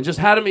that, and just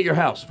had them at your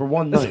house for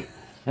one night.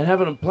 And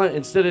having them play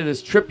instead of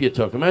this trip you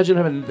took. Imagine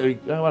having.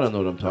 Oh, I don't know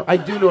what I'm talking. I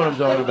do know what I'm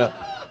talking about,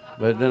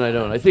 but then I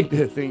don't. I think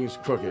the thing's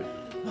crooked.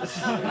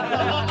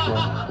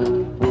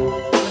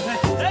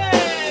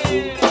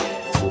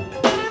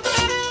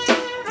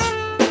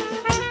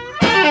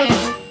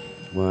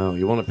 Wow,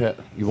 you want to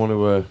You want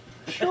to?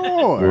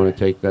 Sure. You want to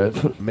take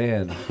that,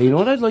 man? Hey, you know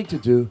what I'd like to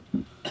do?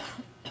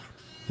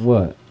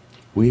 What?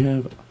 We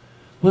have.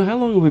 Well, how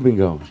long have we been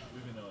going?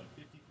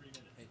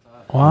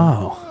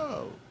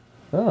 Wow.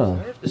 Oh.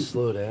 I have to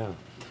slow down.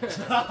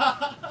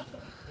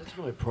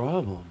 That's my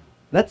problem.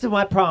 That's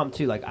my problem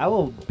too. Like I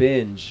will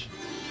binge,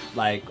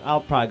 like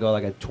I'll probably go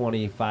like a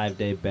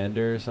 25-day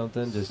bender or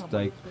something. Just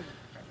like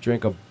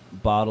drink a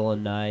bottle a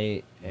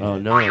night. And Oh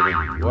no!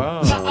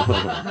 Wow.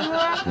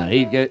 Now,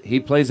 he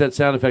plays that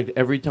sound effect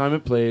every time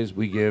it plays.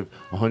 We give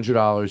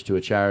 $100 to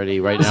a charity.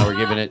 Right now we're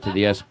giving it to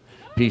the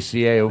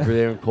SPCA over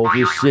there in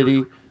Culver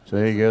City. So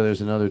there you go.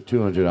 There's another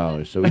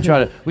 $200. So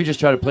we just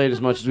try to play it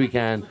as much as we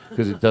can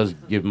because it does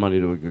give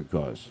money to a good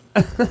cause.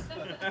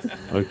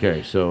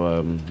 Okay. So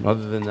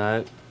other than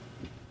that,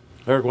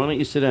 Eric, why don't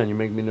you sit down? You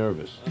make me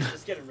nervous.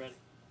 Just getting ready.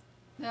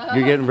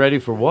 You're getting ready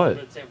for what?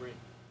 For the tambourine.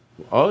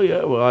 Oh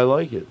yeah. Well, I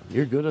like it.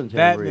 You're good on That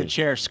tambourine. and the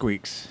chair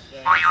squeaks.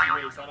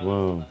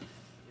 Whoa.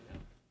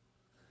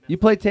 You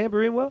play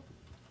tambourine well?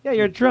 Yeah,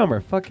 you're a drummer.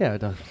 Fuck yeah,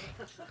 dog.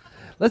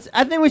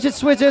 I think we should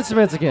switch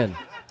instruments again.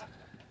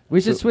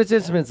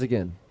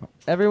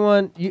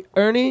 Everyone,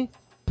 Ernie,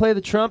 play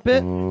the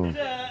trumpet.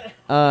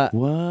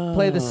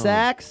 Play the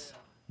sax.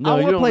 No, I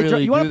you wanna don't play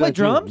really You want do to play that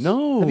to- drums?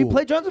 No. Have you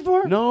played drums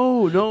before?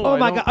 No. Oh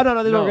my god! Oh no,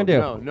 this is what we're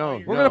gonna do.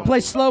 No. We're gonna play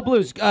slow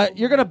blues.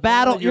 You're gonna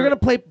battle. You're gonna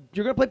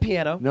play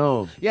piano.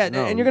 No. Yeah,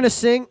 no. and you're gonna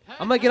sing.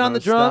 I'm gonna get on No,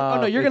 the drum. stop.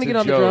 Oh no, you're It's gonna a get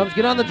on the joke. drums.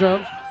 Get on the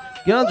drums.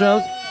 Get on the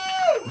drums.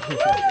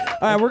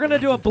 All right, we're gonna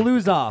do a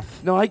blues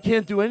off. No, I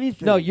can't do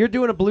anything. No, you're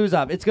doing a blues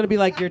off. It's gonna be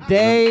like your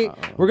day.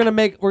 We're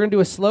gonna do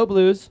a slow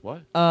blues.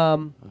 What?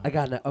 I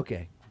got it.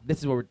 Okay, this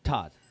is what we're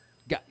taught.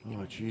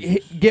 Oh,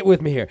 Jesus. Get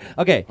with me here.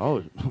 Okay.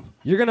 Oh.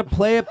 You're gonna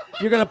play it.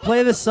 You're gonna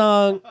play the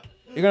song.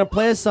 You're gonna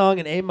play a song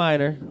in A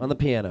minor on the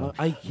piano.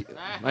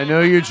 I know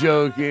you're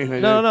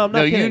joking. No, I'm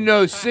not you kidding.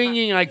 know,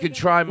 singing I could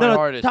try my No,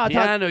 hardest. Todd,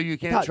 Piano, you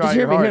can't Todd, try just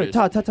hear your me, hear me.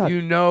 hardest. Todd.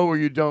 You know or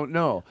you don't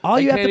know. All I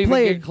you have can't to even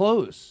play. get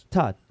close.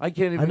 Todd, I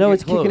can't even. I know get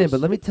it's kicking in, close. but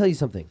let me tell you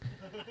something.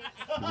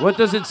 What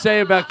does it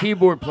say about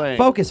keyboard playing?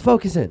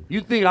 Focus in.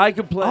 You think I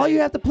could play? All you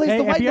have to play is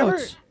the white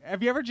notes.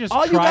 Have you ever just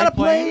All you tried gotta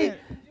playing play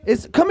it?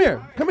 is come here.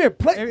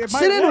 Play. It might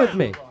Sit in work. with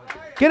me.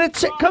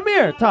 Come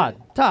here, Todd.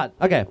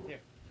 Okay.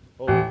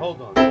 Hold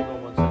on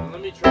one second.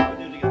 Let me try. I'll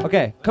do it again.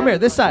 Okay. Come here.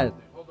 This side.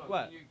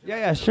 What?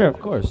 Yeah. Sure. Of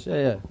course.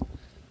 Yeah.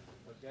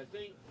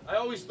 I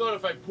always thought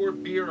if I pour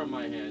beer on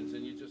my hands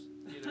and you just,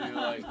 you're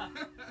like.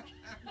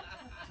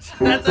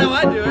 That's how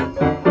I do it.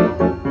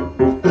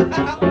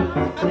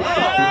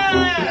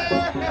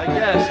 I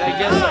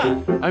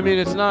guess. I mean,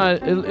 it's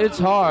not. It's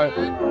hard.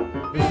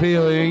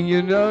 Feeling,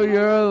 you know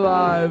you're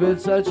alive.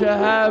 It's such a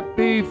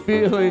happy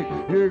feeling.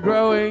 You're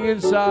growing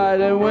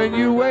inside, and when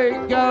you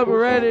wake up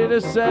ready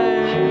to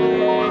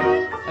say,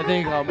 I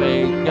think I'll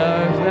make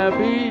a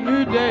happy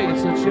new day.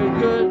 It's such a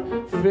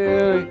good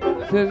feeling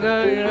to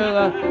know you're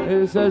alive.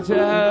 It's such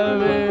a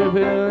happy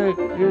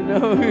feeling. You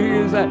know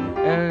you're inside,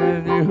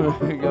 and then you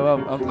wake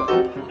up. I'm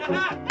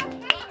done.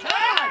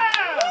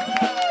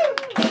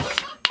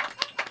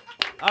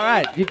 All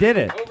right, you did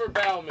it.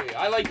 Overbow me.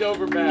 I like to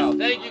overbow.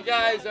 Thank you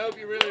guys. I hope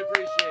you really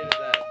appreciated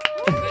that.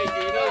 Thank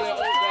you. You know the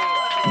old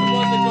the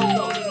one that goes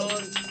on and on.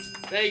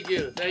 Thank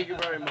you. Thank you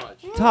very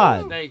much.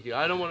 Todd. Thank you.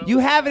 I don't want to. You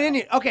have it in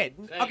you. Okay.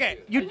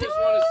 You just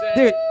want to say.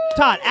 Dude,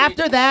 Todd.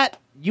 After that,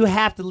 you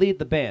have to lead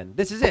the band.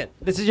 This is it.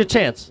 This is your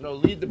chance. No,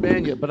 lead the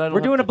band yet, but I don't.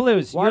 We're doing a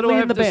blues. Why You're do I leading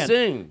have the to band.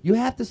 sing? You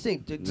have to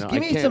sing. Just No, give I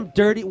me can't. some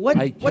dirty. What's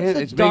It's the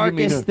making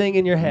me darkest thing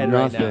in your head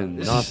nothing,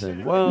 right now?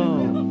 Nothing.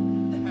 Well.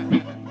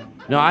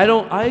 No, I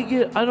don't want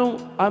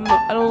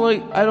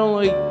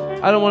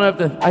to have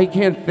to. I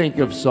can't think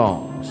of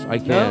songs. I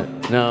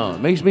can't. No, it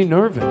makes me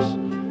nervous.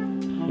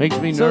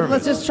 So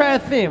let's just try a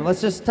theme.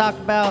 Let's just talk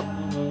about.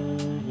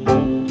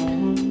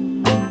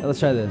 Let's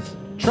try this.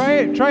 Try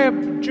a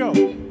joke.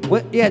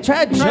 What? Yeah,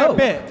 try a joke. Try a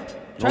bit.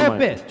 Try a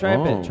bit. Try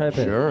a bit.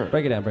 Sure.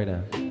 Break it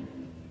down.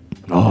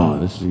 Oh,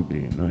 this is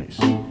being nice.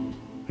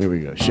 Here we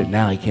go. Shit,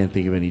 now I can't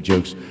think of any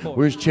jokes.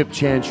 Where's Chip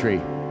Chantry?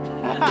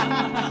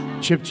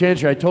 Chip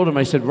Chantry, I told him,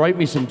 I said, write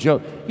me some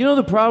joke. You know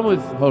the problem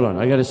with, hold on,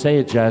 I got to say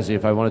it jazzy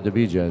if I want it to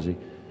be jazzy.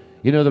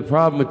 You know the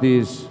problem with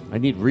these, I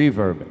need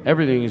reverb.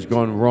 Everything is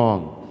going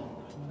wrong.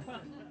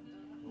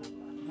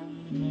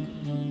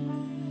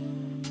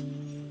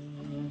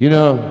 You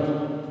know,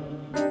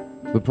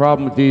 the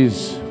problem with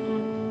these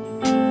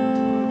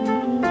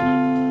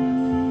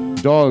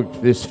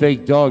this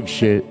fake dog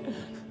shit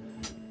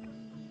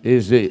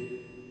is that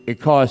it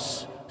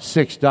costs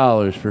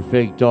 $6 for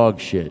fake dog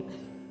shit.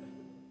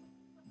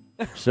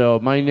 So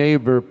my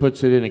neighbor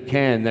puts it in a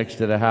can next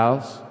to the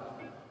house.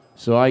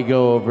 So I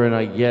go over and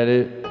I get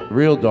it,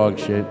 real dog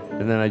shit,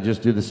 and then I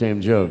just do the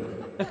same joke.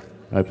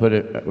 I put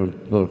it when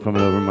people are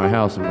coming over my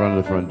house in front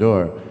of the front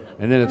door.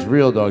 And then it's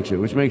real dog shit,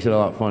 which makes it a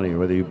lot funnier,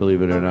 whether you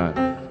believe it or not.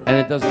 And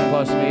it doesn't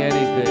cost me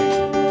anything.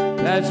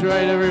 That's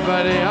right,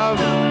 everybody. Yeah,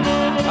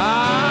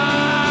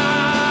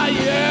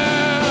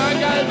 I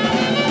got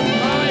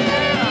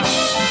it.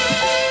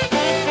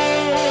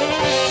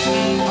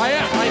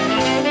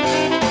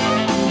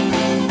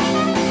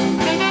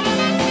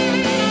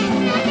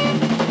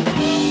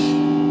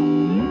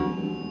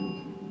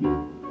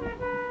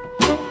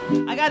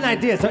 I got an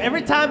idea. So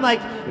every time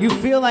like you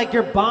feel like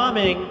you're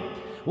bombing,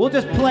 we'll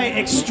just play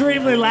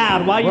extremely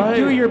loud while you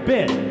do your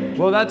bit.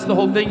 Well, that's the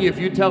whole thing. If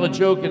you tell a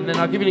joke, and then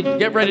I'll give you.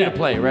 Get ready to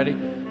play. Ready?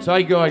 So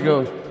I go.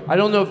 I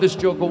don't know if this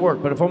joke will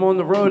work, but if I'm on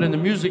the road and the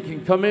music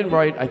can come in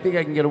right, I think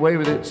I can get away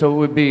with it. So it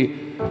would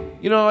be,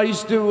 I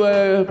used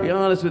to be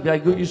honest with you. I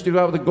used to go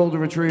out with a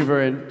golden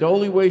retriever, and the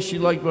only way she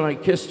liked when I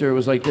kissed her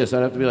was like this.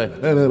 I'd have to be like.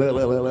 That's the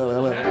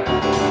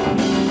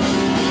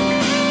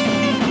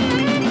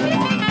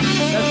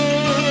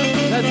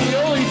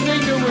only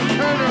thing that would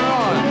turn her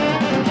on.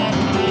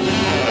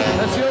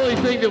 That's the only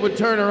thing that would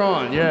turn her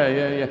on.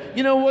 Yeah.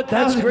 You know what?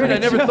 That's great. I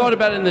never thought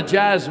about it in the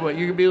jazz way.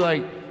 You could be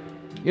like,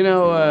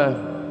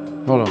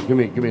 hold on. Give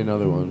me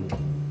another one.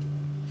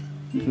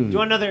 Do you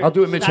want another? I'll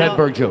do a Mitch style?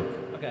 Hedberg joke.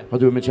 Okay. I'll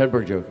do a Mitch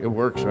Hedberg joke. It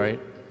works, right?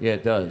 Yeah,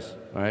 it does.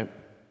 All right.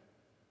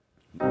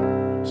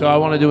 So I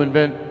wanted to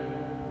invent.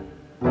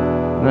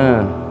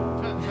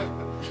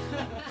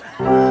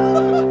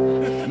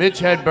 Mitch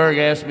Hedberg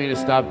asked me to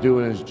stop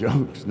doing his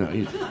jokes. No,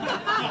 he's...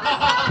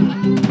 Back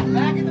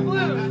in the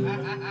blues.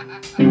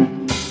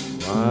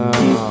 Wow.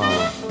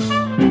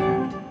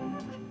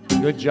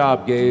 Good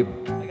job, Gabe.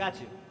 I got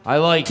you. I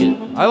like it.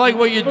 I like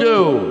what you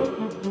do.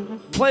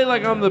 Play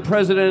like I'm the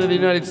president of the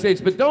United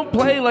States, but don't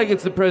play like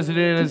it's the president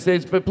of the United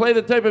States, but play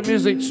the type of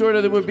music sort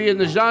of that would be in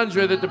the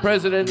genre that the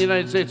president of the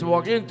United States would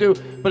walk into,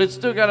 but it's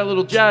still got a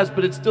little jazz,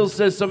 but it still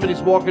says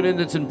somebody's walking in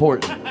that's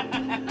important.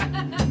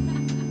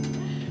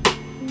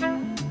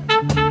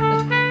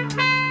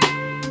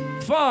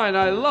 Fine,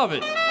 I love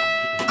it.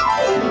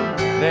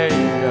 There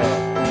you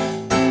go.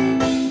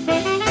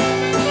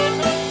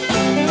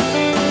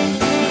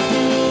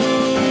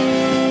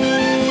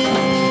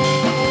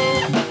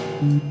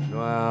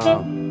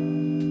 Wow.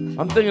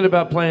 I'm thinking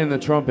about playing the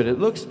trumpet. It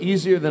looks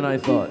easier than I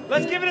thought.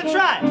 Let's give it a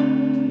try.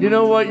 You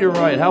know what? You're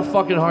right. How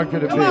fucking hard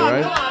could it be,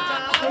 right?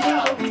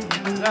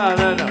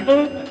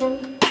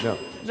 No.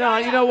 No,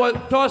 you know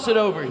what? Toss it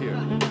over here.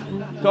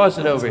 Toss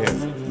it over here.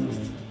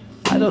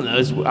 I don't know.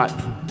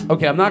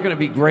 Okay, I'm not going to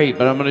be great,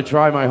 but I'm going to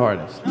try my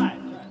hardest.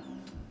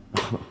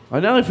 I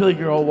now I feel like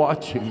you're all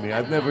watching me.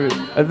 I've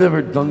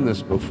never done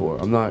this before.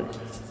 I'm not.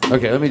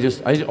 Okay, let me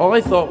just. All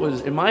I thought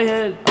was in my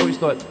head. I always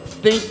thought,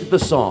 think the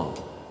song.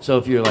 So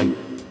if you're like,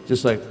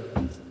 just like,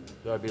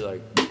 so I'd be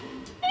like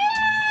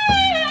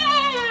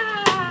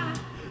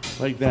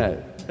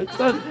that.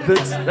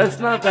 That's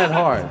not that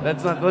hard.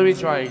 That's not. Let me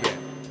try again.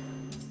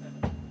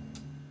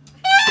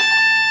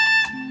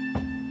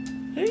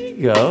 There you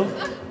go.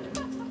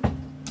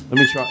 Let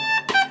me try.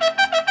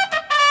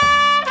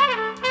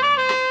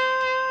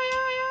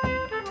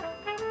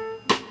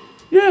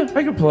 Yeah,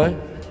 I can play.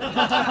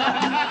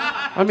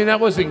 I mean, that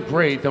wasn't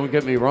great, don't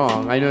get me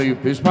wrong. I know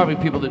there's probably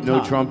people that know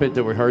trumpet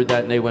that heard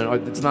that and they went, oh,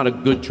 it's not a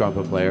good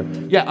trumpet player.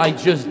 Yeah, I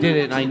just did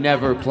it and I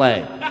never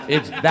play.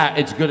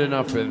 It's good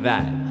enough for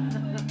that.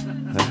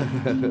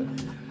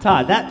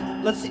 Todd,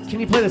 let's see,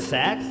 can you play the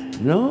sax?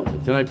 No,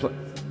 can I play?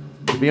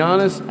 To be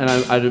honest, and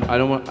I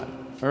don't want,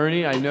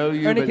 Ernie, I know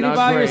you, Ernie, but can not you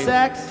borrow great. your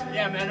sax?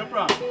 Yeah, man, no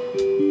problem.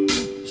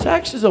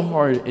 Sax is a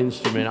hard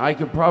instrument. I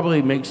could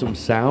probably make some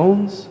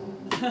sounds,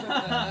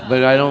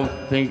 but I don't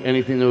think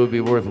anything that would be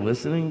worth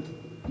listening.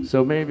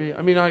 So maybe,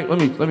 I mean, let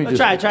me just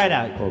try it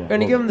out. Hold on,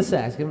 Ernie, hold give on. him the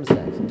sax. Give him the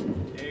sax.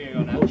 There you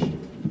go now.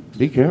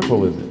 Be careful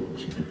with it.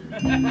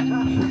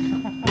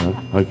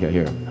 Okay,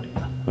 here.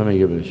 Let me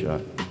give it a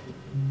shot.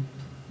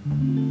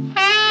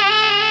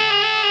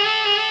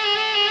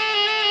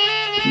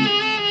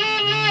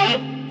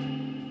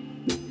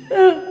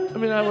 I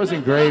mean, that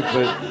wasn't great,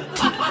 but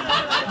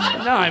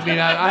no, I mean,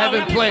 I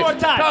haven't played.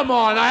 Come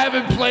on, I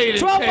haven't played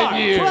in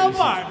 10 years. 12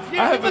 bars. I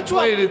haven't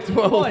played in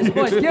 12 years.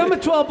 Boys, give him a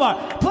 12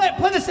 bar.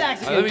 Play the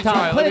sax again, Let me Tom.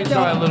 try. Play Let me it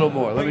try down. a little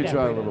more. Let me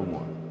try a little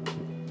more.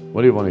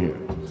 What do you want to hear?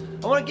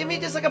 I want to give me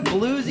just like a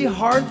bluesy,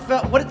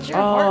 heartfelt. What is your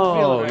heart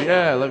feeling right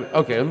yeah.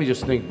 Let me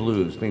just think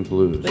blues. Think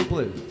blues. Think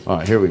blues. All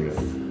right, here we go.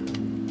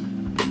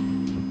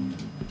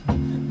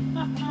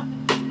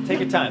 Take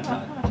your time,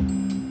 Todd.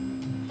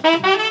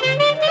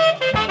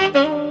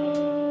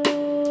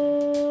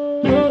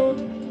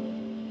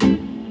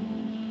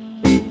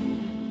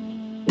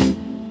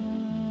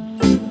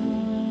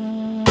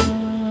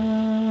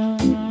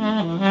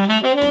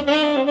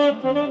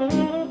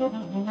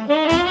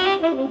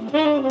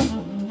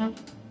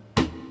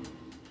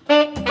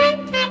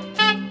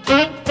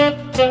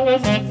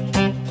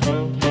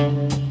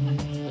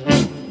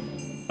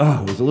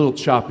 Oh, it was a little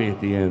choppy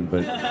at the end,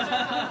 but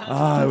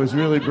I was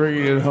really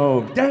bringing it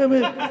home. Damn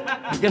it!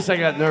 I guess I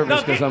got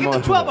nervous because I'm Get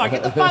on. the 12 bar.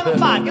 Get the final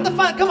five.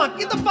 Come on.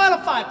 Get the final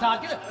five,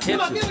 Todd.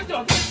 Come on, give it to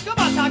him. Come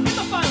on, Todd. Get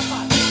the final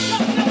five.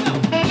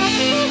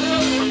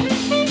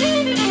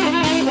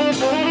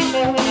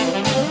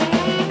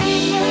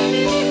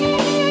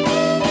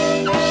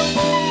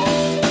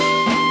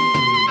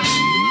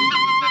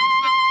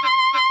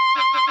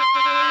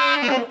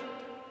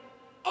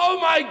 Oh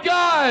my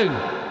God!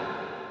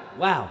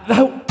 Wow.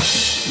 That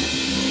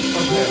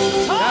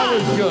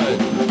was good.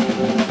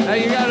 Now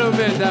you got to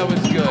admit that was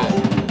good.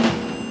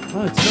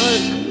 Oh, it's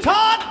good.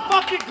 Todd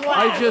fucking Glass.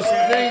 I just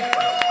think.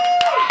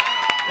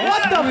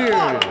 What the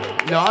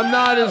fuck? No, I'm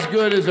not as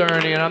good as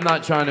Ernie, and I'm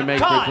not trying to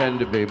pretend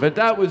to be. But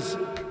that was.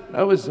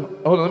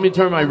 Hold on, let me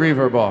turn my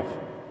reverb off.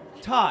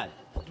 Todd,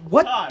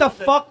 what the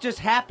fuck just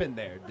happened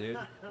there, dude?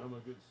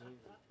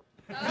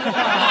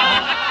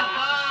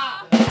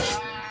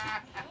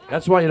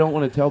 That's why you don't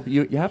want to tell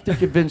people. You have to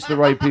convince the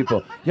right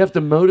people. You have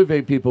to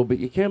motivate people, but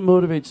you can't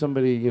motivate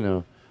somebody,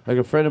 Like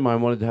a friend of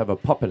mine wanted to have a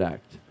puppet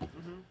act.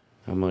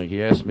 I'm like,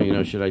 he asked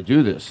me, should I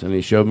do this? And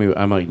he showed me.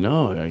 I'm like,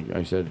 no.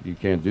 I said, you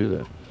can't do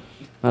that.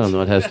 I don't know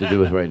what it has to do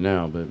with right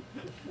now, but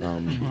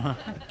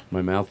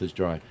my mouth is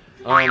dry.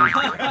 I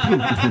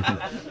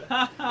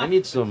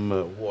need some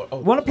water.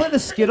 Want to play the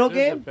Skittle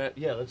game?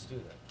 Yeah, let's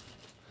do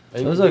that.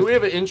 Do we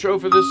have an intro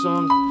for this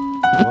song?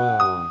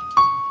 Wow.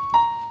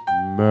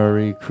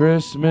 Merry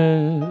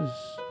Christmas.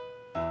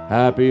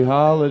 Happy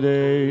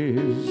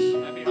holidays.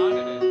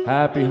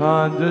 Happy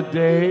Honda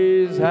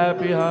days.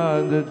 Happy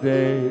Honda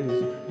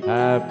days.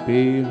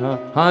 Happy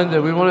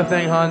Honda. We want to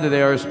thank Honda.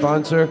 They are a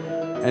sponsor.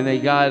 And they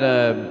got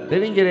they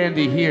didn't get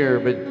Andy here,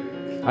 but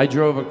I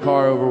drove a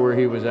car over where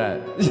he was at.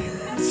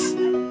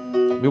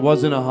 It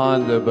wasn't a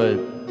Honda, but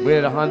we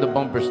had a Honda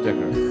bumper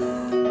sticker.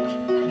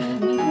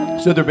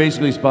 So they're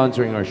basically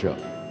sponsoring our show.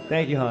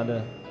 Thank you,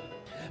 Honda.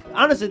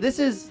 Honestly, this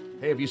is...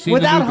 Hey, have you seen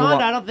without the new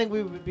Honda, I don't think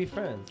we would be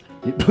friends.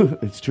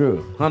 It's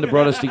true. Honda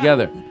brought us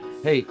together.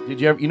 Hey,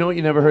 did you ever... You know what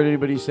you never heard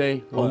anybody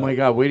say? What? Oh, my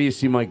God, wait till you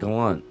see my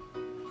Galant.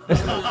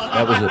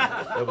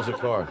 That was a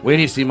car. Wait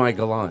till you see my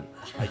Galant.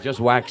 I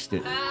just waxed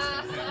it.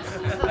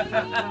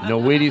 No,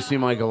 wait till you see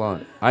my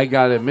Galant. I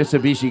got a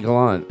Mitsubishi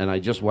Galant, and I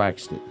just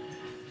waxed it.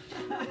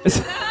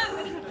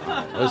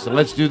 Listen,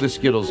 let's do the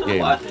Skittles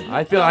game.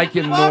 I feel I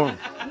can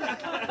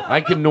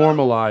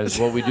normalize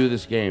what we do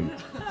this game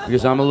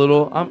because I'm a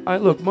little.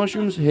 Look,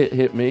 mushrooms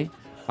hit me.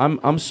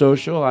 I'm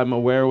social. I'm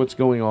aware of what's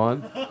going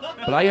on,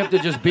 but I have to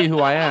just be who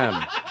I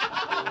am.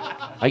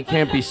 I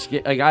can't be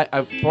scared. Like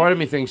part of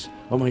me thinks,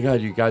 oh my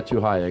God, you got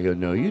too high. I go,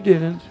 no, you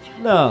didn't.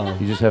 No.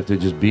 You just have to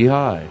just be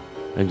high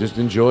and just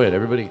enjoy it.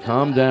 Everybody,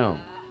 calm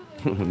down.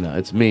 No,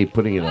 it's me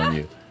putting it on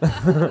you.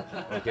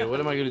 Okay, what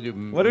am I gonna do?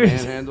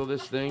 Manhandle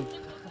this thing?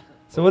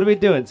 So what are we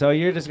doing? So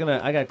you're just gonna...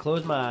 I gotta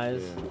close my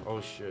eyes. Yeah. Oh,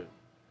 shit.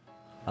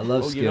 I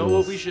love Skittles. You know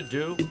what we should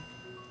do?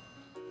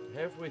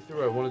 Halfway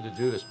through, I wanted to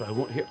do this, but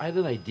I had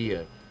an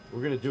idea.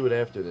 We're gonna do it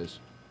after this.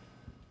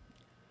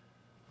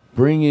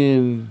 Bring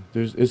in...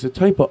 It's a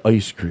type of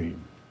ice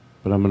cream,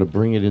 but I'm gonna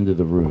bring it into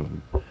the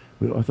room.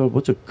 I thought,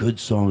 what's a good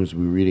song as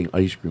we were eating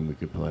ice cream we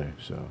could play?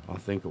 So I'll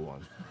think of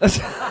one.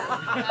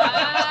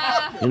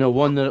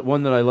 One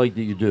that I like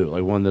that you do,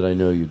 like one that I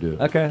know you do.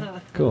 Okay,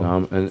 cool.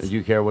 And do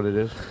you care what it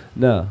is?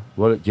 No.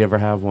 What do you ever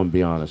have one?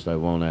 Be honest. I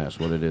won't ask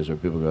what it is, or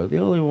people go, the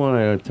only one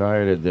I'm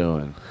tired of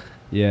doing.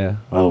 Yeah.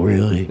 Oh,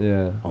 really?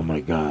 Yeah. Oh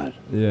my God.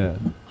 Yeah.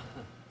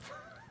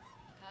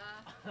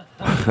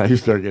 I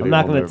start getting. I'm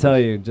not going to tell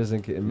you, just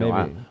in case.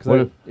 Maybe.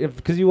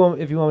 If you want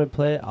me to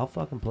play it, I'll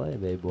fucking play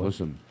it, baby boy.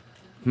 Listen.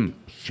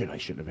 Shit, I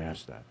shouldn't have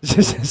asked that.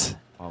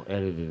 I'll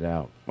edit it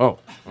out. Oh,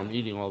 I'm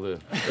eating all the...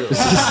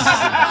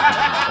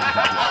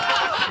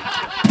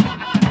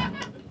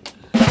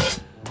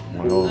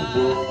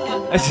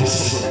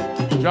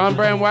 John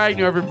Brand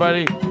Wagner,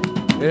 everybody.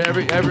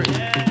 Everything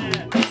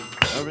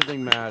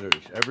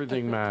matters.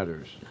 Everything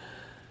matters.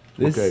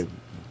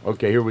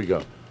 Okay, here we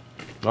go.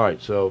 All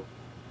right, so...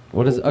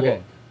 What is...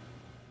 Okay.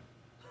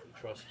 I'm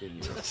trusting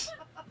you.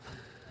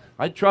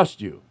 I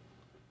trust you.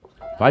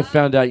 If I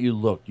found out you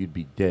looked, you'd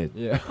be dead.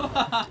 Yeah.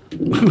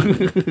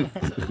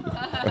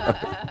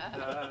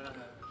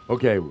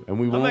 Okay, and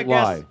we won't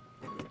lie.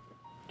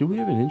 Do we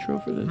have an intro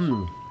for this?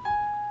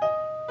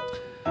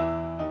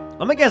 I'm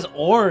gonna guess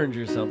orange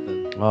or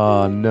something.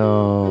 Oh,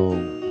 no.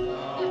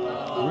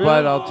 Really?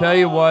 But I'll tell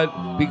you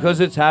what, because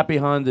it's Happy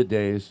Honda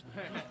Days,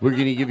 we're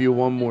going to give you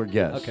one more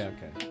guess. Okay.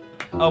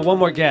 Oh, one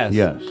more guess?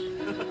 Yes.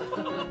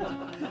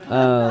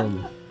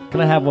 Can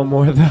I have one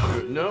more,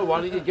 though? No,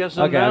 why don't you guess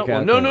on that one?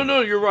 Okay.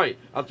 No, you're right.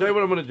 I'll tell you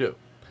what I'm going to do.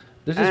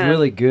 This is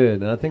really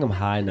good, and I think I'm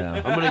high now.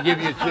 I'm going to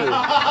give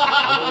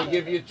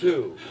you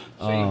two.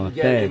 So you can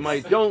get it.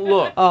 Thanks. Don't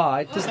look. Oh,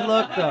 I just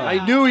looked, though.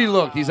 I knew he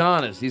looked. He's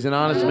honest. He's an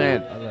honest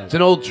man. It's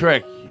an old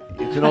trick.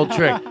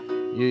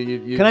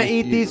 Can I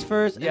eat these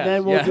first, and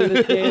then we'll do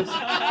the games?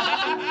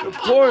 Of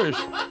course.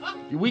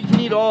 We can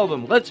eat all of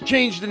them. Let's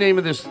change the name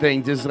of this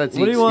thing. Let's eat Skittles.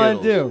 What do you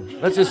want to do?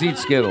 Let's just eat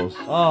Skittles.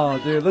 Oh,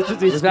 dude, let's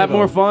just eat Skittles. Is that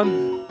more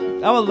fun?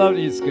 I would love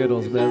to eat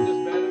Skittles,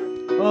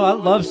 man. Oh, I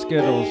love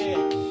Skittles.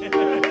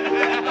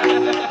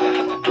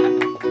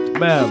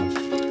 Man.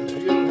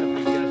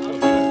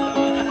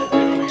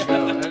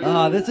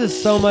 Oh, this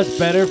is so much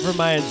better for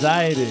my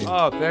anxiety.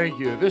 Oh, thank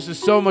you. This is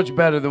so much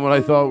better than what I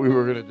thought we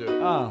were going to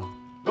do. Oh.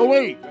 Oh,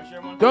 wait.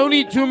 Don't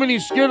eat too many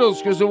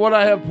Skittles because of what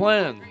I have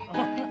planned.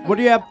 What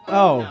do you have?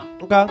 Oh,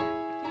 okay.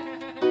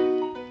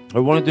 I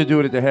wanted to do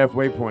it at the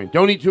halfway point.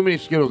 Don't eat too many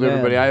Skittles, Yeah.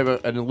 everybody. I have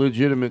a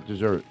legitimate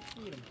dessert.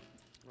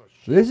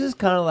 This is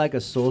kind of like a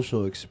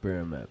social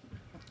experiment.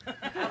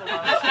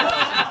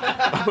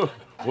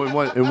 In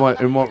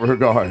what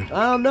regard?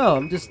 I don't know.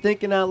 I'm just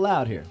thinking out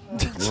loud here.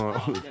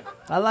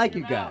 I like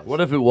you guys.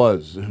 What if it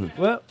was?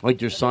 What?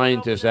 Like your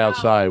scientists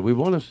outside. We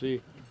want to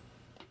see.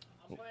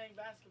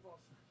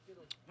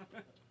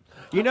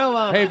 You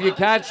know, hey, if you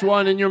catch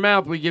one in your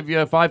mouth, we give you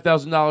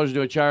 $5,000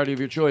 to a charity of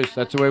your choice.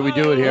 That's the way we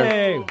do it here.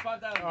 Hey.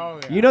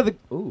 You know the.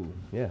 Ooh,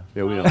 yeah.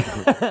 Yeah, we know.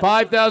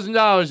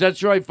 $5,000.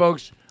 That's right,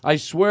 folks. I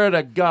swear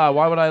to God,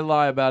 why would I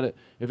lie about it?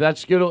 If that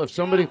Skittle, if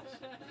somebody,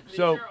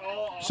 so,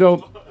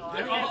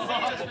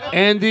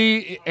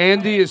 Andy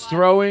is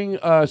throwing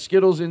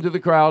Skittles into the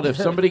crowd. If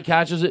somebody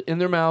catches it in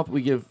their mouth,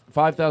 we give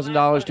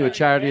 $5,000 to a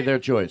charity of their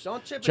choice.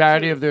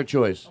 Charity of their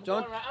choice.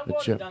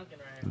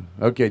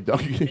 Okay,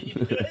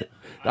 Duncan.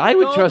 I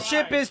would Don't trust.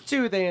 chip his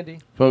tooth, Andy.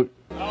 Folks.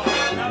 Wow.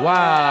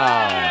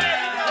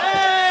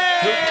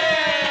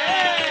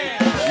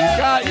 You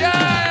got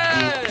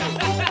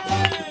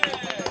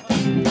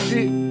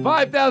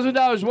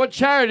 $5,000. What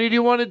charity do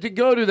you want it to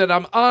go to that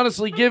I'm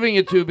honestly giving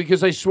it to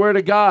because I swear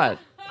to God?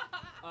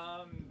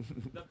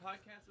 The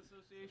Podcast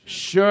Association.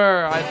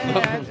 Sure.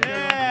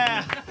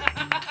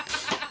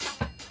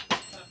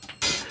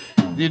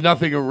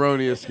 Nothing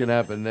erroneous can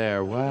happen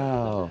there.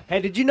 Wow. Hey,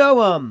 did you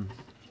know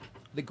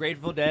the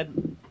Grateful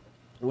Dead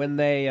when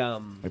they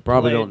I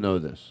probably don't know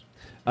this.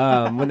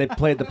 When they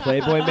played the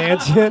Playboy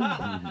Mansion?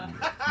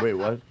 Wait,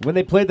 what? When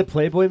they played the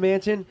Playboy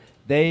Mansion,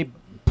 they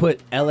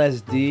put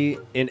LSD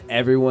in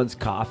everyone's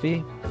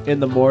coffee in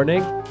the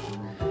morning,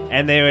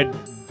 and they would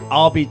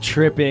all be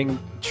tripping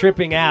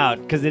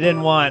out because they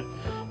didn't want,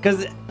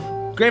 because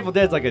Grateful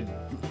Dead's like a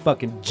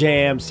fucking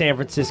jam San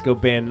Francisco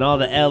band, and all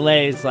the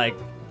LA's like,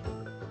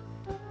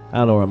 I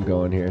don't know where I'm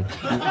going here.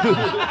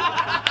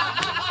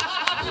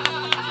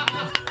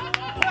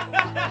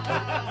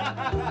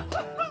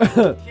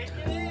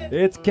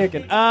 It's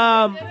kicking.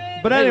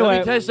 But Hey, anyway, let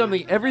me tell you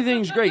something.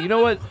 Everything's great. You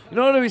know what? You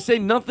know what we say?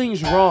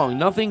 Nothing's wrong.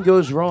 Nothing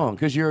goes wrong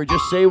because you're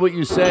just say what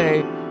you say,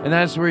 and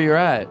that's where you're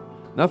at.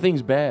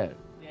 Nothing's bad.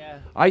 Yeah.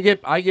 I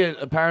get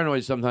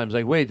paranoid sometimes.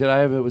 Like, wait, did I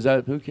have it? Was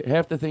that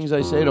half the things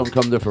I say don't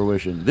come to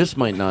fruition? This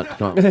might not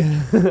come.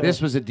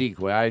 This was a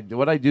decoy.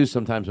 What I do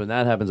sometimes when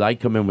that happens, I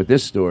come in with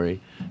this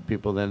story.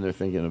 People then they're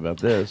thinking about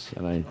this,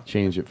 and I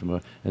change it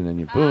and then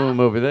you boom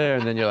over there,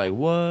 and then you're like,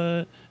 what?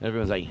 And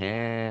everyone's like,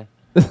 huh?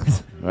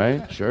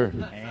 Right? Sure.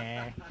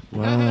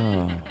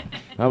 Wow.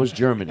 How was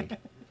Germany?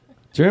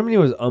 Germany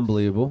was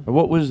unbelievable.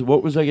 What was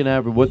like an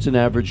average? What's an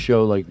average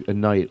show like a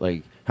night?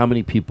 Like how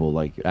many people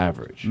like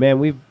average? Man,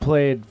 we've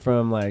played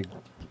from like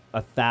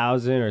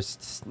 1,000 or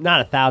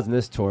not 1,000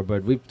 this tour,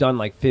 but we've done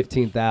like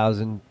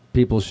 15,000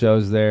 people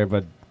shows there.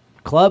 But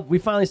club, we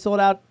finally sold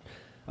out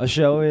a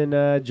show in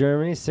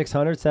Germany,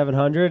 600,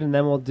 700, and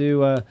then we'll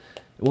go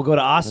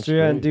to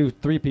Austria and do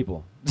 3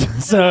 people.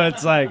 So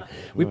it's like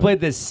we played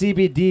this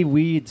CBD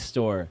weed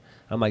store.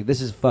 I'm like,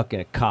 this is fucking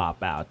a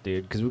cop out,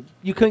 dude, because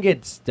you couldn't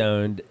get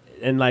stoned.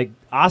 And, like,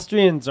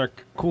 Austrians are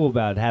cool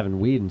about having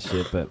weed and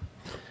shit, but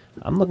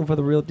I'm looking for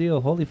the real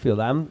deal,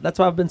 Holyfield. That's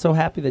why I've been so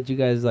happy that you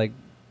guys, like,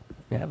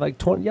 have like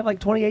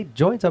 28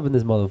 joints up in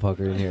this motherfucker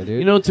in here, dude.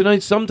 You know,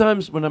 tonight,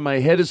 sometimes when my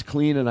head is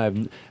clean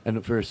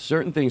and for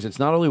certain things, it's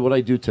not only what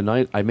I do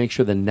tonight, I make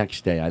sure the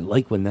next day. I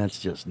like when that's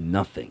just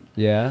nothing.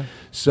 Yeah.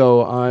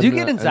 So do you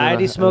get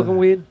anxiety smoking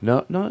weed?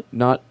 No,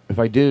 not. If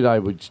I did, I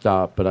would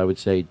stop, but I would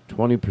say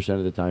 20%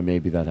 of the time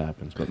maybe that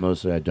happens, but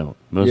mostly I don't.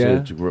 Mostly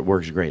it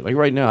works great. Like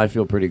right now, I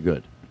feel pretty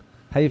good.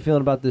 How you feeling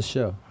about this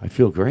show? I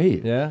feel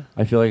great. Yeah?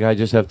 I feel like I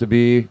just have to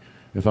be...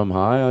 If I'm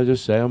high, I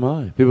just say I'm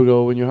high. People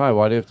go, when you're high,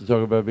 why do you have to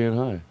talk about being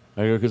high?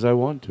 I go, because I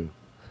want to.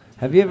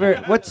 Have you ever...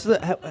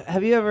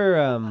 Have you ever...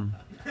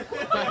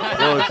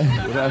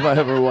 Have I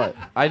ever what?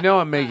 I know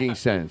I'm making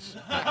sense.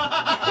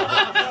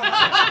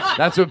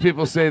 That's what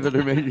people say that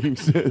are making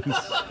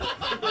sense.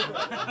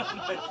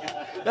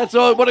 That's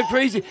all. What a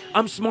crazy...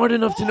 I'm smart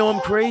enough to know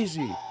I'm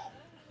crazy.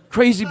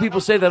 Crazy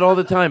people say that all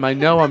the time. I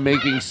know I'm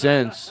making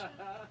sense.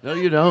 No,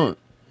 you don't.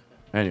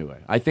 Anyway,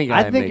 I think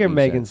you're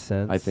making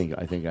sense. I think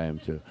I am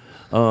too.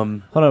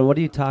 Hold on, what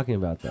are you talking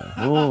about though?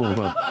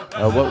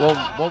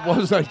 What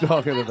was I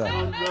talking about?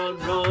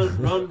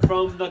 Run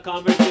from the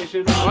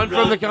conversation. Run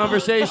from the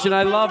conversation.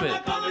 I love it.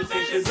 Run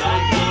from the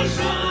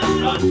conversation.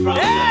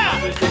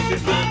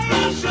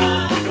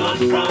 Run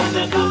from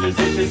the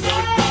conversation.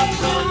 Run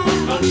from the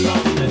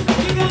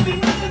conversation. You got me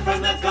running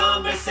from the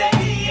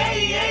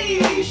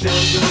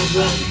conversation.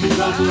 Run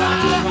from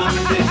the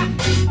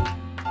conversation.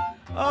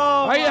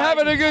 Oh, are you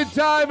having a good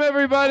time,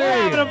 everybody? We're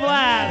having a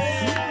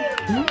blast.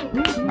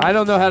 I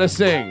don't know how to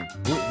sing.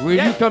 Will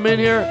you come in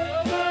here?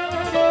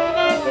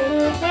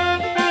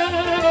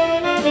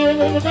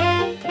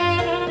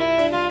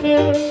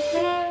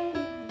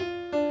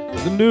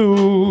 The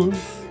news,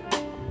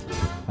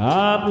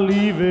 I'm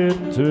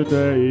leaving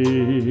today.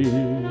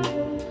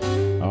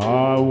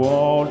 I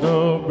want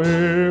a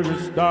big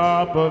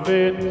stop of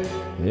it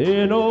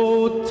in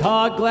old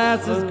Todd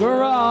Glass's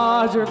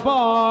garage or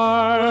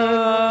barn.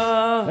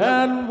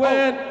 And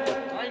when...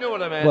 I know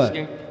what I'm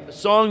asking. A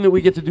song that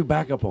we get to do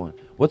backup on.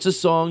 What's a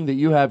song that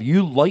you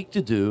like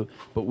to do,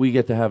 but we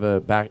get to have a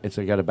back... It's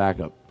got a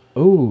backup.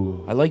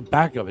 Ooh. I like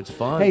backup. It's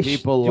fun. Hey,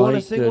 People do you wanna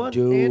like sing to one,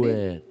 do Andy?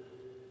 it.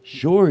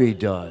 Sure, he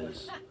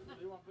does.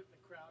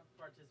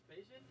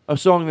 A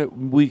song that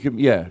we can,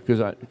 yeah,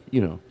 because I,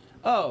 you know.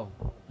 Oh.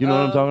 You know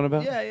what I'm talking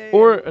about? Yeah.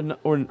 Or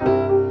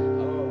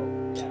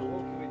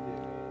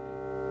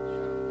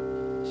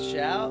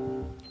Shout.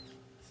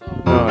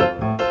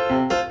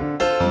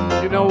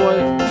 you know what?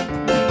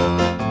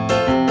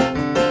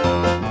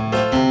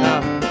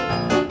 No.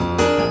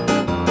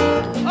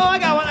 Oh, I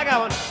got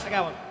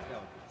one.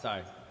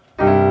 Sorry.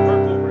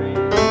 Purple Rain.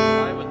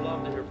 I would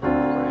love to hear Purple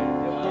Rain.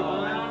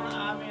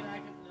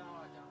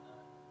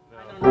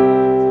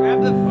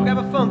 Grab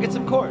a phone, get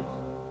some chords.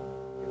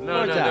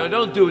 No,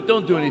 don't do it.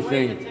 Don't do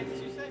anything.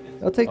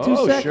 It'll take 2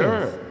 seconds.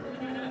 Sure.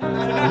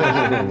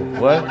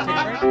 What?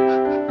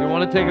 You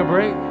want to take a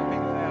break? A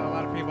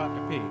lot of people have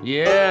to pee.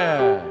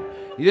 Yeah.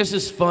 This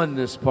is fun,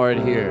 this part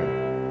here.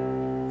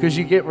 Because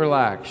you get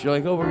relaxed. You're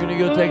like, oh, we're going to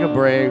go take a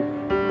break.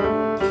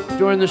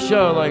 During the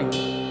show, like,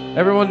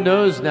 everyone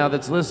knows now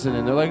that's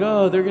listening. They're like,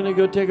 oh, they're going to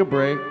go take a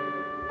break.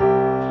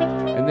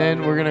 And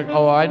then we're going to,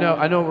 I know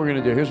what we're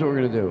going to do. Here's what we're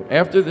going to do.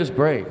 After this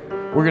break,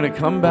 we're going to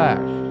come back.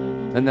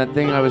 And that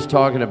thing I was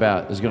talking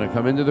about is going to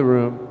come into the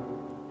room.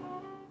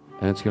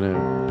 And it's going to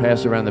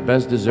pass around the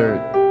best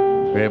dessert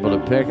we're able to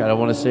pick. I don't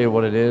want to say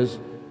what it is.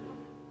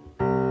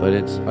 But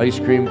it's ice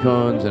cream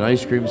cones and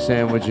ice cream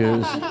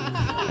sandwiches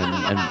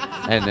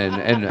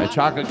and a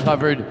chocolate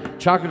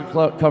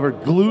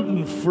covered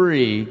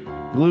gluten-free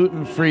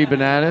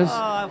bananas.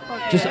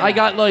 I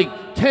got like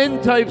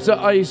 10 types of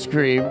ice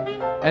cream,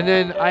 and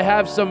then I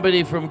have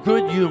somebody from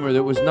Good Humor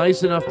that was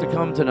nice enough to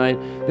come tonight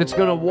that's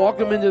gonna walk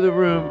them into the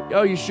room.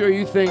 Oh, you sure?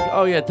 You think?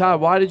 Oh yeah,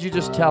 Todd. Why did you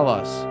just tell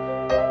us?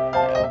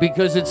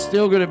 Because it's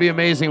still gonna be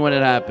amazing when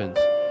it happens.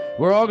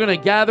 We're all gonna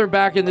gather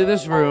back into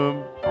this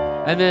room.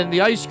 And then the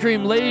ice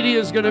cream lady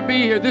is going to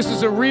be here. This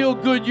is a real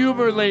Good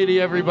Humor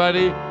lady,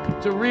 everybody.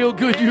 It's a real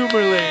Good Humor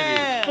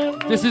lady.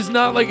 This is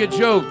not like a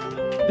joke.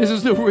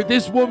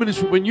 This woman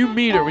is, when you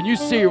meet her, when you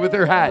see her with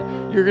her hat,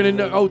 you're going to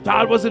know, oh,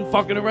 Todd wasn't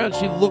fucking around.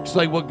 She looks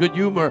like what Good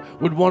Humor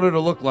would want her to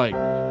look like.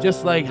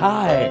 Just like,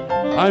 hi,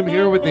 I'm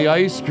here with the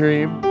ice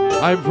cream.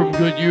 I'm from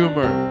Good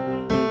Humor.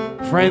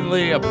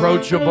 Friendly,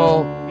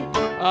 approachable.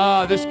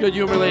 This Good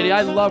Humor lady,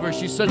 I love her.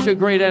 She's such a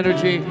great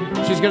energy.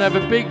 She's gonna have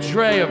a big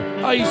tray of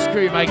ice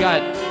cream. I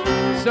got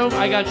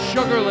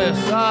sugarless.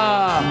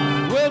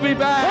 We'll be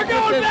back. We're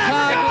going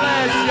back. Todd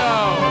Glass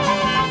Show.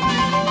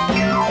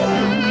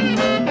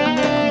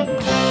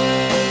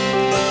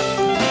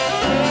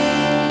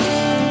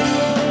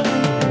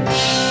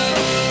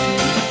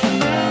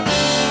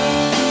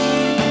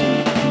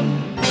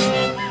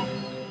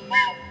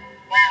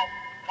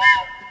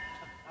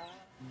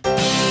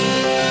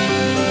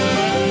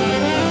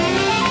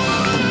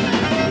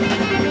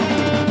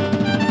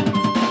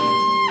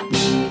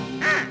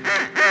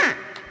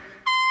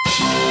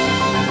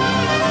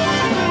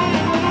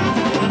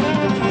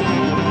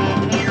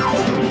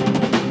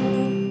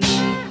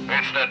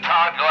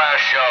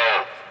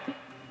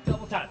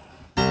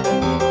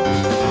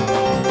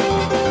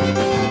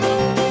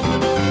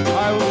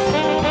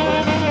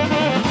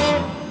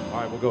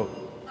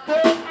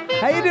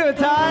 How you doing,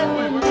 Todd?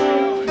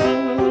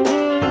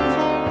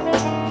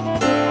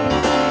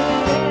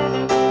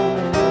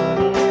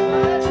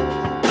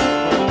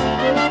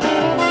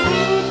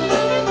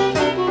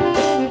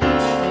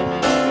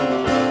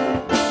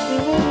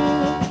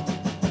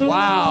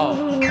 Wow.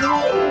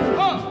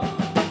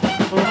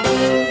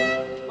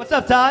 What's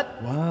up, Todd?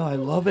 Wow, I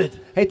love it.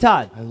 Hey,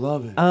 Todd. I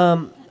love it.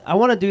 I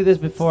want to do this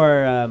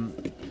before.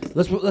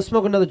 Let's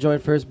smoke another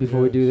joint first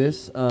before we do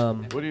this.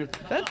 What do you?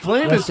 That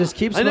flame let's is. just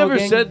keep I never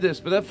smoking. said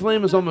this, but that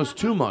flame is almost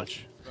too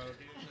much.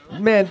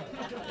 Man.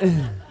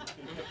 No,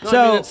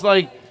 I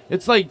mean,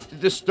 it's like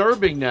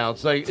disturbing now.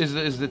 It's like,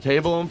 is the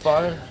table on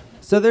fire?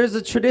 So there's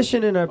a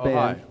tradition in our Oh,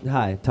 band.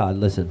 Hi, Todd.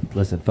 Listen,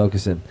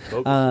 focus in.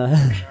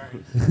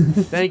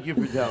 Thank you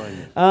for telling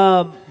me.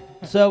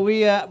 So we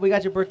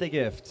got your birthday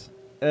gift.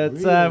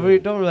 It's we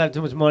don't really have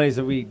too much money,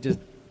 so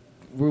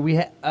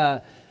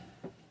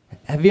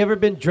have you ever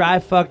been dry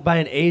fucked by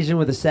an Asian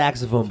with a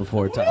saxophone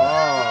before, Todd?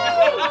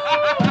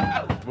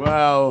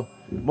 Well,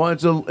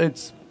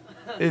 it's.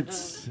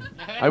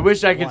 I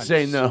wish I could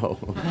say no.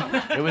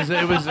 It was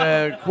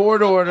a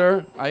court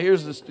order.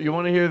 You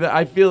want to hear that?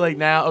 I feel like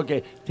now,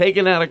 okay,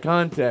 taken out of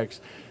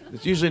context,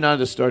 it's usually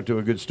not a start to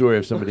a good story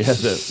if somebody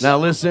has it. Now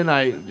listen,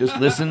 just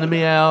listen to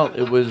me out.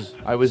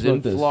 I was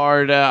in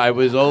Florida. I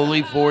was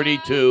only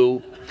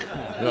 42.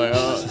 You're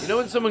like, you know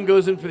when someone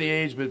goes in for the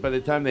age, but by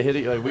the time they hit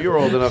it, you're like, well, you're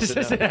old enough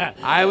to know.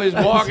 I was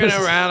walking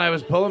around. I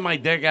was pulling my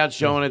dick out,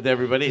 showing it to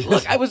everybody.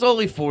 Look, I was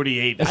only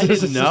 48. I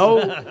didn't know.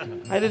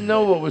 I didn't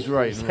know what was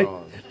right and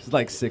wrong. It was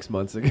like 6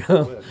 months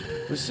ago.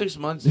 It was 6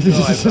 months ago.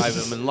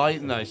 I'm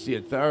enlightened. I see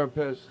a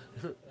therapist.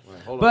 Right,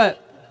 hold on.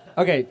 But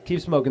okay, keep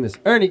smoking this.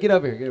 Ernie, get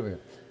over here.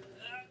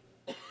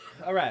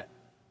 All right.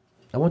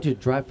 I want you to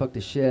dry fuck the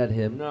shit out of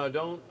him. No,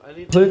 don't. I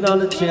need Put it on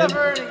the chin. Give it up,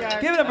 Ernie,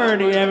 guys. Give it up,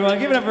 Ernie, everyone.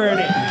 Give it up,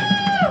 Ernie.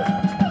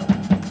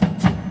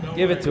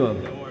 Give it to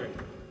him.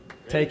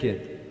 Take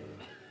it.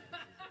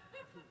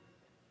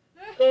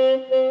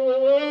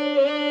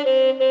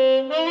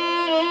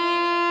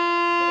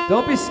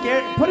 Don't be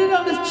scared. Put it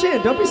on his chin.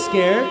 Don't be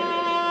scared.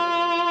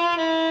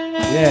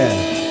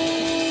 Yeah.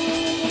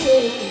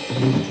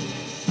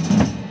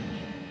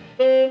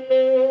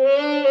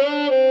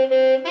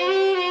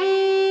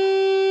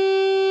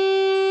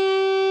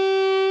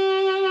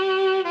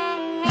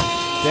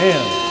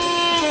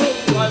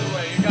 Damn. By the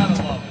way, you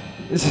gotta love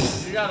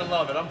it. You gotta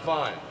love it. I'm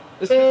fine.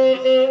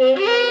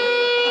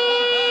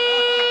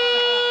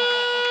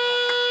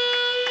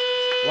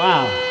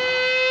 Wow.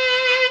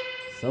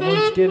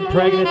 Someone's getting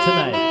pregnant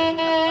tonight.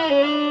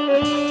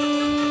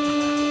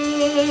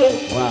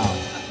 Wow.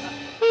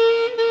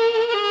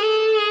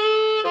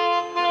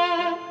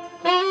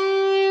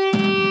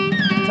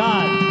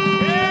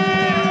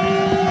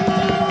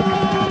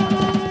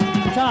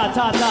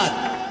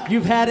 Todd.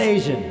 You've had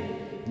Asian.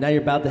 Now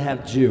you're about to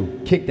have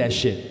Jew. Kick that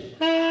shit.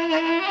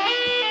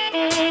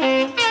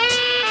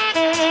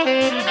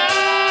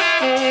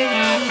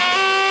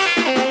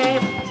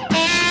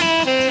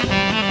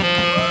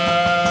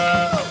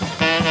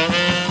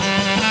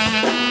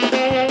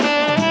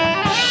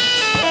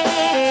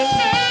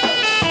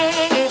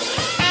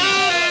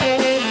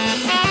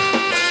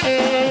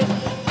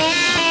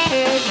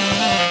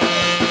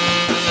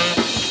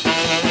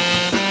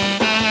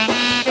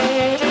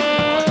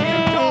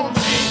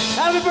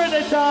 Happy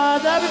birthday,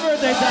 Todd. Happy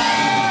birthday,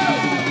 Todd.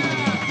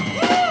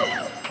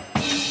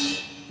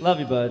 Love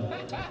you, bud.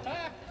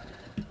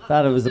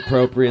 Thought it was the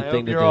appropriate I thing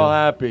hope to you're do. all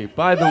happy.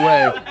 By the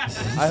way,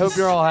 I hope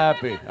you're all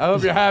happy. I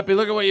hope you're happy.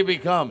 Look at what you've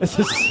become. Look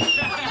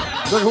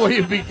at what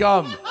you've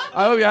become.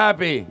 I hope you're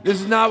happy.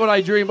 This is not what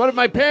I dreamed. What if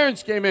my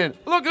parents came in?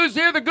 Look who's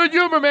here, the Good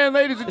Humor Man,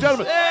 ladies and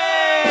gentlemen.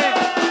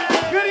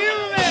 Good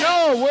Humor Man!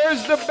 No,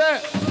 where's the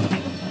bet?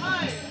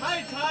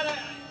 Hi, Todd.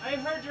 I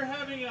heard you're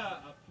having a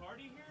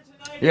party here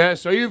tonight.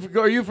 Yes, are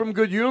you from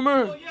Good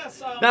Humor? Oh,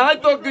 yes. Now, I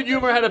thought Good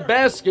Humor had a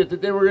basket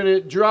that they were going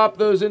to drop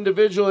those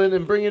individual in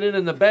and bring it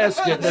in the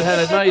basket that had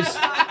a nice...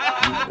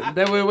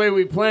 That way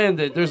we planned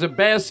it. There's a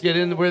basket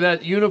in where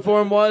that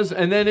uniform was,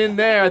 and then in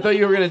there, I thought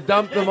you were going to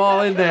dump them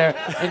all in there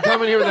and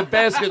come in here with a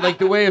basket like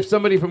the way if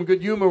somebody from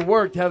Good Humor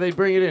worked, how they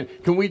bring it in.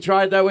 Can we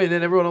try it that way? And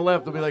then everyone on the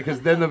left will be like,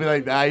 because then they'll be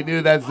like, I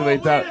knew that's the way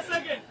Wait Todd... a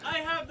second. I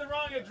have the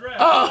wrong address.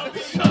 Oh,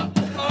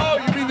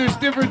 you mean there's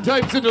different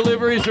types of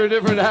deliveries for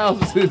different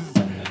houses?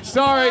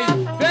 Sorry.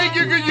 Thank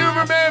you, Good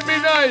Humor Man. Be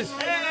nice.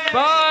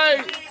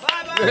 Bye.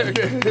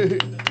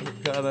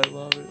 God, I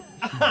love it.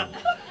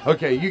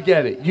 Okay, you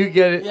get it. You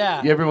get it.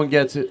 Yeah. Everyone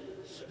gets it.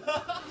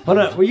 Hold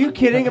on. Were you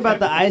kidding about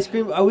the ice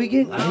cream? Are we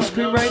getting ice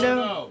cream right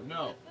now?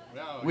 No.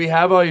 We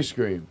have ice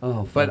cream.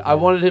 Oh, but I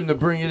wanted him to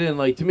bring it in.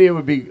 Like, to me, it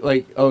would be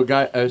like,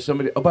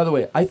 somebody. Oh, by the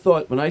way, I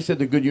thought when I said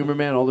the Good Humor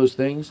Man, all those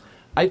things,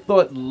 I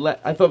thought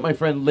my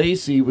friend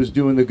Lacey was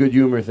doing the Good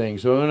Humor thing.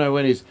 So when I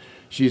went,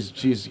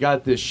 she's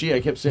got this she. I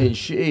kept saying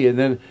she, and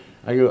then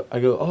I go.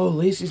 Oh,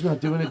 Lacey's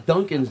not doing it.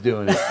 Duncan's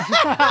doing it.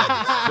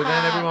 So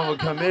then everyone would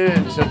come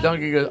in. So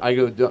Duncan goes,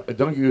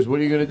 what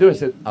are you going to do? I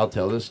said, I'll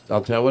tell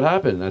what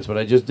happened. That's what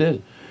I just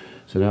did.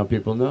 So now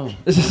people know.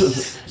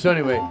 So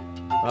anyway,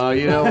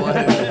 you know what?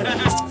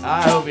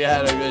 I hope you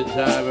had a good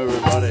time,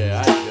 everybody.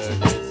 I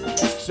did.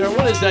 Sir,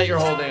 what is that you're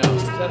holding up?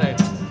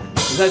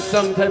 Is that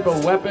some type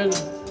of weapon?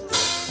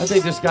 I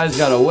think this guy's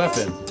got a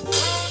weapon.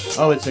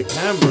 Oh, it's a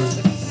camera.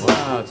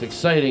 Wow, it's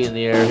exciting in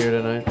the air here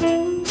tonight.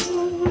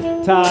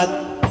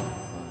 Todd.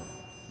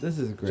 This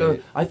is great. So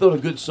I thought a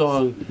good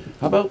song.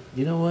 How about,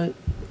 you know what?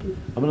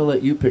 I'm going to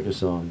let you pick a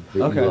song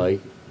that Okay. you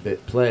like,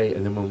 that play,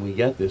 and then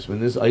when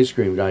this ice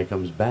cream guy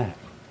comes back,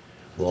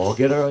 we'll all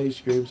get our ice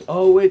creams.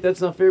 Oh, wait, that's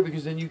not fair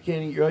because then you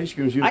can't eat your ice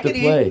creams. You have to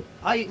play.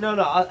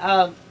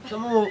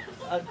 Someone will.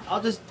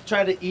 I'll just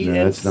try to eat No,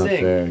 and that's not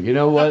sing. fair. You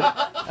know what?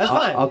 That's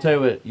fine. I'll tell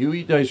you what. You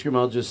eat the ice cream,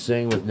 I'll just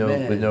sing with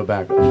no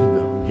background.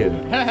 No, I'm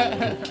kidding.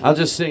 I'll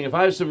just sing. If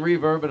I have some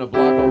reverb and a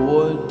block of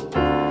wood,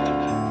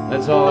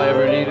 that's all I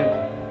ever needed.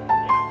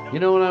 You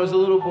know, when I was a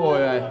little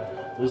boy, I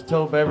was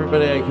told by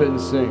everybody I couldn't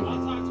sing.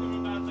 I'll talk to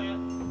him about that.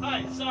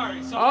 Hi,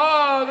 sorry.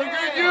 Oh, the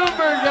Good Humor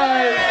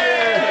guy!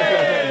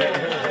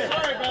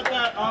 Sorry about that.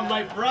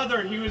 My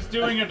brother, he was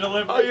doing a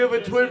delivery. Oh, you have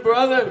a twin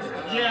brother?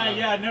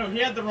 Yeah, no, he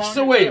had the wrong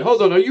So wait, address.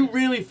 hold on. Are you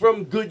really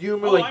from Good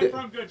Humor? Oh, like I'm that?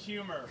 from Good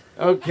Humor.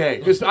 Okay,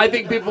 because I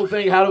think people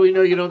think, how do we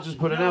know you don't just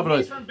put an No, album on?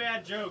 he's from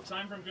Bad Jokes.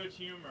 I'm from Good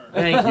Humor.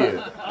 Thank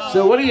you.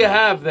 So what do you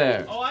have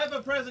there? Oh, I have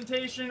a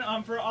presentation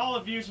for all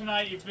of you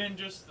tonight. You've been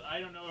just, I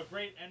don't know, a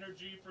great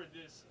energy for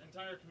this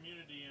entire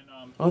community. And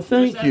Oh,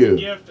 thank just you. As a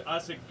gift,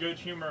 us at Good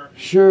Humor.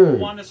 Sure. We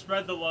want to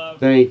spread the love.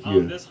 Thank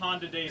you. This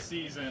Honda Day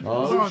season.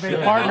 Oh, they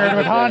shit. partnered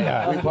with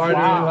Honda. We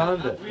partnered Wow. with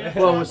Honda.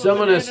 Well,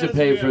 someone has to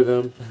pay for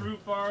them.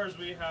 Fruit bars.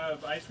 We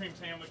have ice cream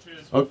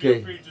sandwiches. Okay.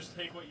 Feel free to just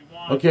take what you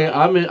want. Okay,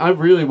 I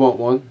really want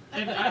one.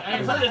 And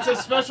I heard it's a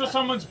special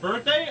someone's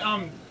birthday.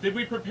 Did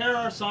we prepare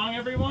our song,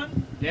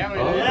 everyone? Yeah, we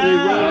Oh, did. they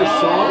wrote a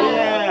song?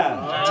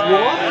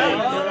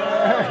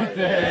 Happy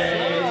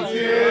birthday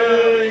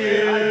to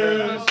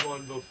you.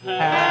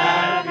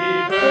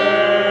 Happy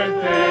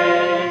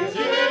birthday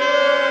to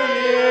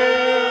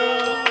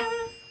you.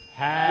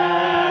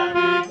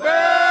 Happy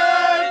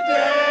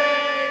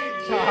birthday,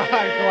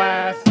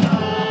 Glass.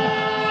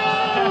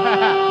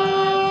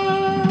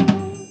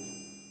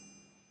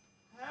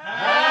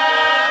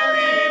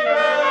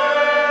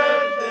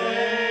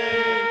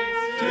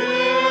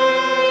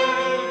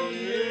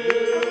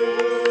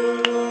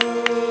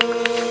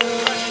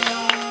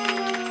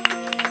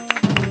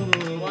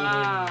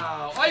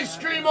 Wow. Ice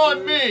cream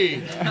on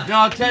me.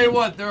 Now, I'll tell you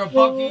what, they're a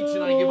buck each,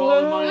 and I give all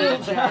the money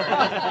to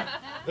charity.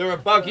 They're a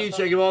buck each,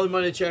 I give all the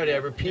money to charity. I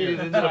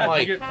repeated into the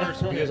mic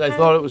because I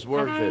thought it was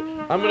worth it.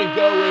 I'm going to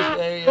go with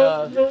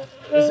a,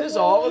 is this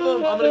all of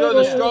them? I'm going to go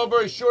with the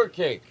strawberry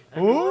shortcake.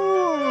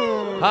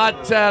 Ooh.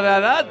 Hot ta da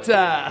da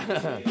ta.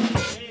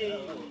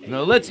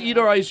 Now, let's eat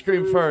our ice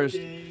cream first.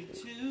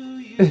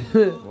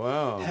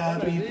 Wow.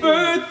 Happy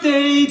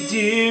birthday,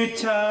 dear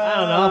Todd. I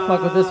don't know. I'll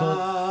fuck with this one.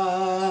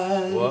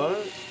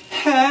 What?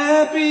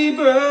 Happy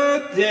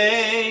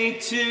birthday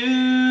to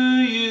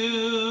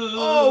you.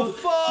 Oh,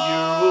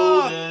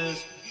 fuck!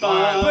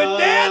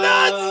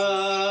 Bananas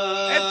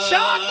and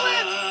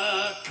chocolate!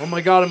 Oh, my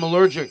God, I'm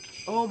allergic.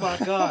 Oh my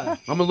God.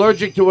 I'm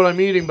allergic to what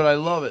I'm eating, but I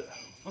love it.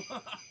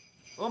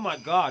 Oh my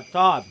God,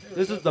 Todd.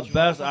 This is the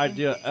best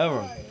idea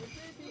ever.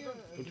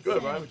 It's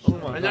good, right?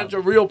 And that's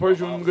a real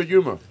person with good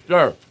humor.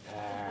 Sir.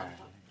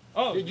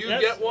 Oh, Did you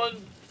get one?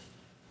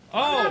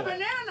 Oh.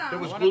 It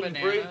was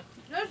gluten-free?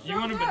 You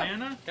want a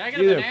banana? Can I get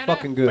These a are banana?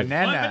 fucking good. One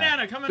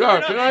banana coming Sir,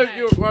 right can up. I ask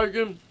you a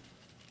question?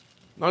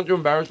 Not to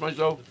embarrass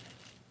myself.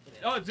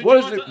 Oh, did What you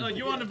is want it?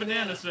 you want a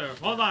banana, sir?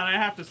 Hold on, I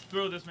have to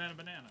throw this man a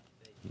banana.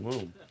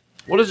 Whoa.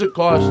 What does it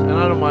cost? And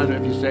I don't mind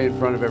if you say it in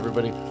front of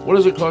everybody. What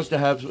does it cost to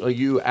have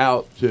you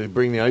out to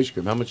bring the ice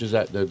cream? How much is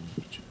that?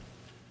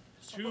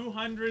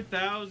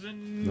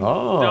 $200,000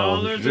 Oh, an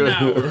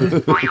hour.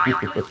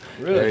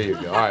 There you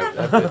go. All right.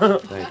 That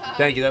bit.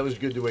 Thank you. That was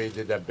good the way you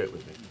did that bit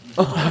with me.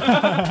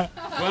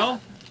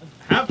 Well,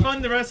 have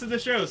fun the rest of the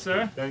show,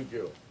 sir. Thank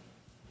you.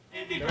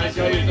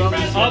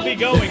 I'll be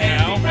going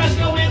now.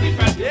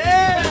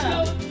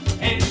 Yeah!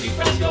 Andy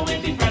Fresco,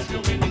 Andy Fresco,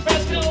 Andy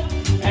Fresco,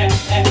 and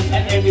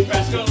Andy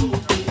Fresco,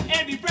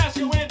 Andy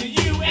Fresco, and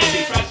you,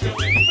 Andy Fresco,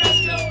 Andy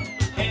Fresco,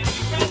 Andy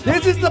Fresco.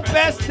 This is the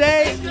best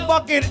day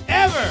fucking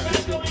ever.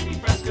 Andy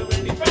Fresco,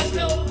 Andy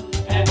Fresco,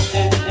 and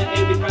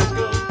Andy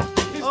Fresco.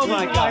 Oh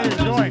my God, you're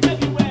enjoying.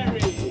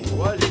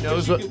 What? He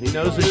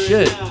knows his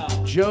shit.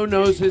 Joe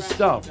knows his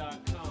stuff.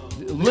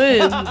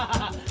 Lynn.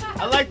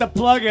 I like the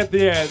plug at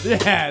the end.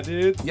 Yeah,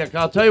 dude. Yeah,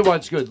 I'll tell you why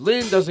it's good.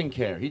 Lynn doesn't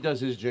care. He does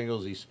his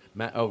jingles,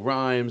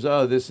 rhymes,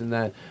 this and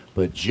that.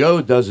 But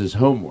Joe does his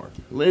homework.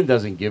 Lynn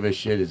doesn't give a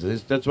shit.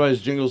 That's why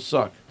his jingles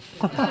suck.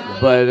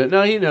 But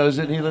no, he knows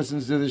it. And he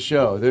listens to the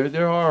show.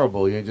 They're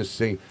horrible. You just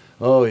sing.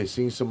 Oh, you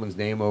sing someone's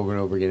name over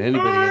and over again.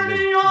 Anybody can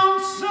do.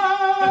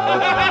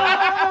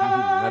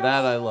 Now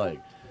that I like.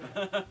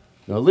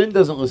 No, Lynn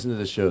doesn't listen to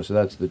the show, so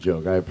that's the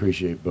joke. I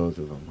appreciate both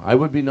of them. I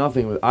would be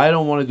nothing with. I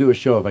don't want to do a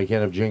show if I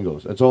can't have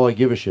jingles. That's all I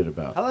give a shit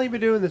about. How long you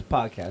been doing this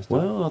podcast?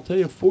 Well, I'll tell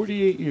you,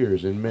 48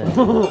 years in May.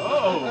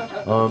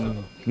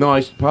 No,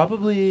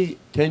 probably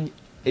 8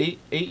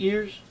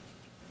 years.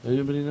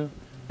 Anybody know?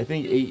 I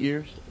think 8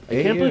 years. I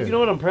 8 can't believe. years. You know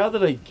what? I'm proud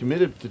that I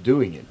committed to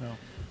doing it.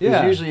 Yeah.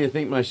 Because usually I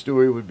think my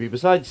story would be,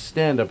 besides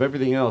stand-up,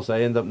 everything else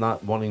I end up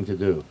not wanting to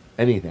do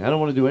anything. I don't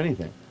want to do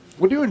anything.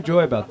 What do you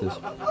enjoy about this?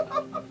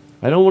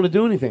 I don't want to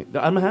do anything.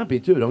 I'm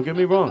happy too. Don't get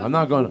me wrong. I'm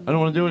not going. I don't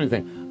want to do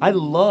anything. I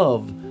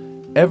love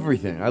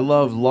everything. I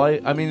love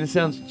life. I mean, it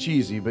sounds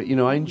cheesy, but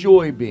I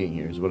enjoy being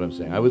here. Is what I'm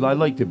saying. I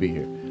like to be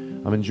here.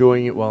 I'm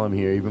enjoying it while I'm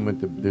here. Even with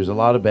there's a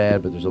lot of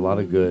bad, but there's a lot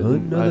of good.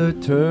 Another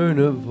turn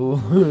of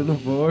a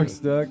fork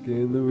stuck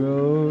in the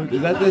road.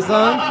 Is that this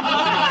song?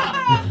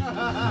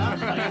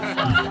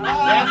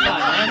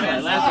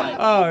 Landslide.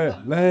 Oh,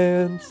 yeah.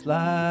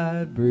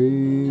 Landslide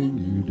bring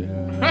you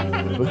down.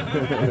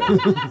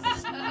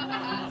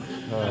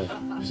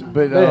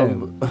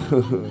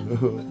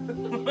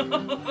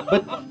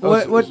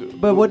 But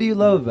but what do you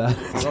love about it?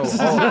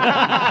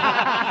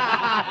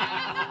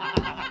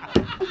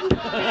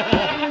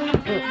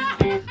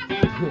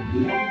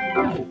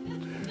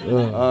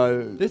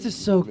 This is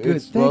so good.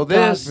 This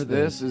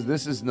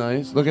is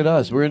nice. Look at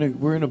us.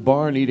 We're in a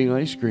barn eating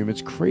ice cream.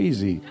 It's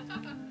crazy.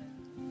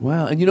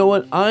 Wow. And you know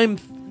what? I'm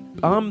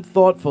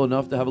thoughtful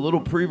enough to have a little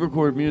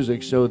pre-recorded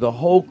music so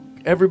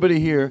everybody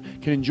here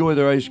can enjoy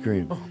their ice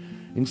cream.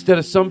 Instead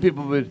of some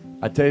people would,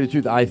 I tell you the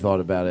truth, I thought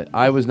about it.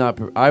 I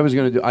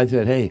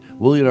said, hey,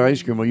 we'll eat our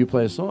ice cream while you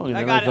play a song. And I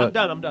then got it.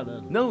 thought, I'm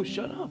done. No,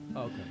 shut up.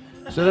 Oh, okay.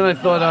 So then I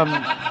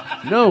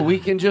thought, no, we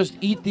can just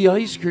eat the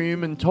ice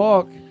cream and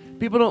talk.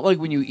 People don't like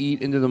when you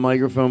eat into the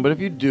microphone, but if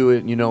you do it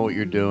and you know what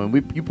you're doing,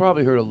 you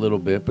probably heard a little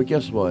bit, but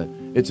guess what?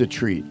 It's a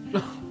treat.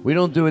 We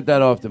don't do it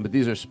that often, but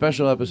these are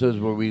special episodes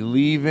where we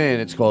leave in.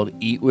 It's called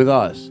Eat With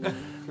Us.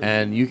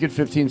 And you get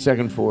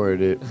 15-second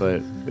forward it,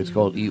 but it's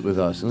called Eat With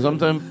Us. And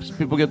sometimes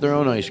people get their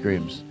own ice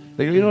creams.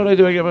 They go, you know what I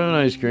do? I get my own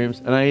ice creams,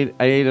 and I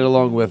ate it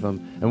along with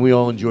them, and we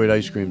all enjoyed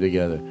ice cream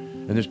together.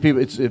 And there's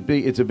people. It's a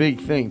big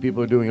thing.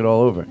 People are doing it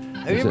all over.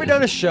 Have you ever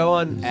done a show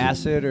on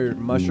acid or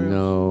mushrooms?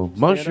 No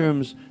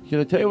mushrooms. Can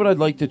I tell you what I'd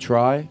like to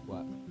try?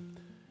 What?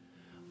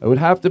 It would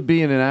have to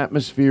be in an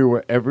atmosphere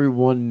where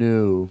everyone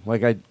knew.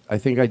 Like I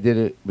think I did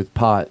it with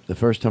Pot. The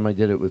first time I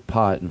did it with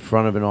Pot in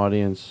front of an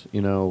audience,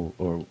 you know,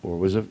 or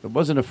was it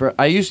wasn't a.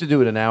 I used to do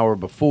it an hour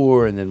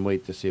before and then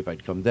wait to see if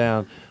I'd come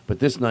down. But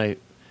this night,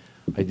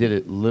 I did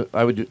it.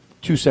 I would do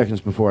 2 seconds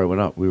before I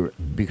went up.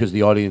 Because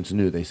the audience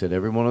knew. They said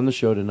everyone on the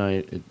show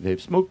tonight they've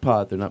smoked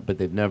pot. They're not, but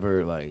they've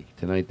never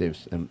tonight they've.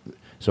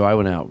 So I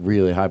went out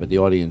really high, but the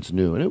audience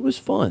knew, and it was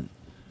fun.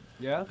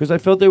 Yeah. Because I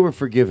felt they were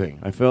forgiving.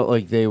 I felt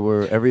like they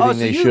were everything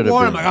they should have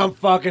been. Like, I'm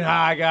fucking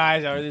high,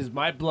 guys, or this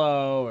might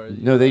blow. Or,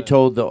 No, they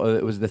told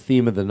it was the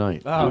theme of the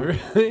night. Oh,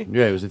 really?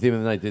 Yeah, it was the theme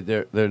of the night.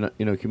 They're not,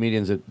 you know,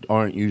 comedians that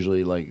aren't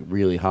usually like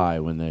really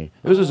high when they.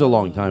 It was just a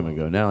long time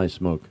ago. Now I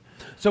smoke.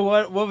 So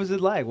what was it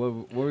like?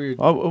 What were your?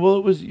 Oh well,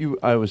 it was you.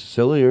 I was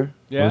sillier.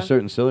 Yeah? I was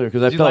certain sillier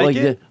because I Did you felt like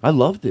like it? I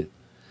loved it.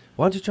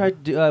 Why don't you try?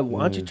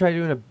 Why don't you try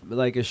doing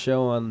a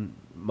show on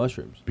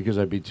mushrooms? Because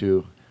I'd be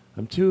too.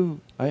 I'm too.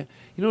 You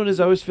know what it is?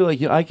 I always feel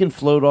like I can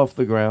float off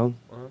the ground,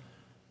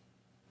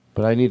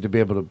 but I need to be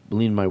able to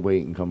lean my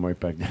weight and come right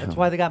back down. That's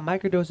why they got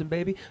microdosing,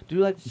 baby. Do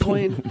like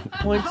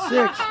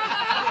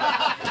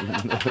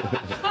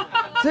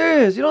 0.6.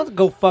 Serious, you don't have to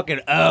go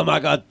fucking. Oh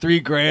my god, 3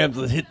 grams.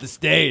 Let's hit the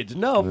stage.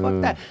 No,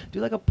 fuck that. Do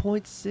like a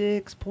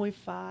 0.6,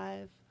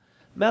 0.5.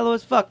 Mellow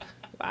as fuck.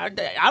 I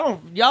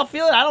don't. Y'all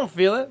feel it? I don't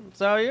feel it.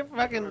 So you're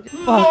fucking.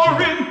 Fuck.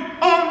 Lauren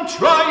on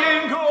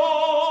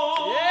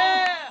Triangle. Yeah.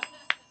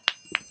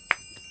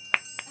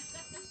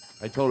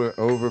 I told her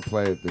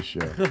overplay at this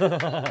show.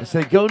 I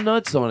said go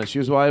nuts on it. She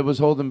was why I was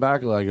holding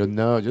back a lot. I go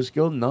no, just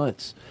go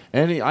nuts.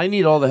 And I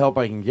need all the help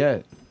I can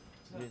get.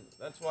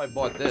 That's why I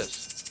bought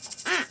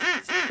this.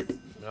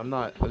 I'm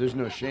not. There's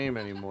no shame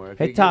anymore. If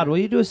Hey you Todd, will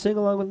you do a sing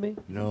along with me?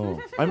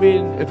 No. I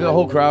mean, if the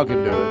whole crowd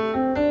can do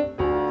it.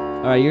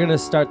 All right, you're gonna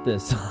start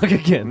this song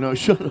again. No,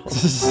 shut up.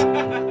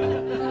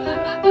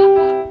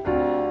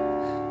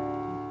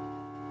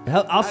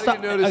 I'll stop.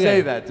 How do you know to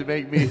say that to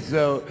make me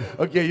so?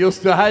 Okay, you'll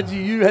start. How'd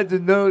you had to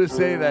know to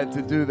say that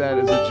to do that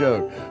as a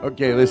joke?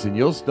 Okay, listen,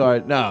 you'll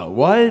start. No,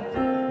 what?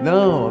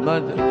 No, I'm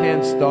not. I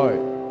can't start.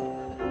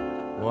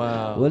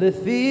 Wow. Well, it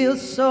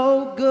feels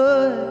so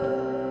good.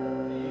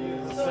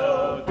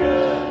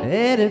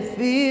 And it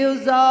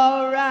feels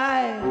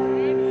alright.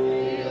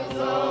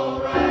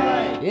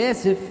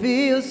 Yes, it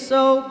feels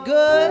so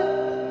good.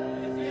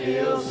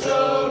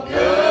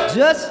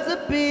 Just to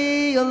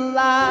be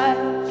alive.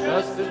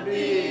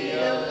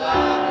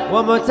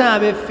 One more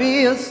time, it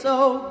feels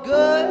so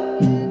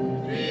good.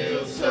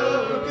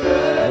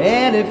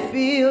 And it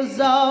feels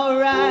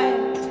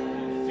alright.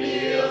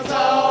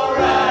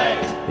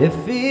 It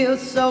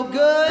feels so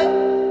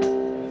good.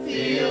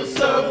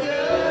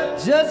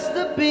 Just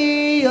to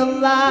be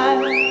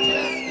alive.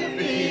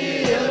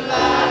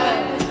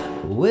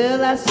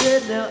 Well, I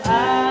said now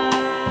I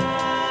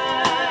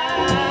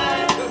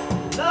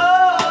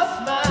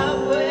lost my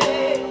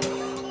way.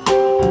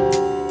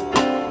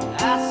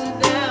 I said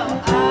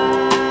now I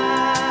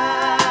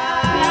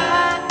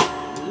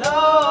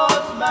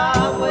lost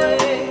my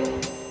way.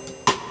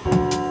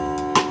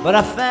 But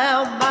I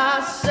found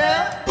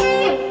myself.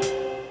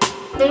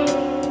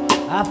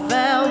 I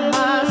found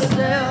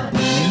myself.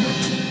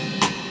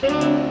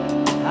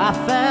 I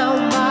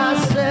found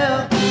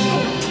myself.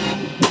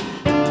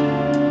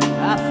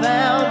 I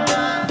found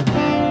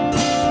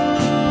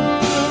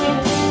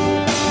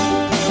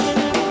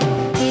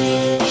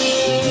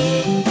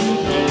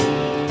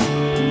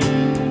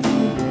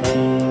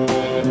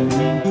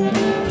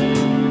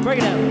Break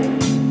it out.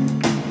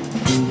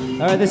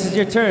 All right, this is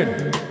your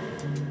turn.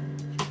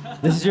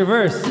 This is your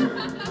verse.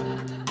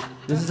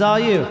 This is all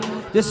you.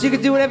 Just you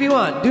can do whatever you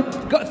want.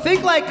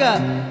 Think like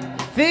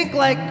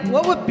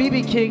what would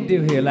BB King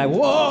do here? Like,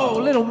 whoa,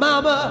 little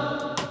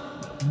mama.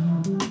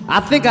 I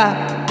think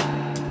I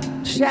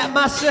shat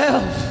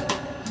myself.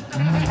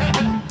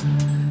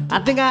 I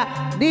think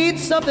I need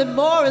something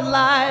more in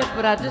life,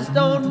 but I just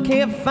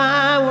can't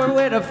find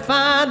where to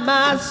find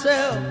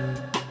myself.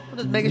 I'm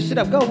just making shit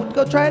up.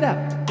 Go try it out.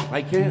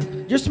 I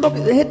can't. You're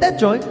smoking. Hit that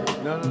joint.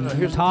 No.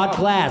 Here's Todd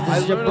Glass. This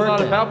is your I learned a lot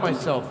birthday. about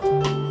myself.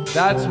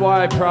 That's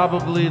why I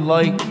probably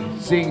like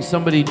seeing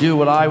somebody do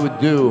what I would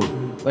do.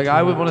 Like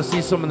I would want to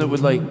see someone that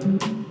would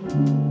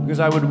because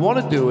I would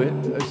want to do it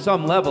at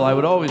some level. I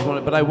would always want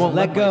it, but I won't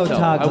let go, myself.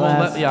 Todd I won't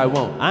Glass. I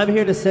won't. I'm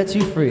here to set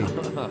you free.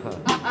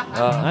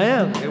 I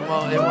am. It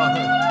won't.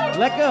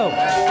 Let go.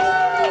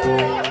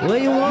 What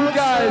do you want? You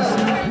guys,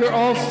 you're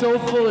all so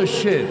full of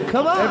shit.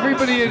 Come on.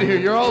 Everybody in here,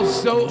 you're all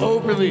so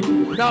overly.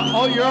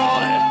 Now, you're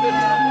all.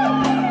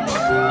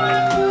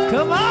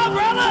 Come on,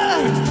 brother.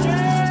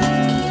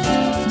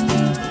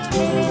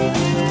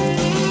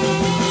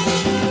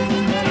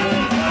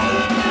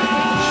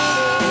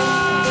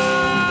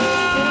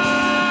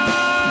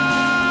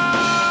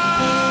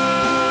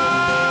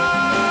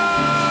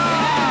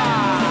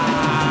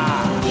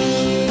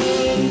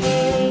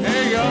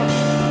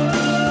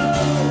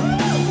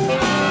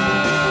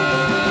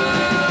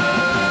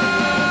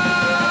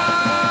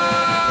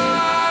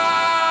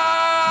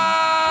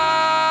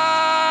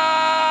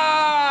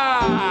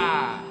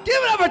 Give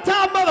it up for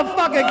Tom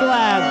motherfucking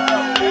Glass.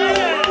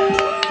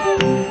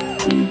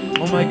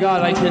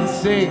 God, I can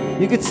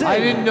sing. You can sing. I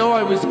didn't know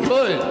I was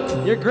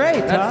good. You're great,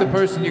 That's Todd. the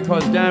person you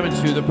cause damage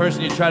to, the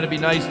person you try to be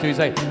nice to. He's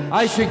like,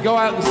 I should go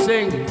out and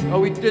sing.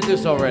 Oh, we did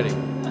this already.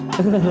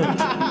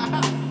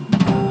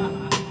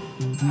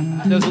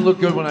 It doesn't look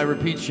good when I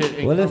repeat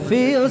shit. Well, it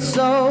feels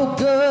so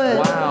good.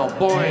 Wow,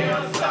 boy.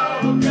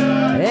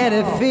 And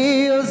it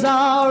feels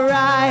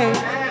alright.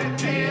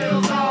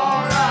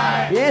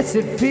 Yes,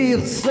 it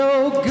feels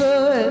so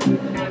good.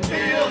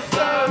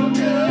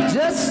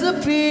 Just to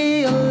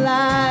be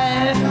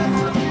alive.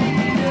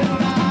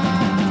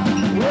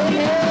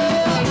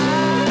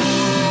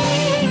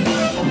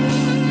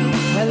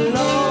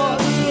 Hello.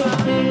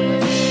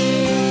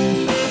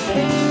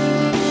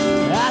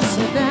 I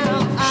said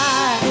now I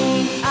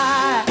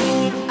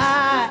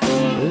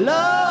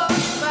love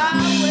my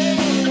way.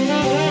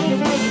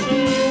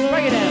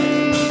 Bring it down.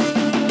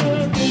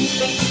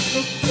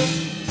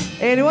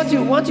 Andy, why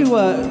don't you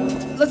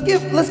let's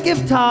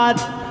give Todd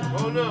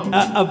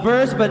a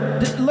verse, but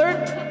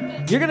learn.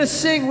 You're gonna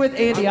sing with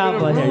Andy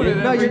Avila here.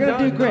 No, you're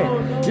gonna do great.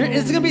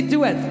 It's gonna be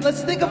duet.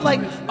 Let's think of like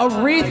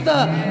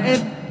Aretha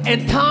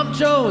and Tom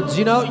Jones.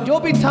 You know, you'll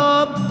be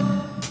Tom,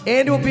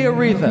 Andy will be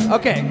Aretha.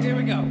 Okay, here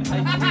we go.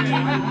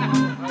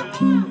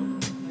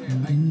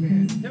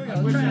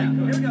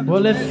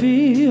 Well, it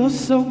feels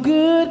so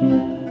good.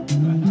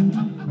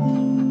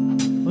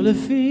 Well, it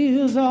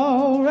feels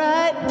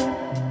alright.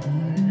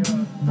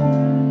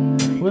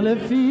 Well,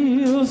 it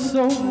feels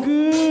so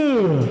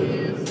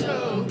good.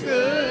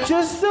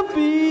 Just to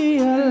be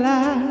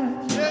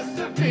alive. Just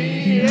to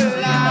be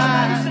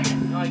alive.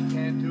 I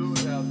can't do it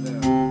without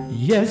them.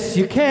 Yes,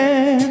 you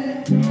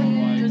can.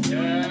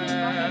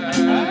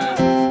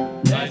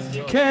 Yes,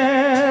 you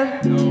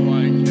can. No,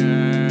 I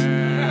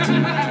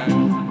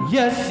can't.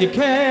 Yes, you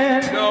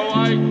can. No,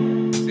 I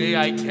see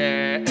I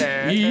can't.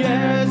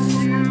 Yes,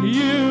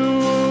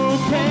 you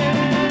can.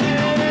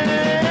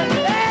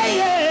 Hey,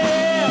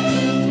 yeah.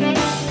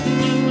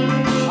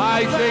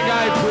 I think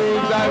I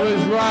proved I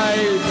was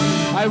right.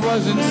 I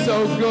wasn't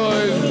so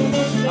good.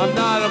 I'm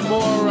not a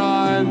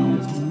moron.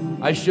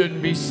 I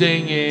shouldn't be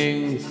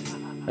singing.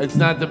 That's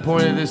not the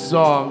point of this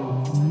song.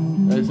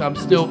 I'm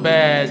still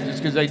bad.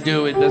 Just because I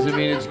do it doesn't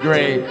mean it's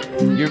great.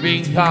 You're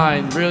being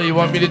kind. Really, you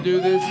want me to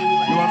do this?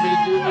 You want me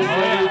to do this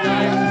every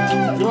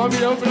night? You want me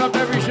to open up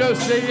every show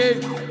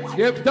singing?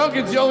 Yep,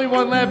 Duncan's the only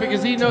one laughing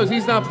because he knows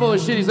he's not full of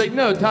shit. He's like,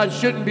 no, Todd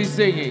shouldn't be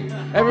singing.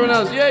 Everyone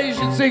else, yeah, you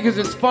should sing because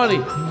it's funny.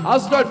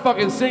 I'll start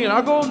fucking singing.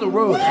 I'll go on the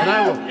road and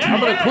I'm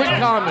going to quit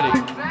comedy.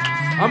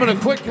 I'm going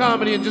to quit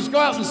comedy and just go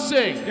out and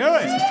sing. Do it.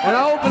 And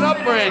I'll open up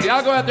for Andy.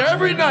 I'll go out there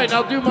every night and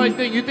I'll do my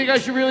thing. You think I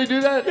should really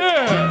do that?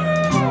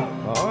 Yeah.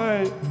 All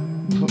right.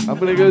 I'm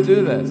going to go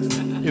do that.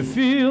 It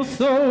feels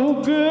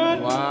so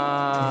good.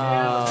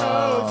 Wow.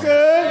 So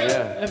good.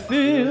 Yeah. It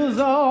feels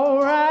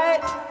alright.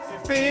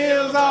 It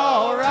feels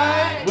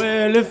alright.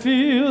 Well, it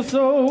feels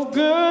so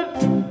good.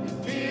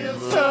 It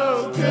feels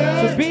so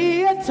good. To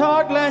be a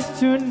tall glass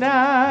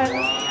tonight. Be a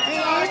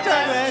tall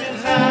glass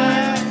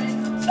tonight.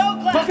 So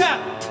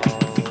clap.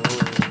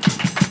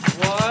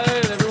 What?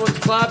 Everyone's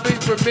clapping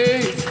for me?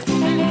 It's the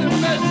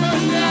best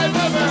birthday I've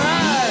ever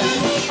had.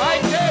 I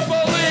can't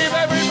believe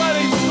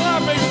everybody's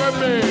clapping for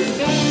me.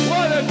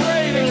 What a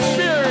great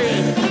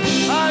experience.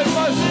 I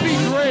must be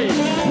great.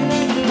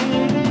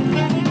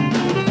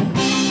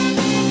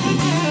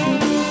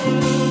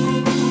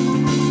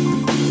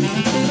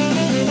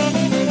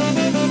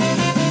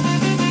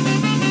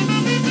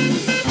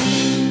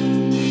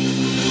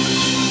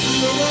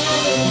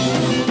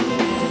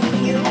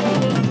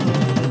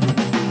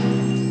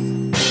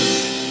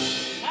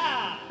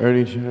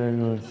 Ernie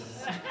Chang on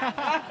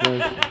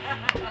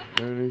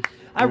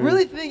I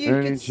really think you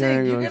Ernie can sing.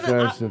 Chang You're on gonna,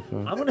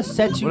 saxophone. I'm gonna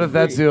set you What if free.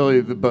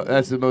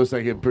 that's the most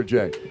I can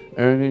project?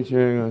 Ernie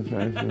Chang on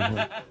saxophone. All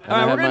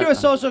right, we're gonna do a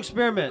social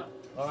experiment.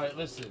 All right,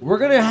 listen. We're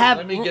gonna have.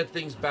 Let me get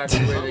things back to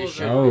where they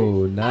should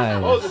Oh, be.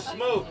 nice. Oh, the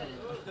smoke.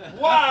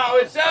 Wow,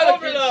 it's out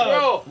of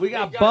control. We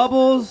got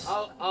bubbles.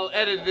 I'll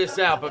edit this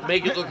out, but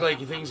make it look like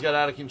things got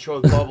out of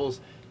control with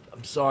bubbles.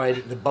 I'm sorry,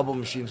 the bubble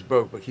machine's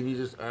broke, but can you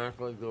just act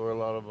like there were a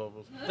lot of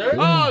bubbles?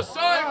 Oh,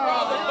 sorry for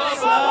all the bubbles.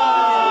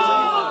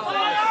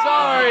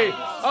 Sorry.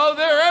 Oh,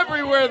 they're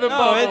everywhere, the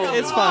bubbles.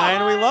 It's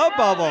fine. We love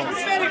bubbles.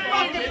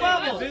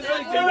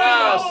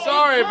 Wow,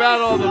 sorry about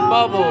all the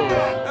bubbles.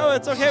 Oh,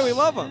 it's okay. We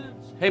love them.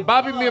 Hey,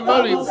 Bobby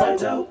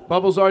Miyamoto.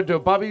 Bubbles are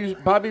dope. Bobby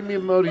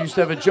Miyamoto used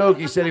to have a joke.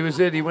 He said he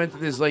went to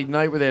this like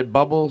night where they had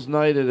bubbles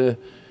night at a,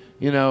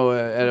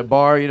 at a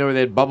bar, where they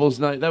had bubbles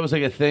night. That was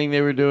like a thing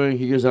they were doing.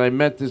 He goes, I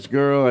met this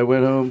girl. I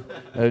went home.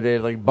 They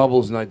had like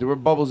bubbles night. There were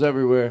bubbles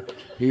everywhere.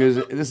 He goes,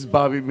 this is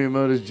Bobby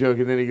Miyamoto's joke.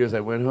 And then he goes,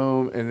 I went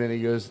home. And then he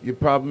goes, your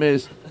problem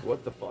is,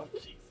 what the fuck?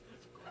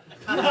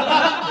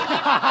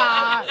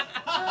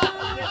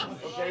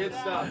 Okay, it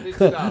stopped.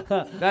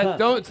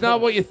 It's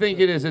not what you think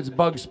it is. It's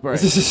bug spray.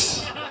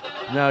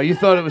 No, you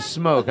thought it was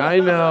smoke. I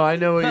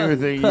know what you were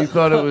thinking. You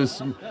thought it was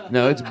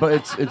no.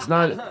 It's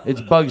not.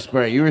 It's bug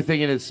spray. You were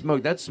thinking it's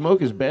smoke. That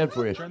smoke is bad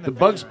for you. The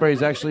bug spray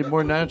is actually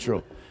more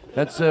natural.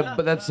 That's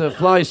a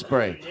fly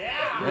spray.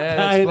 Yeah,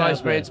 that's fly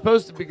spray. It's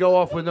supposed to go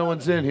off when no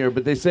one's in here,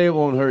 but they say it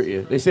won't hurt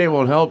you. They say it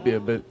won't help you,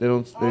 but they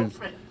don't.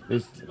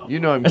 You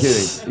know I'm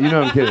kidding. You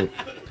know I'm kidding.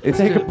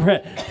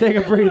 Take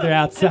a breather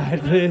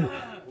outside, please.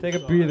 Take a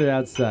breather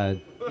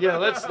outside. Yeah,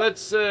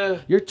 let's.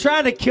 You're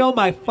trying to kill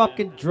my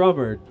fucking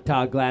drummer,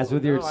 Todd Glass,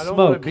 with your I smoke. don't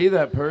want to be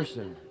that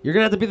person. You're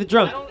gonna have to be the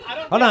drummer.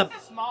 Hold on,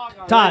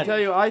 Todd. I tell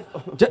you,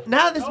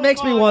 now this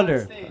makes me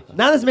wonder.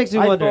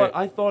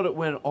 I thought it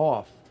went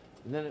off,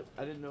 and then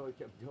I didn't know it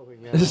kept going.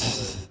 I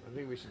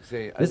think we should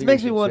say. This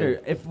makes me wonder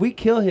if we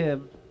kill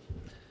him.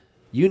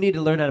 You need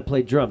to learn how to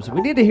play drums.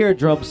 We need to hear a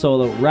drum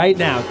solo right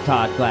now,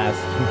 Todd Glass.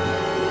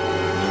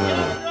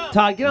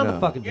 Todd, get on the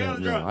fucking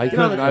drum. No, I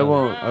couldn't. I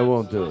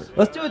won't do it.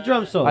 Let's do a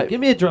drum solo. Give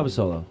me a drum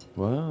solo.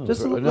 Wow.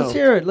 Let's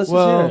hear it. Let's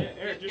hear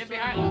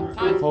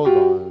it. Hold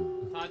on.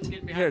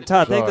 Here,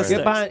 Todd, take the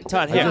Get behind.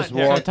 Todd, I here. just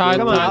walked Todd, in.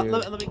 come on.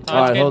 Todd's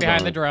Todd's hold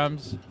behind on. the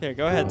drums. Here,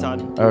 go ahead,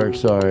 Todd. Eric,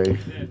 sorry.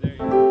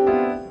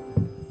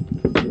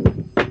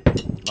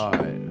 All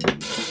right.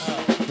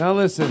 Now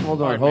listen,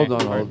 hold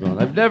on.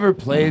 I've never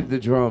played the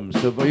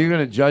drums, so are you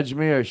going to judge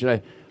me, or should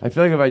I? I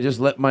feel like if I just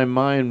let my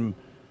mind.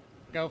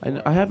 Go for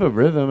it. I have a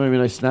rhythm. I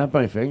mean, I snap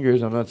my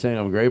fingers. I'm not saying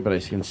I'm great, but I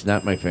can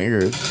snap my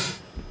fingers.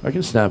 I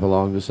can snap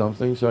along to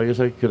something, so I guess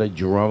I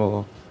drum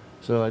along.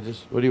 So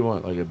what do you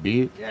want, like a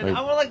beat? Yeah, Like-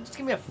 I want just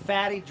give me a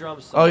fatty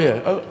drum solo. Oh,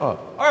 yeah. Oh.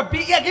 Or a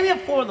beat. Yeah, give me a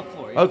 4 on the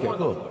floor. Okay,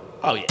 cool.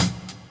 Oh, yeah.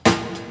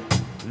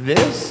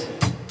 This?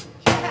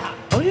 Yeah.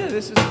 Oh, yeah,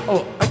 this is...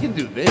 Oh, I can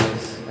do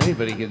this.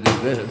 Anybody can do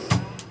this.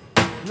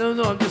 No,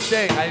 I'm just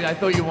saying. I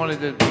thought you wanted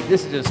to...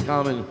 This is just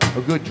common.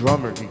 A good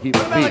drummer can keep a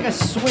What about beat. like a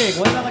swing?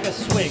 What about like a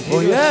swing? Can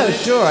Well, you do a yeah, swing?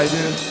 sure, I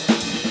do.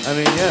 I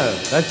mean, yeah.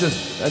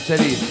 That's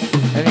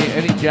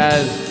any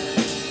jazz...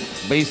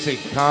 Basic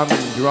common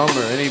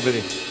drummer,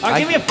 anybody. All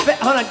right,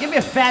 hold on, give me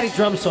a fatty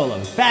drum solo.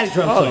 Fatty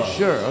drum solo. Oh,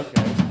 sure,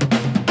 okay.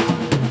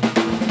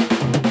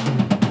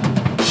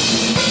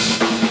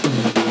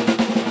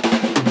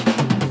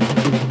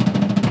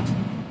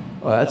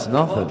 Oh, that's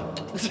nothing.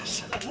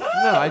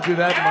 No, I do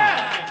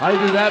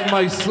that in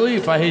my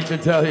sleep. I hate to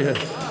tell you.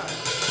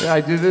 Yeah,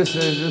 I do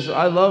this.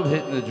 I love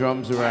hitting the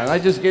drums around. I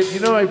just get,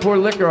 I pour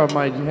liquor on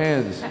my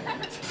hands,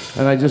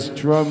 and I just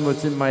drum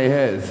what's in my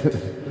head.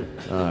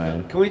 All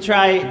right. Can we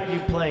try you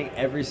playing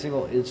every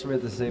single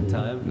instrument at the same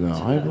time? No,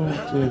 I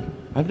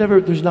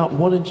won't. There's not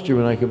one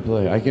instrument I can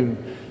play.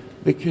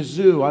 The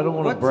kazoo, I don't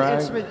want to brag.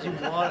 What's the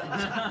instrument you want?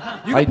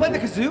 You can play the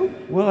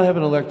kazoo? Well, I have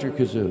an electric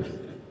kazoo.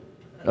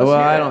 Well,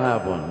 I don't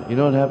have one. You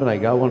know what happened? I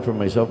got one for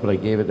myself, but I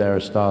gave it to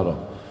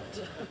Aristotle.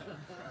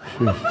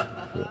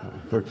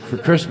 For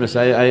Christmas,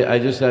 I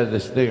just had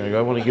this thing.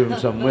 I want to give him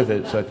something with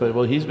it. So I thought,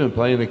 well, he's been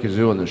playing the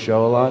kazoo on the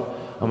show a lot.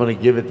 I'm going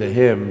to give it to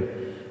him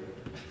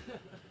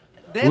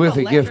with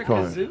a gift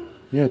card. Kazoo?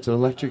 Yeah, it's an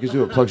electric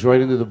kazoo. It plugs right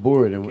into the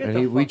board,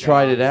 and we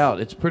tried it out.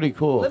 It's pretty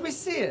cool. Let me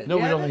see it. No,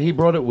 we don't. He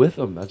brought it with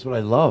him. That's what I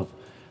love.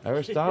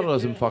 Aristotle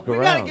doesn't fuck We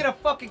around. gotta get a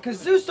fucking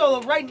kazoo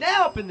solo right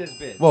now up in this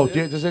bitch. Well,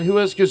 dude. who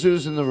has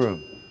kazoos in the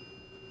room?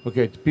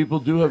 Okay, people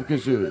do have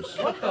kazoos.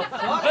 What the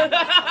fuck?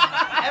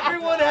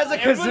 Everyone has a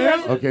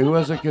kazoo? Okay, who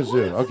has a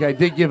kazoo? Okay, I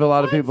did give a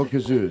lot of people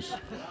kazoos.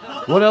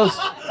 What else?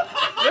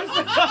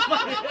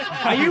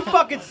 Are you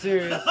fucking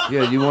serious?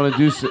 Yeah, you want to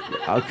do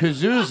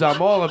kazoos?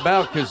 I'm all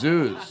about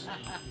kazoos.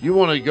 You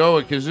want to go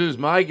with kazoos?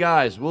 My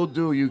guys, we'll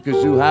do you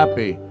kazoo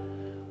happy.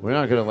 We're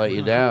not gonna let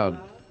you down.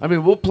 I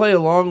mean, we'll play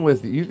along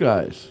with you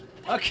guys.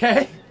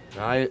 Okay.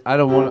 I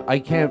don't want. I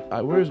can't.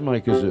 Where's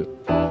my kazoo?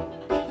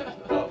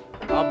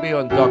 I'll be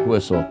on duck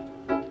whistle.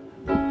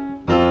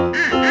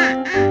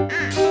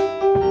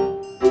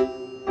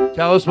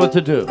 Tell us what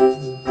to do.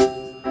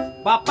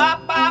 Bop,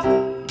 bop, bop.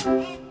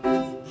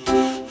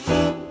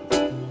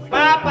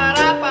 Bop, ba,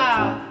 da, ba.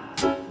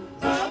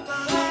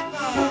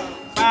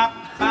 Bop,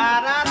 ba,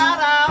 da, da,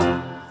 da.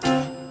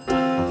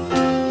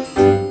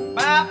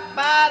 Bop,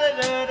 ba, da,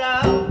 da, da.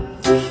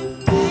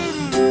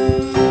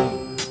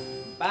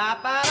 Bop,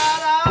 ba, da,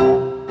 da.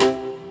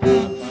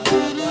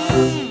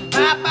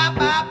 Bop, bop,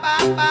 bop,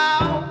 bop, bop.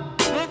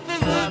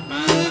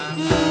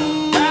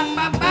 Bop,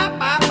 bop, bop,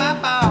 bop,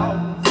 bop, bop.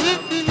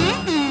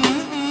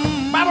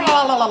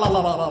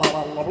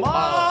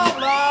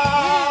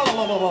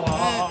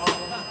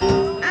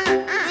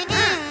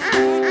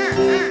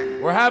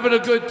 We're having a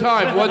good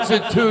time. What's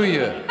it to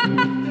you?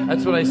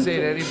 That's what I say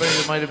to anybody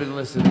that might have been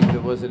listening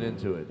that wasn't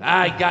into it.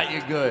 I got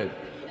you good.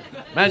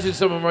 Imagine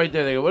someone right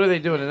there. They go, "What are they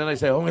doing?" And then I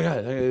say, "Oh my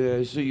God,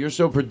 you're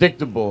so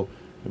predictable."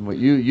 And what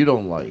you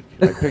don't like.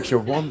 I picture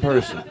one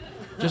person,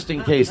 just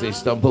in case they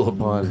stumble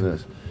upon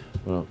this.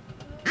 Well,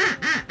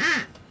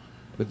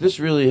 but this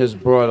really has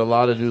brought a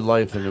lot of new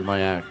life into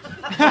my act.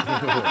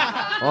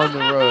 On the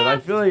road. I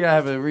feel like I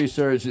have a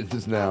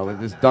resurgence now with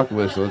this duck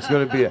whistle. It's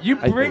going to be... You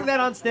bring that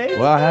on stage?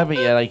 Well, I haven't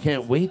yet. I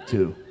can't wait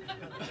to.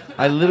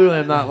 I literally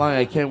am not lying.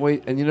 I can't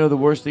wait. And the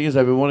worst thing is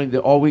I've been wanting to...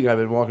 All week I've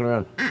been walking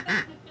around.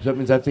 So that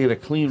means I have to get a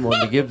clean one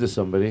to give to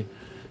somebody.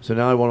 So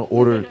now I want to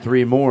order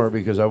 3 more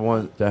because I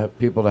want to have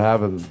people to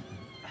have them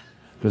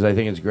because I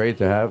think it's great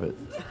to have it.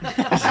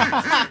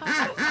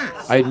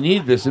 I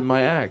need this in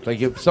my act.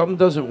 Like if something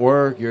doesn't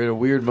work, you're in a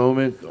weird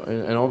moment,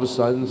 and all of a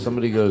sudden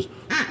somebody goes.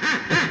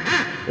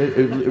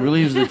 It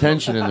relieves the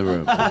tension in the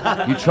room.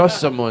 You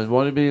trust someone,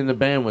 want to be in the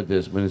band with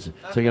this. When it's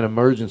like an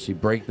emergency,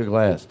 break the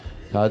glass.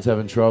 Todd's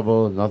having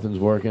trouble, nothing's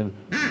working.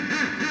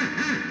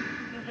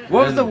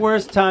 What was the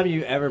worst time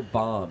you ever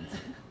bombed?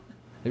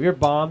 Have you ever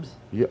bombed?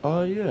 Yeah.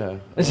 Oh yeah.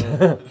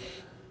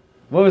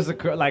 What was the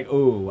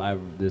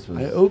this was.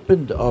 I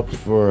opened up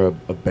for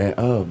a band.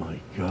 Oh my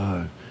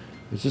god!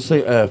 It's just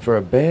like for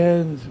a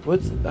band.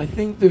 I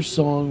think their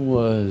song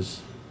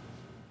was.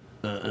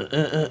 What's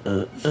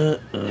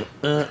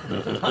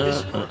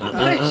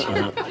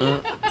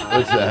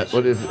that?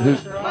 What is?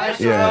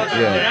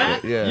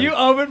 Yeah. You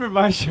opened for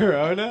My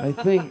Sharona? I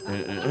think.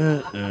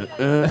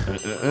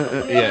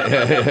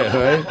 Yeah.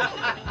 Right.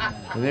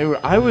 And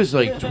I was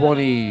like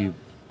 20,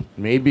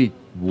 maybe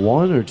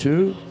 1 or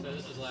 2.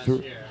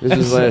 This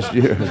is last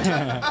year.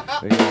 Yeah.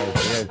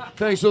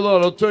 Thanks a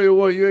lot. I'll tell you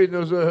what, you ain't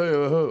no.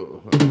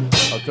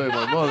 I'll tell you,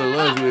 my mother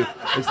loves you.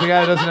 It's the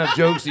guy who doesn't have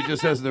jokes. He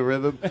just has the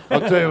rhythm.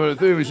 I'll tell you what the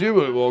thing was. She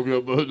would walk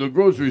up to the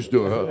grocery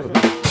store. Huh?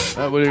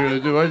 What are you going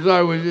to do?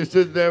 I was just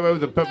sitting there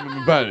with a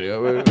peppermint patty. Hey,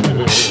 what are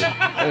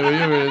you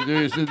going to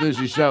do? You sit there,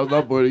 she's shouting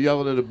upward and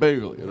yelling at a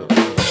bagel. You know.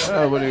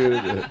 What are you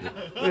going to do?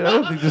 I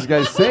don't think this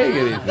guy's saying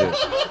anything.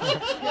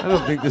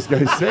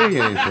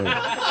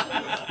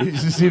 He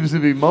just seems to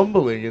be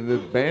mumbling, and the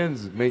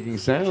band's making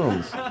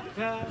sounds.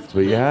 That's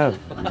what you have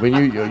when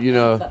you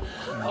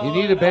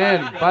need a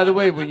band. By the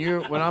way,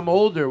 when I'm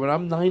older, when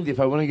I'm 90, if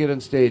I want to get on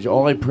stage,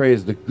 all I pray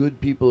is the good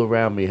people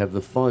around me have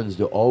the funds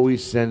to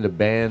always send a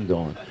band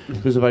on.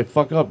 Because if I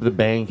fuck up, the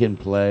band can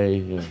play.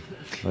 You know,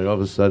 like all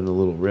of a sudden, a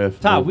little riff.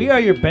 Todd, we are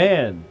your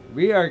band.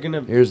 We are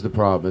gonna. Here's the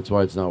problem. That's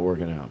why it's not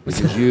working out.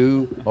 Because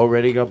you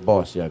already got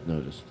bossy. I've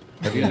noticed.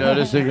 Have you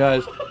noticed it,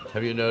 guys?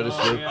 Have you noticed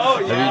it? Oh,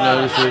 yeah. Have you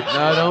noticed it?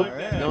 No,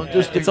 don't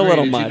just It's a agree.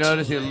 little Did much. you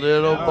notice it? A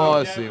little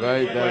bossy,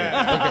 right? Okay.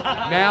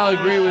 Now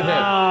agree with him.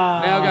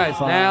 Now,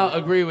 guys, now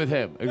agree with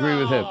him. Agree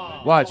with him.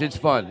 Watch, it's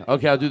fun.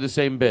 Okay, I'll do the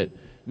same bit.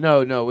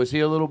 No, was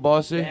he a little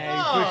bossy?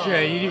 Yeah, for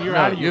sure. You're No,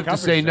 out of you your have to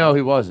comfort say zone. no,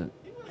 he wasn't.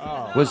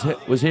 Oh.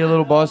 Was he a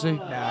little bossy?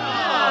 No.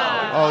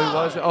 Oh, he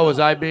wasn't? Oh, was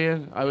I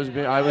being? Oh,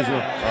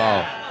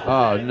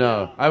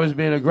 no. I was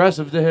being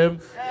aggressive to him?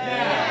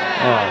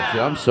 Oh, shit,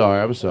 I'm sorry.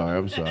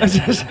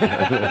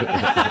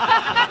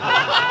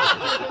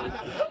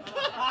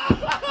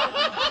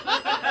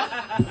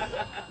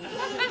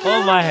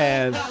 Hold my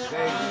hand.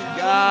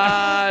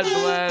 God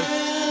bless.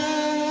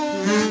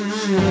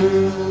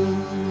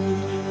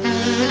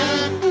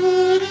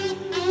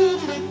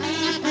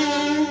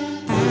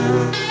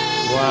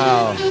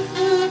 Wow.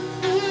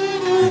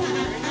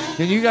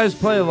 Can you guys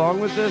play along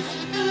with this?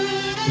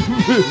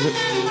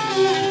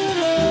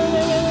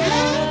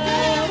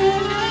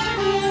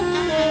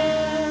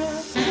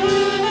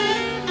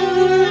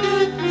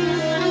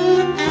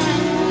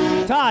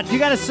 Todd, you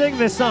gotta sing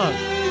this song.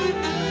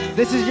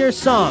 This is your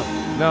song.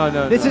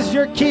 No. This is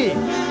your key.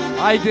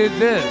 I did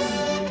this.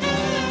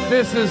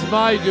 This is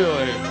my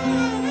doing.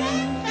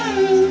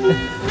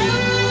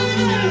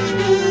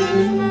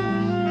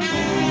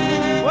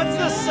 What's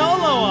the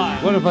solo on?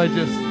 What if I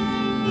just...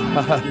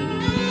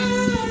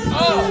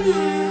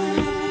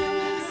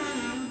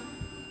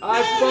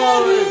 I've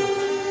fallen.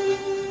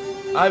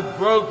 I've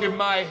broken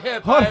my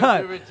hip. Hold I have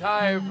on. to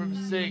retire from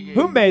singing.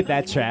 Who made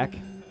that track?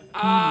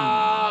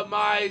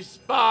 My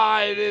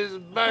spine is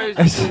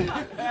bursting.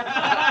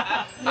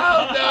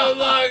 I'll no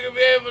longer be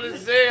able to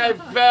sing. I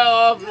fell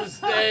off the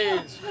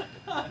stage.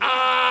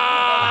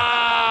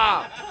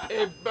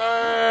 It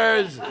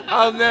burns.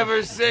 I'll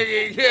never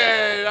sing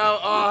again.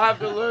 I'll have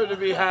to learn to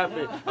be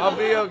happy. I'll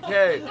be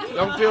okay.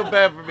 Don't feel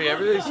bad for me.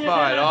 Everything's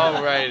fine.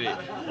 Alrighty.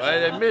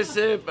 But I miss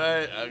it,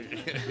 but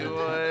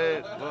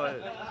what?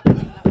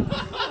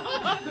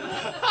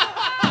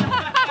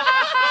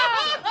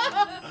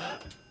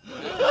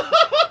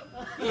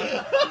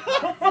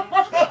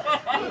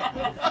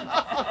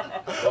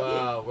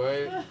 Wow,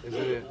 right?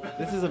 Isn't it?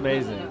 This is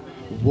amazing.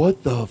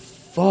 What the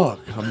fuck?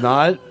 I'm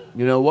not.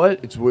 You know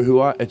what? It's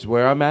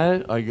where I'm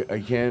at.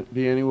 I can't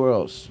be anywhere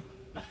else.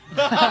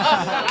 But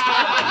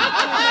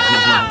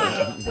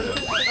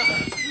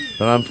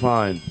I'm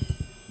fine.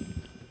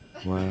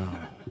 Wow.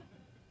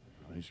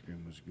 Ice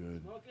cream was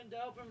good.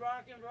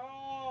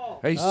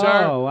 Hey,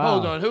 sir. Oh, wow.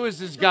 Hold on. Who is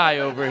this guy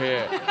over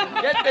here?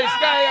 Get this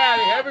guy out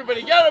of here.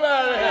 Everybody, get him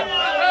out of here.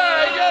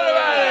 Hey, get him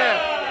out of here.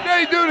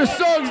 They do the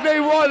songs they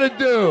want to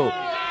do.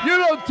 You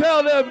don't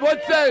tell them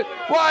what's that.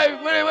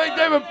 What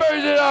type of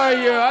person are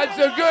you? That's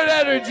some good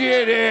energy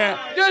in here.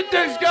 Get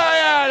this guy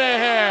out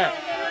of here.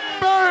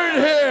 Burn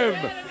him.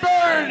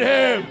 Burn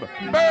him.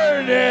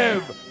 Burn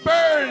him.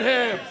 Burn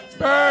him.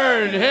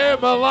 Burn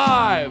him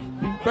alive.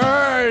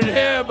 Burn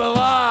him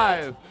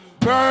alive.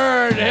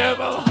 Burn him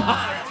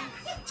alive.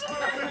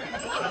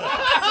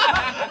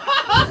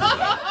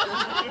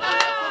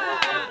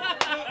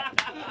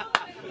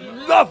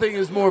 Nothing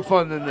is more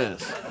fun than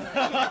this.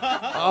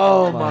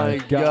 Oh my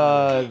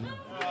God.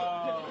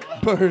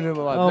 Burn him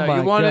alive. Oh no, my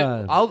you want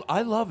God. it?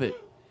 I love it.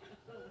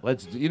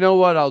 You know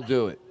what? I'll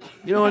do it.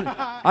 You know what?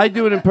 I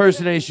do an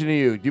impersonation of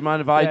you. Do you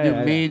mind if I do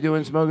me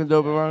doing Smoking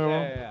Dope and Rock and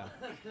Roll? Yeah.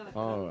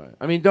 All right.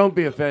 I mean, don't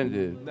be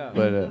offended. No.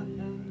 But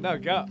No,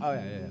 go. Oh,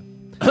 yeah.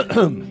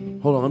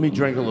 hold on. Let me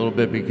drink a little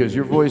bit because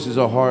your voices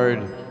are hard.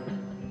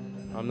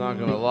 I'm not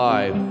going to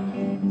lie. All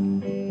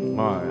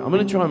right. I'm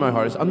going to try my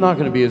hardest. I'm not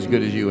going to be as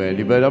good as you,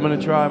 Andy, but I'm going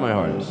to try my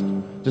hardest.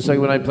 Just like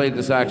when I played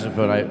the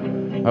saxophone,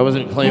 I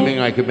wasn't claiming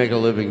I could make a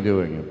living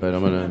doing it, but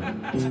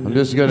I'm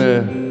just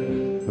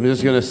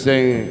gonna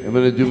sing. I'm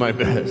gonna do my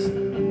best.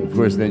 Of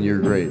course, then you're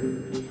great.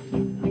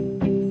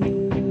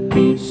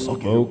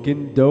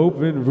 Smoking dope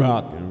and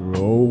rock and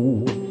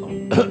roll.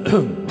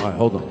 All right,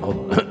 hold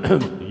on.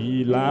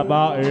 The life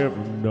I ever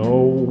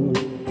know.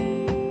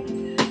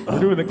 I'm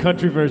doing the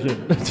country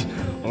version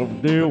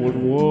of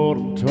doing what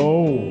I'm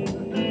told.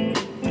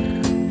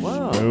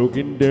 Wow.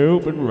 Smoking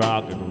dope and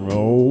rock and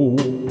roll.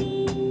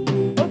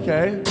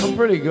 Okay, I'm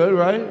pretty good,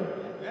 right?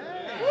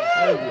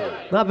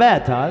 Not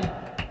bad, Todd.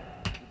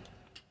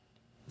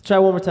 Let's try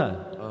one more time.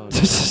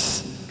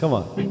 Come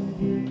on.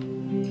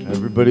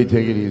 Everybody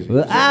take it easy.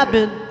 Well, I've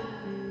been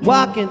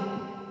walking,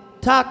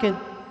 talking,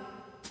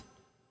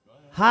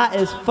 high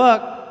as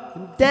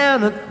fuck,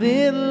 down a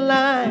thin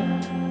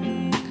line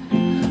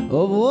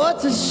of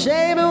what's a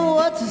shame and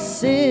what's a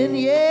sin,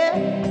 yeah.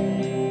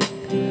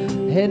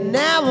 And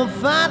now I'm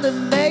finally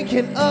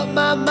making up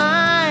my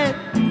mind.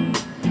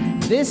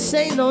 This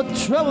ain't no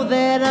trouble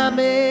that I'm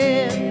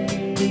in.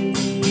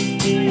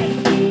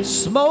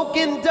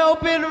 Smoking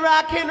dope and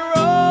rock and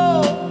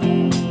roll,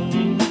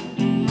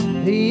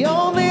 the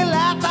only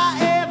life I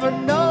ever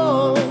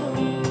know.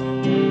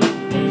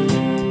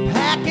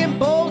 Packing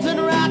bowls and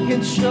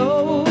rocking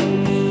shows,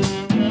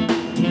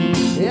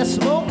 yeah,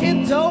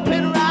 smoking dope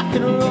and rock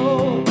and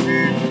roll.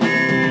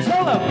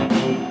 Solo.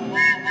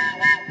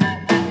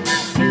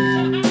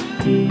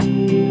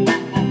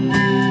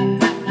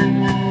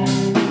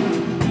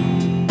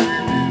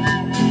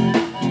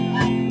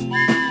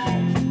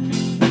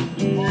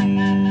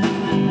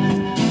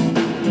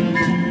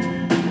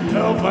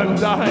 I'm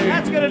dying.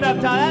 That's good enough,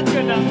 Todd. That's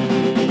good enough.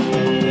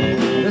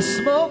 The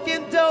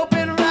smoking dope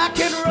and rock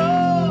and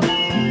roll,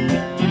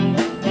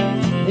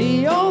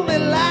 the only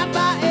life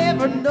I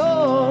ever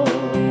know.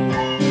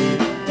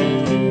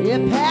 Yeah,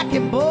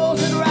 packing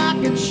bowls and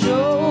rocking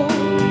shows.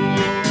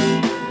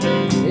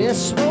 Yeah,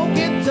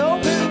 smoking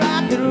dope and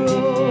rock and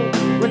roll.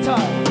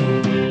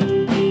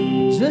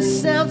 Retard.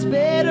 Just sounds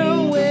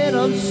better when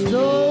I'm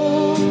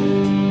stoned.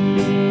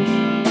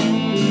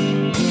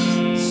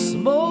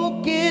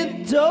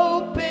 Smoking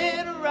dope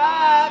and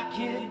rock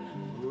and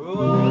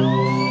roll.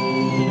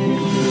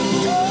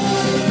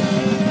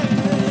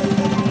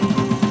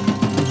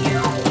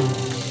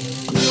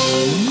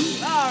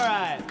 All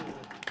right.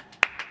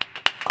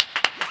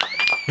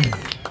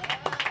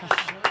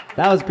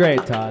 That was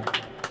great, Todd.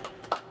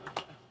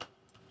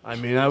 I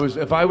mean,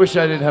 if I wish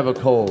I didn't have a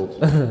cold.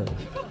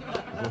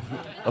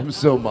 I'm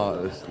so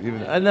modest.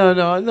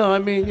 No. I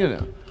mean, you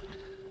know.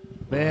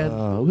 Man,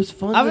 it was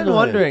fun. I've been tonight.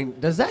 wondering,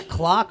 does that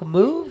clock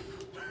move?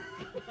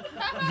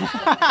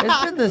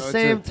 It's been the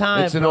same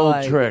time. It's an for old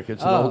like- trick.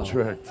 It's an old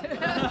trick.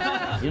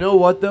 You know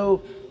what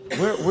though?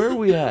 Where are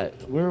we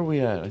at? Where are we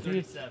at? I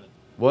think 37.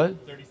 What?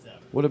 37.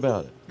 What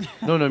about it?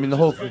 No, I mean the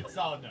whole thing.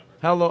 Solid number.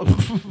 How long?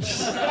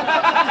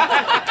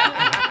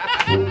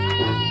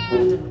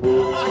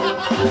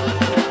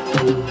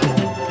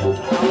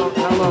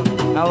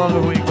 How long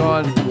have we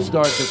gone from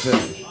start to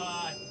finish?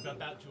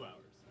 About 2 hours.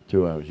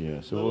 2 hours,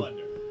 yeah. So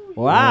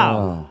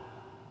Wow.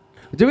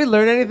 Did we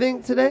learn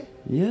anything today?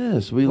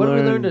 Yes, we What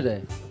learned. did we learn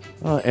today?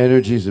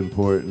 Energy's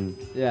important.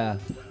 Yeah.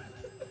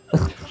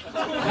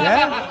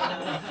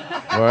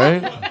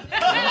 Right?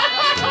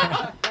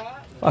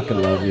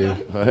 Fucking love you.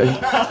 Right?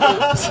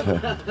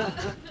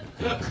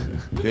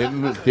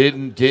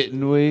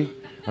 Didn't we?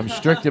 I'm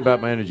strict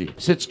about my energy.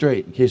 Sit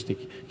straight in case the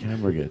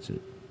camera gets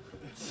it.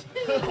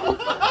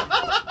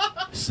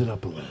 Sit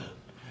up a little.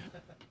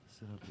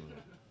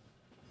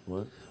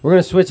 What? We're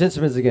gonna switch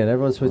instruments again.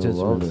 Everyone switch I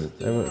love instruments.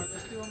 it. Everyone.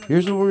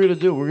 Here's what we're gonna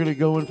do. We're gonna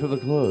go in for the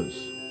close.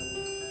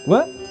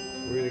 What?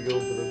 We're gonna go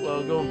in for the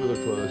go in for the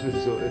close.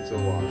 It's a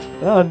wash.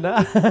 Oh no.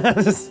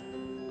 Is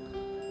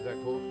that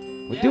cool?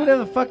 Well, do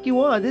whatever the fuck you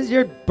want. This is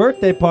your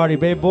birthday party,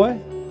 babe boy.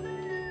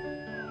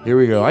 Here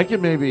we go. I can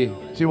maybe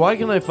see. Why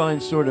can I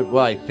find sort of?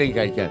 Well, I think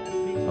I can.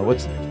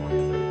 What's?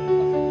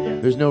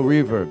 There's no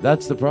reverb.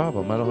 That's the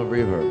problem. I don't have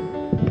reverb.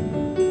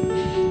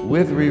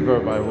 With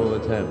reverb, I will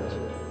attempt.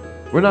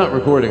 We're not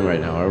recording right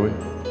now, are we?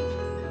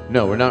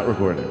 No, we're not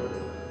recording.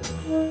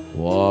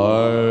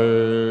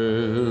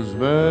 Wise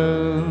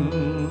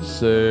men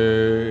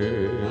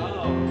say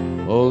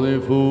only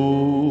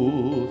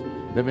fools.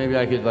 Then maybe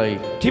I could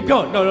like keep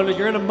going. No,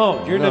 you're in a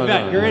mode. You're in a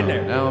vent. You're in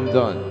there. Now I'm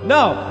done.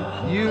 No.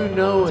 You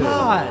know it.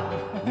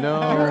 Todd.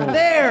 No. You're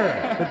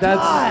there. But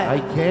that's Todd. I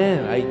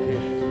can.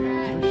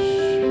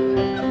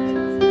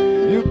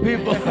 You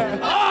people.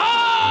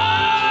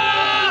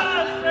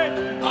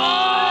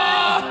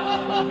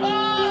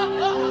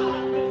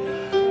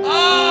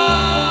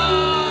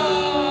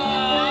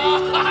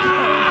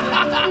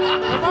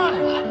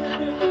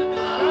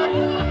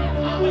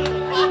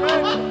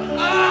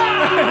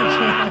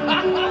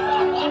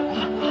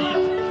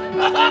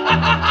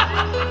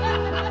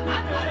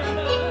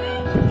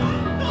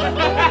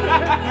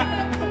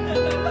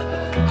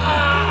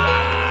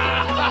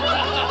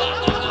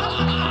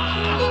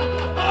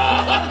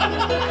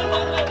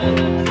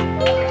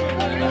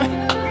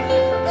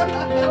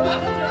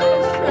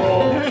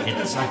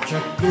 It's such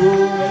a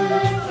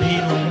good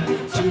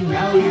feeling to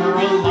know you're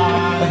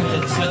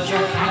alive. It's such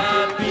a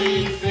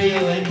happy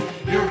feeling.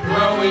 You're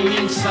growing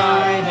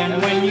inside,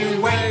 and when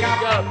you wake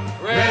up,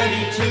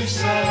 ready to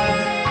say,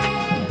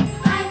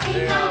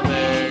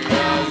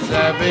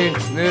 Happy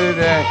New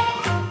Day.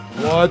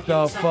 What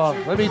the fuck?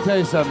 Let me tell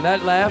you something.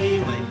 That laugh.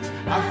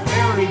 a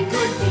very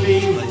good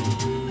feeling.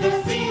 The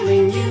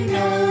feeling you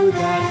know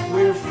that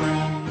we're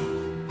friends.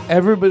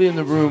 Everybody in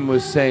the room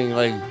was saying,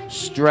 like,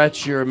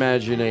 stretch your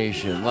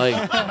imagination.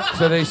 Like,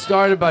 so they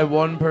started by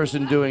one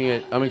person doing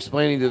it. I'm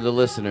explaining to the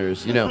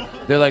listeners, you know.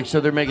 They're like,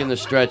 so they're making the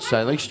stretch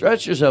sign. Like,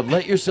 stretch yourself.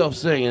 Let yourself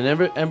sing. And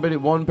everybody,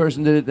 one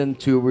person did it, then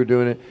two were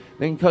doing it.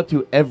 Then cut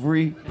to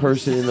every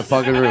person in the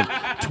fucking room.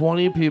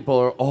 20 people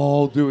are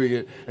all doing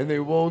it, and they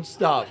won't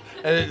stop.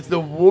 And it's the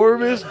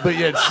warmest, but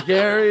yet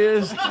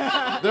scariest.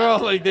 They're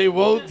all like, they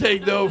won't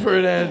take no for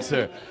an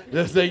answer.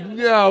 They're like,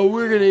 no,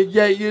 we're gonna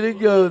get you to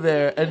go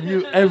there,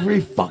 and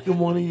every fucking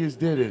one of you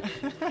did it.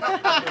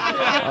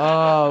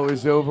 Oh, it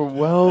was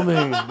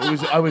overwhelming.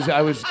 I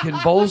was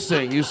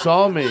convulsing. You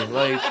saw me,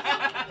 like,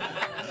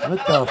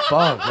 what the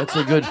fuck? That's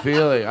a good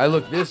feeling. I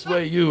looked this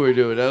way, you were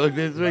doing it. I looked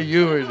this way,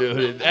 you were doing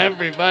it.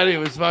 Everybody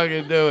was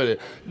fucking doing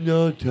it.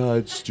 No,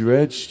 Todd,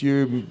 stretch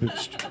your.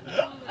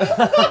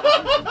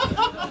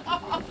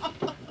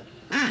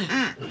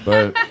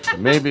 But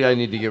maybe I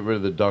need to get rid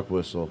of the duck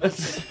whistle.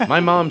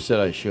 My mom said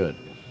I should.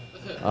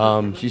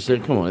 She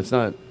said, come on,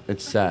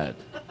 it's sad.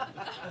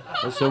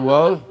 I said,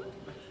 well,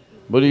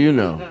 what do you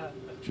know?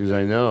 She goes,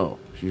 I know.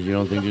 She goes, you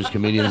don't think there's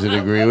comedians that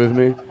agree with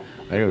me?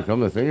 I go,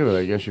 come to think of it,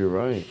 I guess you're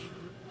right.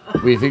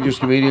 But you think there's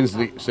comedians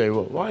that say,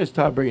 well, why is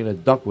Todd bringing a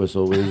duck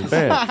whistle with his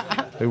band?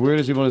 Like, where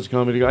does he want his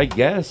comedy to go? I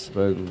guess,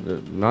 but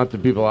not the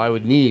people I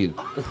would need.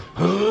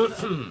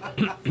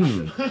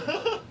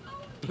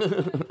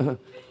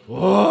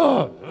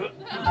 Whoa.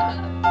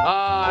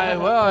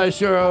 Well, I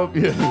sure hope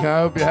you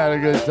had a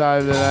good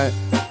time tonight.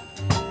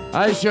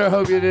 I sure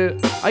hope you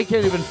did. I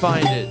can't even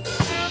find it.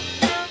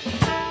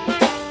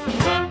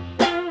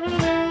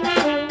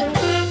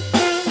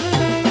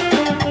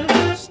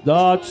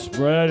 Start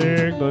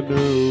spreading the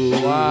news.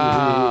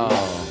 Wow.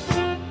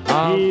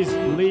 He's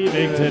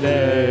leaving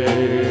today.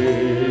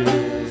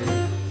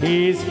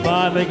 He's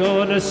finally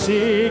gonna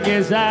sing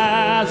his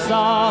ass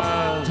off.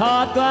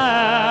 Todd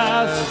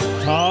Glass,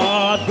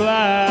 Todd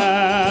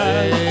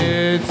Glass.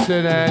 It's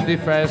an Andy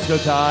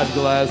Frasco Todd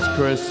Glass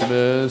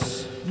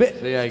Christmas.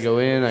 See, I go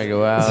in, I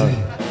go out.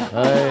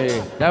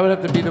 Hey, that would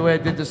have to be the way I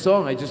did the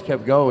song. I just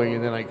kept going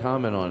and then I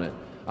comment on it.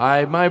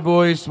 My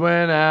voice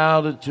went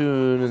out of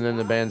tune, and then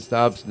the band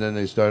stops, and then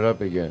they start up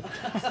again.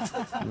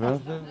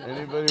 Nothing?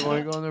 Anybody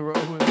want to go on the road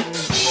with me?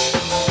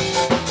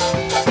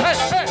 Hey,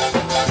 hey!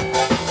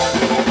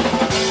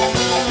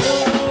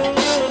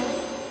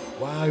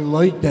 Wow, I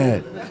like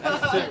that.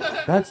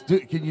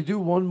 Can you do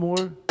one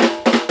more?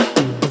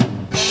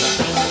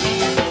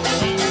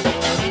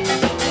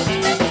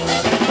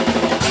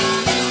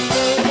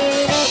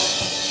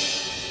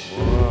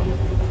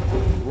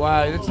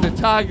 Wow, it's the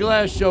Todd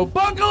Glass Show.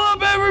 Buckle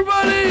up,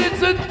 everybody!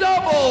 It's a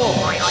double!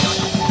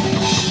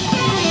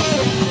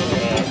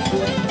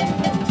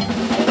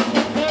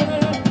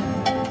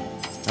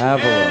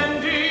 Avila.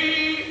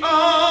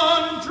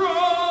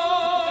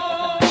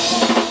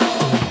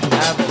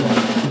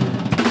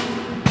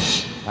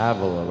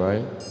 Avila,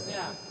 right?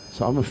 Yeah.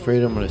 So I'm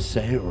afraid I'm going to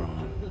say it wrong.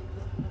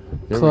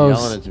 They were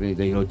yelling at me.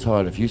 They go,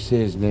 Todd, if you say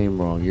his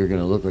name wrong, you're going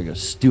to look like a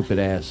stupid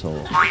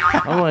asshole.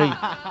 I'm like,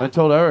 I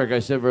told Eric, I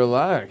said,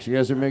 relax. You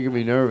guys are making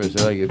me nervous.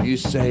 They're like, if you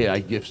say it,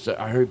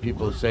 I heard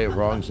people say it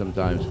wrong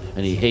sometimes,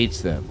 and he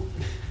hates them.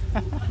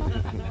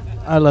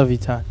 I love you,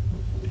 Todd.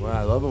 Wow,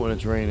 I love it when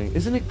it's raining.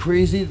 Isn't it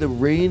crazy? The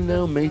rain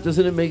now,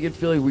 doesn't it make it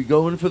feel like we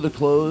go in for the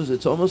close?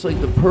 It's almost like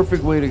the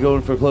perfect way to go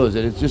in for close.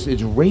 And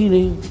it's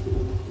raining.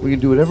 We can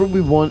do whatever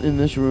we want in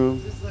this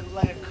room.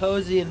 Like a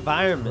cozy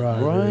environment.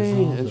 Right,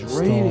 it's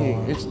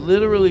raining. It's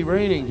literally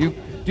raining.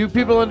 Do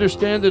people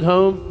understand at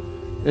home?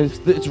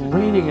 It's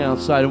raining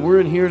outside, and we're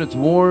in here, and it's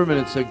warm, and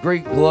it's a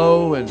great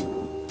glow, and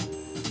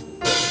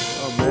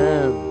oh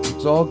man,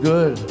 it's all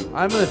good.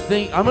 I'm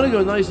gonna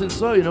go nice and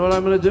slow. You know what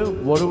I'm gonna do?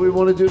 What do we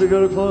want to do to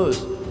go to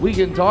close? We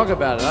can talk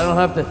about it. I don't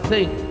have to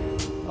think.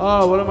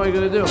 Oh, what am I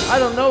gonna do? I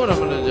don't know what I'm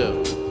gonna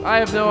do. I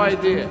have no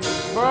idea.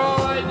 For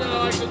all I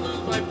know, I could lose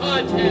my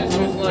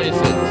podcaster's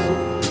license.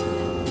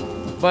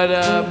 But,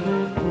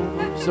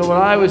 so what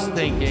I was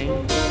thinking,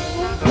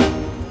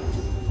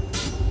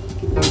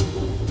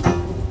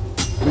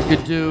 we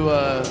could do,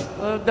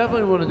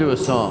 definitely want to do a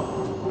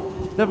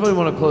song. Definitely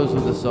want to close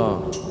with a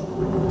song.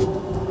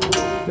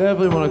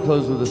 Definitely want to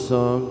close with a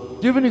song.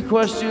 Do you have any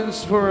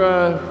questions for,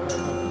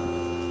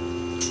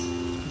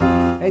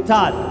 Hey,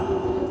 Todd,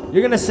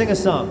 you're going to sing a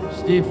song.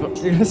 Steve, you're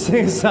going to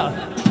sing a song.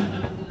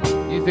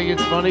 You think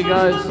it's funny,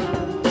 guys?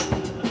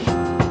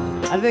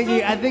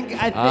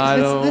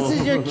 This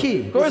is your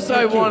key. Of course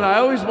I want. I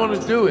always want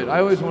to do it. I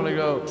always want to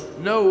go,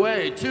 no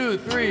way, 2,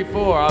 3,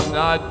 4, I'm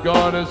not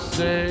gonna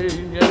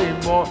sing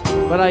anymore.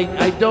 But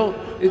I don't,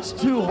 it's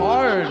too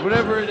hard.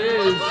 Whatever it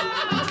is,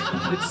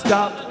 it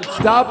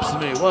stops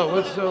me.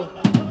 What's so,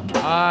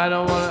 I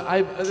don't want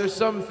to, there's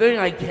something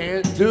I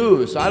can't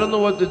do, so I don't know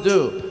what to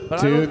do. But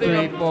I don't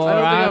think I'm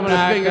going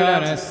to figure it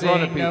out in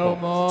front of people.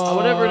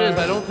 Whatever it is,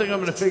 I don't think I'm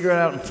going to figure it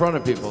out in front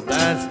of people.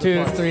 That's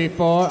 2, 3,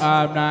 4.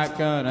 I'm not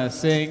gonna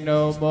sing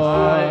no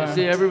more.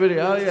 See everybody.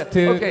 Oh yeah.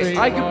 2, Okay, 3,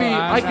 I could be 4,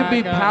 I could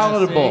be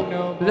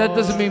palatable, but that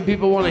doesn't mean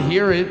people want to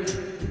hear it.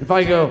 If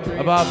I go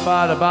ba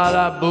ba da ba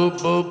da boop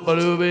boop ba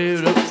doo bee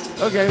doo.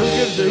 Okay, who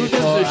gives a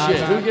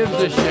shit? Who gives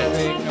a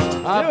shit?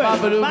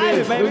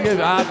 Who gives?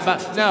 No,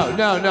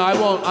 I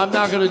won't. I'm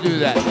not gonna do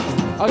that.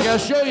 Okay, I'll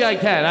show you I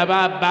can.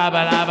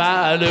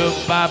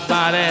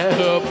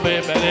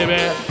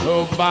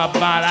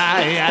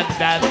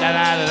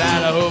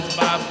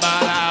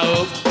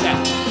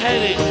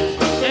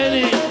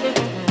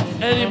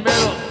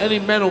 Any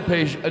mental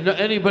patient,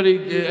 anybody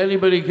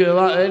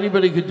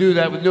could do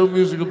that with no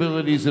musical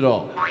abilities at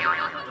all.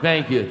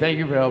 Thank you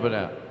for helping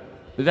out.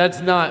 But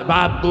that's not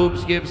bop boop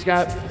skip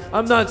scap.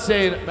 I'm not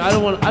saying I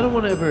don't want to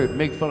ever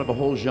make fun of a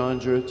whole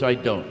genre, so I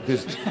don't.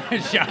 Because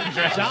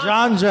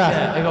Genre.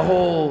 yeah, like a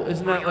whole,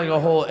 isn't that like a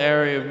whole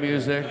area of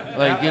music?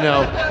 Like, you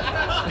know,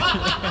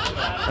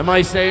 am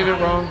I saying it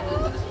wrong?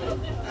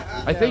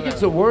 I think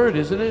it's a word,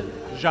 isn't it?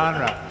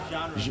 Genre.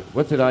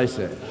 What did I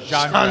say?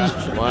 Genre.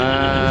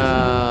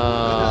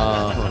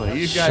 Wow.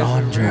 You guys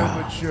are real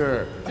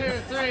mature. 2,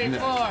 3,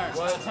 4.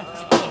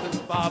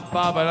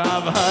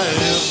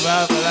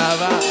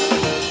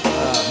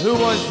 Who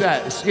wants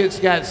that? Skit,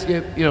 scat,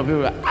 skip. You know,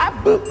 people go,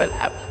 boop,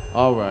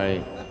 all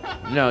right.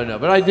 No,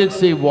 but I did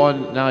see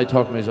one, now I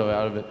talked myself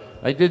out of it.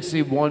 I did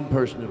see one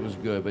person that was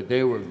good, but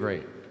they were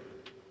great.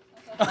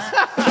 Thank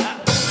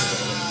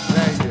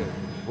you.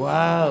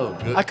 Wow.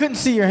 Good. I couldn't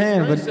see your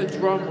hand, It's a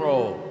drum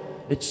roll.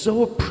 It's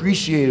so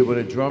appreciated when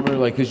a drummer,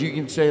 like, because you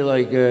can say,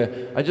 like,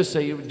 I just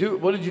say,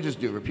 what did you just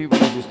do? Repeat what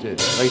you just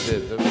did. Like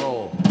the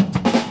roll.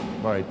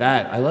 All right,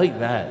 that. I like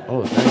that.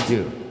 Oh, thank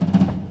you.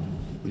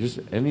 Just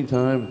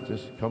anytime,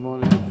 just come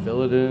on in,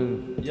 fill it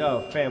in.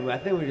 Yo, family, I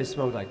think we just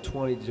smoked like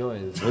 20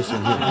 joints. Listen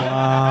here.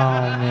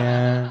 Wow,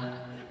 man.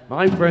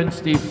 My friend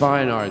Steve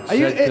Feinart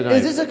said tonight.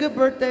 Is this a good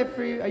birthday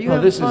for you? Are you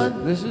having this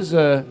fun? This is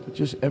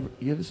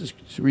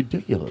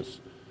ridiculous.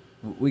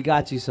 We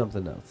got you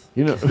something else.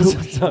 You know,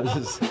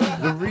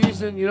 the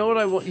reason. You know what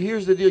I want.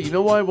 Here's the deal. You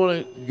know why I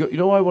want to go. You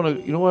know why I want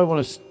to. You know why I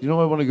want to. You know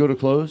why I want to go to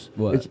close.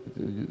 What? It's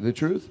the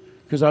truth.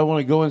 Because I want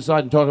to go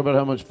inside and talk about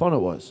how much fun it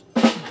was.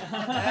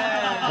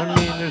 I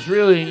mean, there's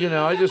really, you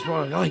know, I just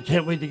want to. I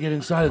can't wait to get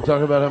inside and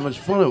talk about how much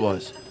fun it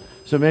was.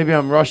 So maybe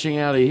I'm rushing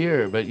out of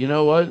here. But you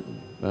know what?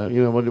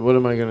 You know what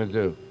am I going to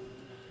do?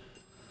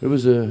 It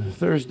was a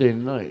Thursday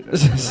night.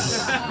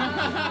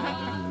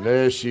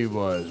 There she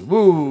was.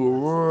 Woo,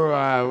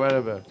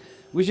 whatever.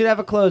 We should have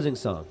a closing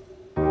song.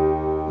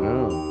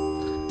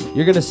 No.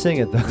 You're going to sing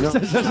it, though. No.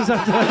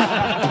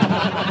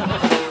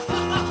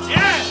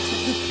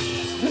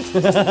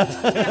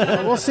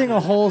 We'll sing a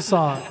whole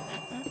song.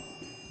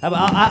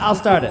 I'll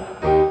start it.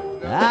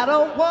 I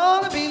don't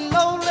want to be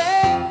lonely.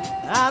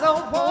 I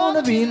don't want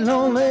to be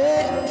lonely.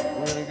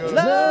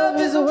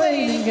 Love is a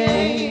waiting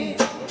game.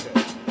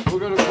 We're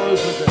going to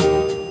close with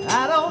that.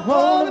 I don't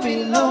want to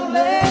be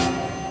lonely.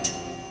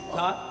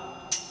 Todd,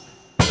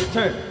 your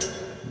turn.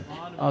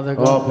 Oh, they're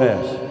I'll going.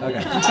 pass.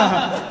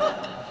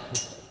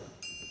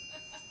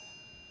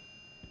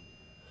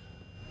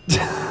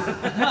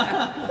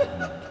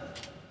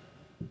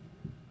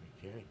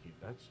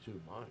 That's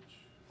too much.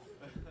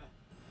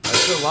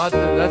 That's a lot.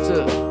 That's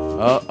a.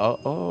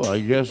 I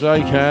guess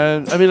I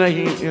can. I mean, I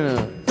can. You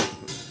know.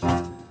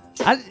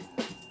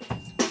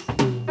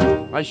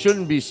 I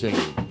shouldn't be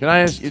singing. Can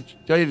I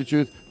tell you the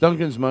truth?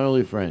 Duncan's my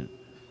only friend.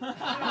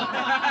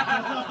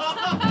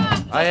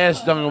 I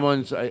asked Duncan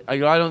once. I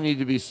go, I don't need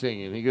to be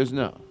singing. He goes,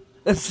 no.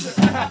 I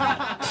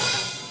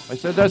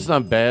said, that's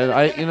not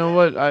bad. You know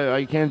what?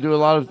 I can't do a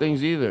lot of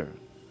things either.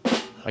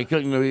 I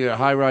couldn't be a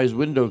high-rise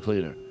window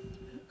cleaner.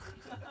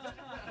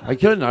 I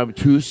couldn't. I'm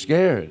too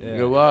scared. Yeah. You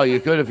go, well, you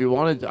could if you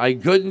wanted to. I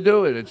couldn't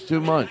do it. It's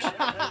too much.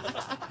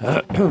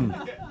 I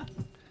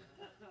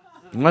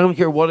don't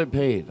care what it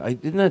paid.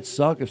 Didn't that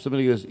suck if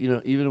somebody goes, you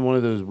know, even in one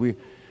of those weird...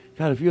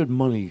 God, if you had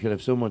money, you could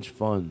have so much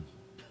fun.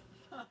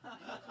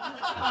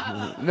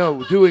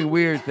 No, doing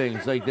weird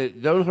things like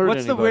that don't hurt What's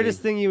anybody. the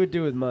weirdest thing you would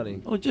do with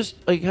money? Oh, just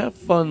like have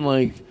fun,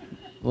 like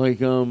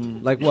what?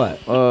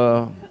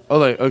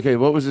 Okay,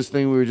 what was this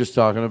thing we were just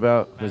talking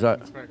about?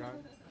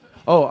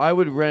 I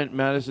would rent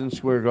Madison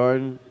Square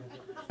Garden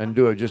and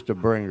do just a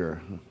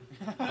bringer.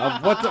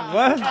 What?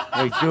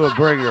 Like do a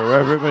bringer where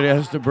everybody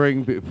has to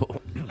bring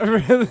people.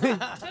 Really?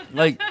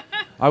 Like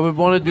I would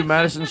want to do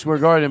Madison Square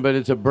Garden, but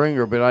it's a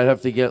bringer, but I'd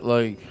have to get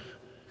like,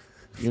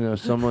 you know,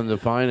 someone to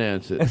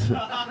finance it.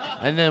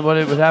 And then what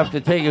it would have to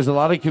take is a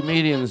lot of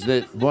comedians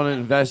that want to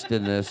invest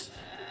in this,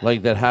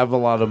 like that have a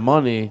lot of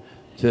money,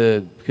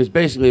 because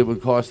basically it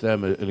would cost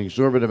them an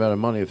exorbitant amount of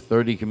money if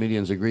 30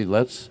 comedians agreed,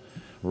 let's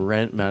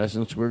rent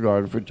Madison Square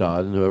Garden for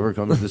Todd, and whoever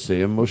comes to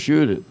see him will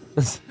shoot it.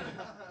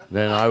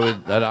 Then I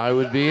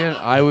would be in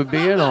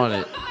on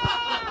it.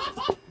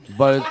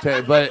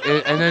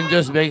 And then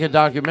just make a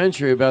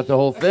documentary about the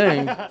whole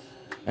thing,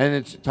 and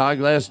it's Todd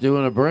Glass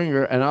doing a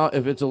bringer, and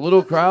if it's a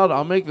little crowd,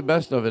 I'll make the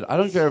best of it. I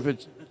don't care if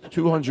it's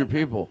 200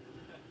 people.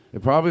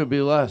 It probably will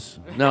be less.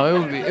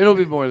 No, it'll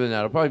be more than that.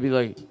 It'll probably be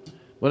like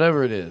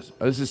whatever it is.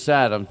 This is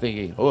sad. I'm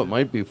thinking, it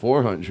might be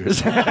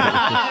 400.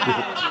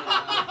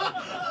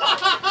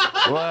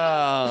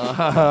 Wow,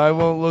 I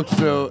won't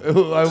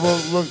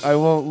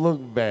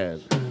look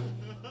bad.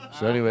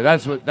 So anyway,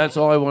 that's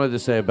all I wanted to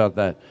say about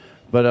that.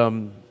 But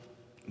so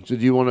do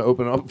you want to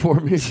open up for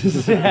me?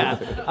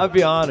 Yeah, I'd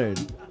be honored.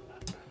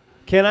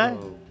 Can I?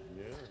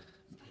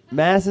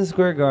 Madison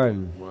Square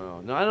Garden.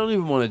 Wow. No, I don't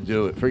even want to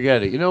do it.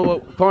 Forget it. You know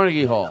what?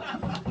 Carnegie Hall.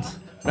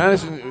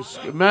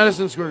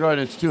 Madison Square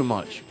Garden, it's too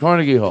much.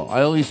 Carnegie Hall.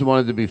 I at least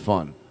wanted to be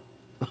fun.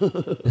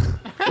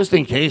 Just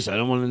in case I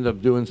don't want to end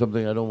up doing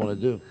something I don't want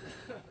to do.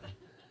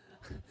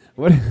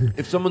 What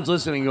if someone's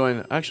listening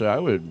going, actually, I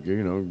would,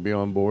 be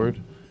on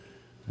board.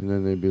 And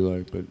then they'd be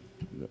like, but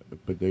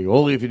they go,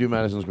 only if you do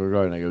Madison Square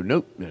Garden. I go,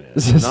 nope,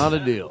 it's not a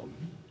deal.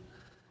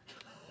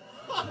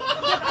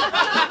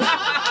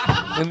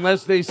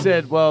 Unless they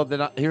said, well,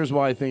 then here's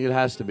why I think it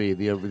has to be.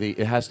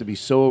 It has to be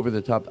so over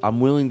the top. I'm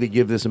willing to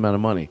give this amount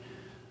of money.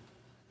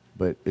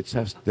 But it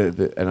has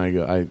to, and I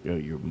go,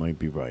 you might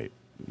be right.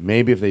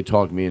 Maybe if they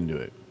talk me into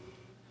it.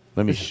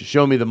 Let me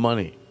show me the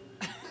money.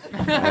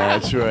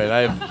 That's right.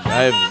 I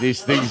have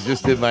these things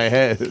just in my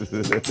head.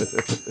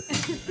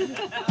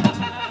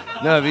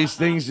 No, these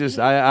things just,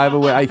 I have a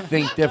way, I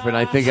think different.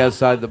 I think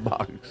outside the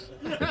box.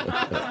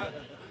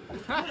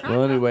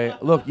 Well, anyway,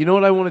 look, you know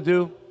what I want to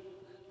do?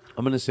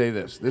 I'm going to say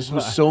this. This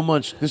was so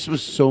much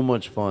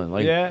fun.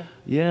 Like,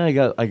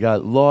 yeah, I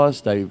got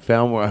lost. I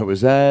found where I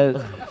was at.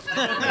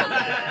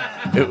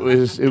 It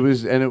was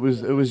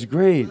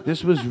great.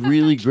 This was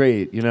really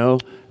great, And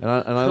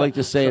I like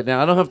to say it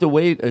now. I don't have to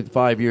wait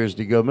 5 years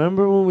to go,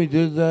 remember when we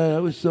did that?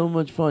 That was so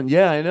much fun.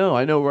 Yeah, I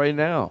know right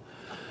now.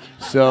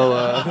 So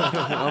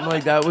I'm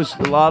like, that was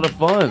a lot of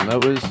fun.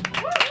 That was,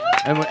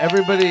 and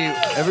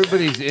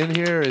everybody's in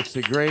here. It's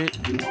a great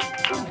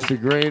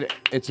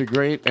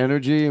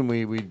energy, and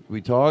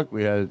we talked.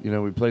 We had,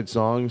 we played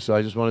songs. So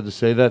I just wanted to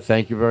say that.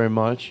 Thank you very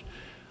much,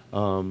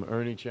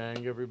 Ernie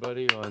Chang,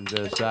 everybody on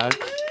sax.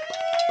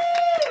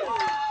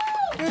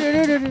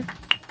 Andy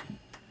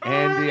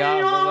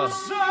Avila.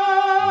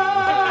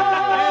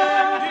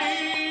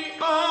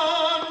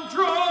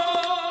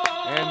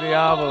 Andy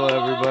Avila,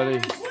 everybody.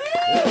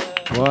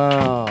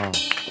 Wow.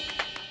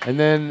 And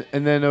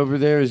then over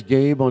there is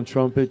Gabe on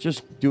trumpet,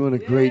 just doing a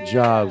great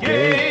job.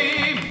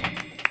 Gabe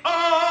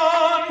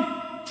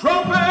on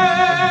trumpet.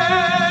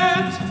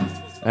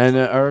 And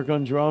Eric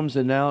on drums,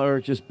 and now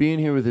Eric just being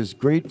here with his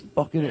great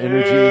fucking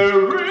energy.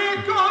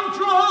 Eric on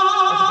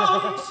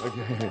drums.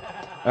 Okay.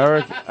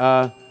 Eric,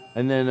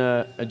 and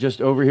then just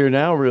over here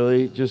now,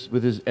 really, just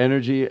with his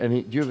energy.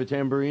 And do you have a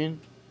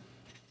tambourine?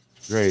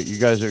 Great, you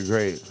guys are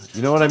great.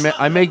 You know what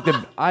I make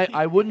them?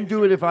 I wouldn't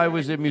do it if I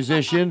was a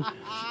musician,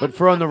 but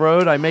for on the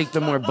road, I make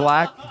them wear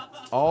black,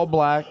 all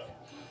black,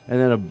 and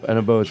then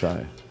a bow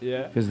tie.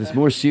 Yeah. Because the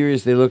more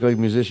serious they look like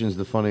musicians,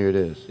 the funnier it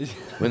is.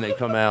 When they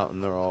come out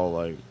and they're all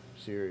like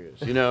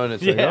serious, and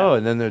it's like, oh,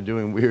 and then they're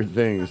doing weird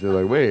things. They're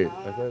like, wait,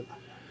 I thought,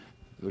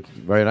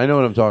 right? I know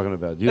what I'm talking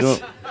about. You know.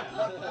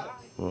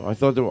 Well,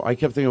 I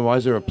kept thinking, why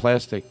is there a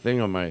plastic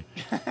thing on my?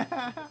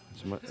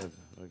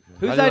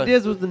 Whose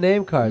ideas was the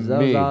name cards? That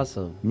was Me.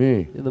 awesome.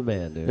 Me. You're the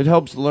man, dude. It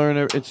helps learn.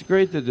 It's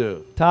great to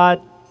do.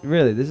 Todd,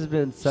 really, this has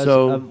been such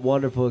a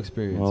wonderful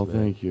experience. Well, man.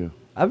 thank you.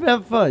 I've been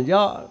having fun,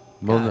 y'all.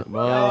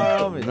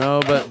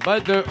 No, but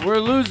we're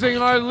losing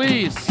our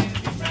lease.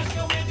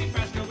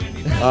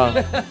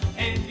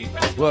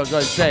 Well, go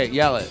ahead, say it,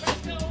 yell it.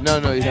 No,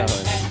 yell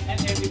it.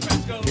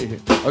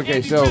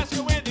 Okay, so. Let's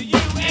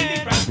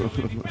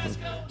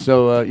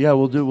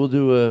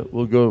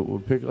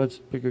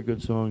pick a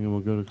good song and we'll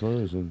go to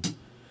close. And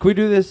can we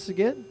do this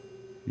again?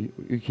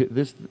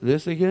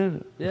 This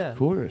again? Yeah, of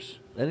course.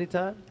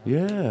 Anytime.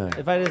 Yeah.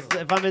 If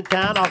I'm in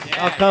town,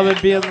 I'll come and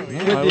be with you.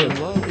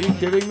 Are you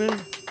kidding me?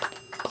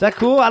 Is that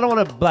cool? I don't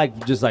want to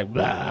just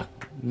blah.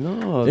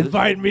 No.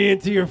 Invite me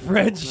into your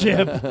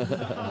friendship.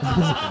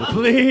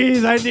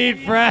 Please, I need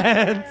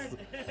friends.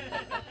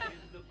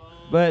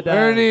 But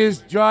Ernie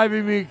is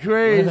driving me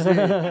crazy.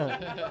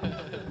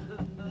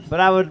 But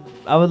I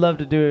would love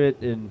to do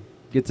it and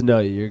get to know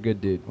you. You're a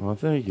good dude. Well,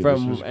 thank you.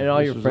 And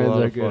all your friends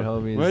are good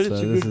homies. Right, it's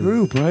a good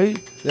group, right?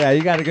 Yeah,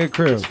 you got a good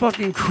crew. It's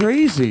fucking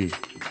crazy.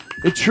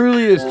 It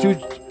truly is.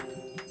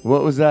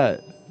 What was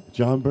that?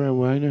 John Brand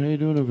Wagner, how you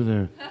doing over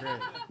there?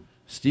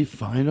 Steve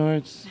Fine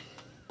Arts.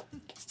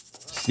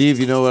 Steve,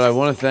 you know what? I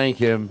want to thank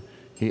him.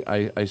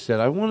 I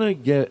said I want to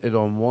get it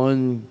on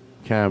one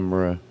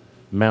camera,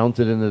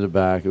 mounted into the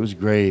back. It was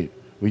great.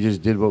 We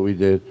just did what we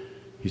did.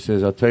 He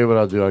says, I'll tell you what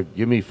I'll do.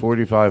 Give me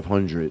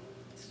 $4,500.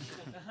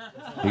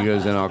 He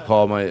goes, and I'll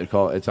call.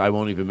 I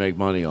won't even make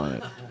money on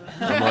it.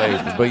 I'm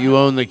like, but you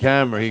own the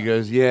camera. He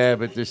goes, yeah,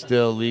 but there's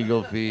still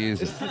legal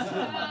fees.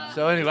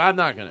 So anyway, I'm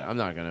not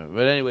gonna.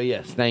 But anyway,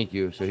 yes, thank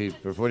you. So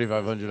for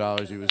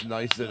 $4,500, he was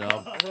nice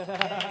enough.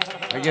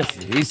 I guess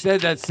he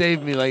said that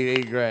saved me like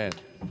 $8,000.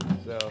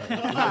 So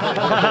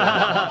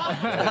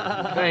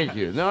thank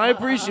you. No, I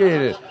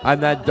appreciate it. I'm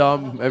that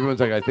dumb. Everyone's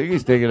like, I think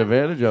he's taking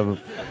advantage of him.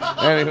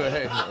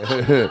 Anyway,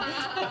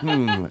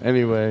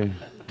 anyway.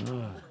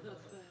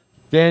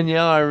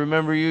 Danielle, I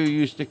remember you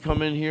used to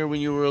come in here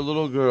when you were a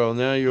little girl.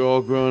 Now you're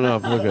all grown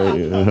up. Look at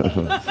you.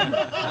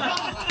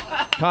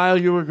 Kyle,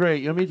 you were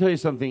great. Let me tell you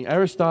something.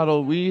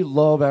 Aristotle, we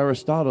love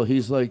Aristotle.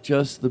 He's like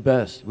just the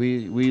best.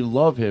 We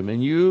love him.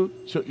 And you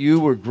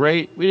were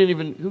great. We didn't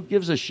even, who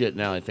gives a shit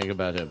now I think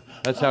about him?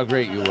 That's how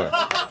great you were.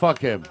 Fuck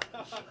him.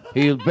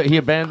 He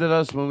abandoned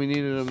us when we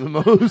needed him the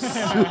most.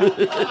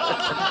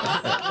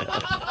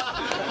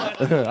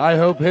 I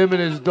hope him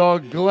and his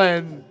dog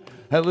Glenn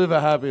live a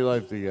happy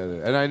life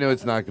together. And I know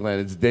it's not Glenn,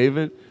 it's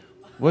David.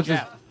 What's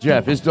Jeff.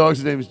 Jeff. His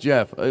dog's name is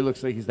Jeff. He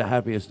looks like he's the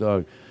happiest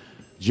dog.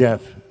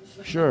 Jeff.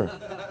 Sure.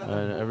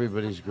 And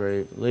everybody's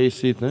great.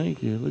 Lacey,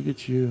 thank you. Look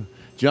at you.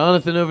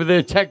 Jonathan over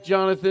there. Tech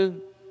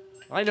Jonathan.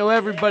 I know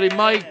everybody.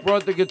 Mike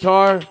brought the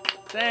guitar.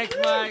 Thanks,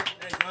 Mike.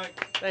 Thanks,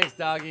 Mike. Thanks,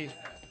 doggy.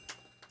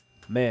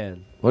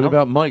 Man. What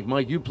about Mike?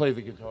 Mike, you play the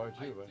guitar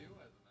too, right?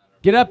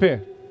 Get up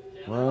here.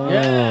 Wow.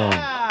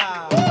 Yeah.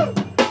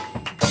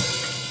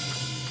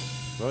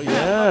 Well,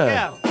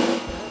 yeah.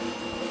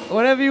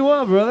 Whatever you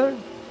want, brother.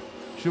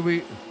 Should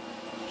we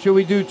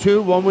do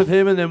two? One with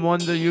him and then one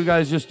that you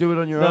guys just do it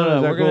on your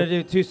own? No, we're going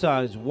to do two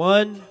songs.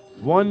 One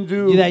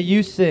do that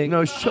you sing.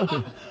 No, shut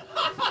up.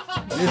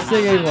 You're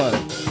singing one.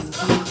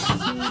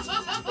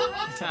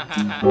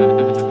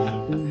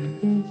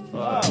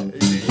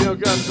 You know,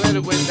 I'm glad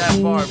it went that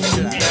far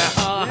because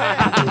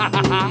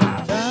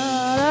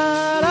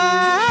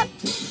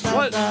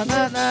What?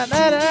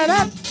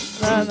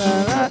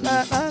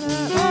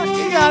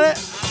 You got it.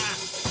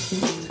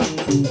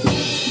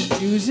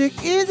 Music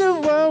is a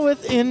world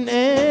within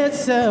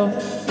itself,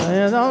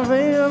 and I'm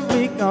real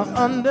we can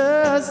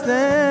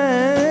understand.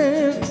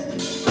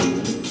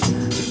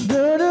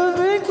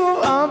 The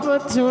equal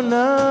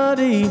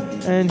opportunity,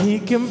 and he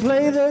can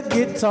play the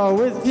guitar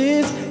with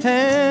his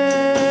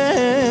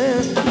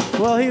hand.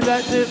 Well, he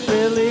liked it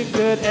really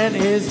good, and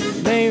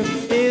his name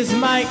is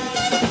Mike.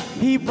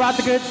 He brought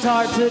the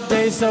guitar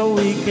today so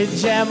we could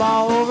jam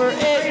all over it.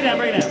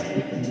 Bring it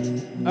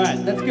down. All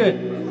right, that's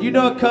good. You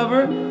know a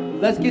cover.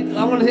 Let's get.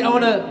 I want to.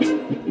 Hold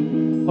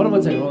on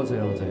one second.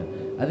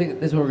 I think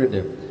this is what we're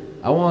gonna do.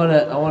 I want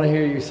to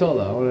hear your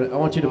solo. I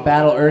want you to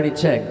battle Ernie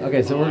Cheng.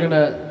 Okay, so we're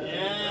gonna.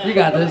 You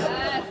got this.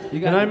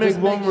 Can I make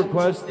one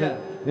request? Yeah.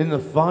 In the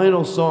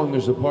final song,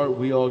 there's a part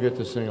we all get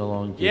to sing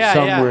along to. Yeah,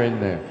 somewhere in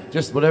there.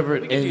 Just whatever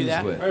it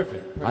ends with.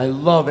 Perfect. I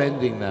love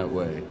ending that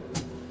way.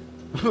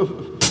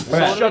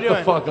 Right. Shut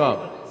the fuck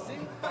up.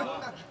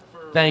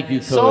 Thank you,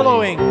 Cody.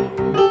 Soloing.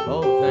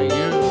 Oh, thank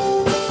you.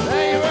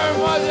 Thank you very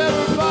much,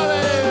 everybody.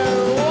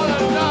 What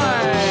a night.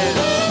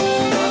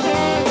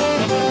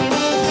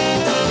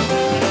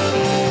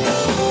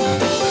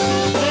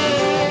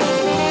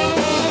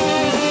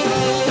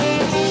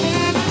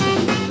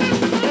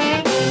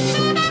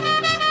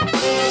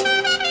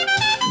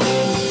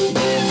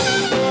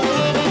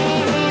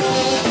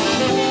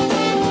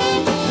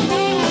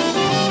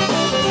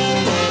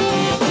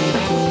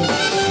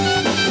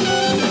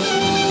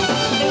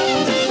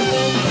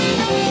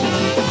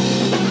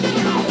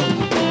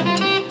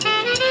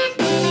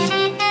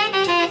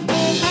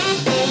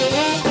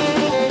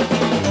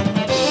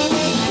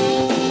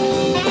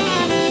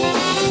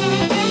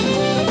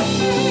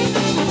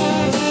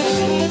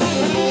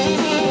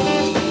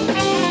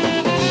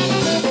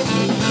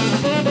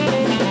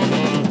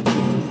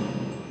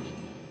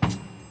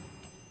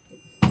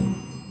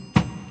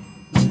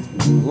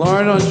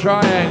 Lauren on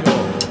triangle.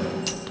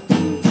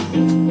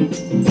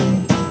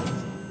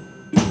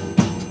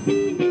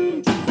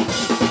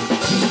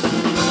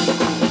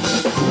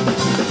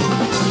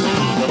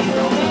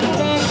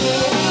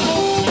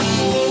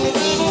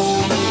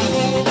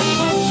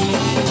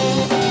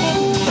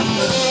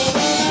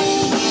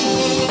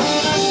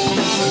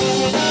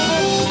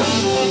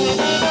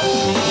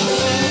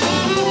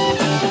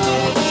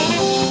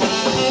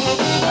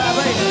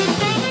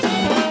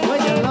 When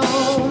you're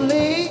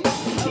lonely,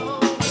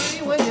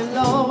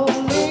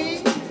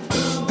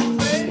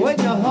 when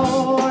you're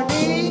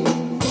horny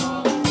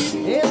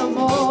in the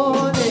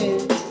morning,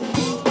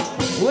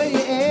 when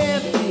you're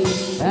empty,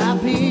 I'll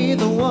be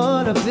the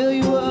one to fill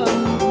you up.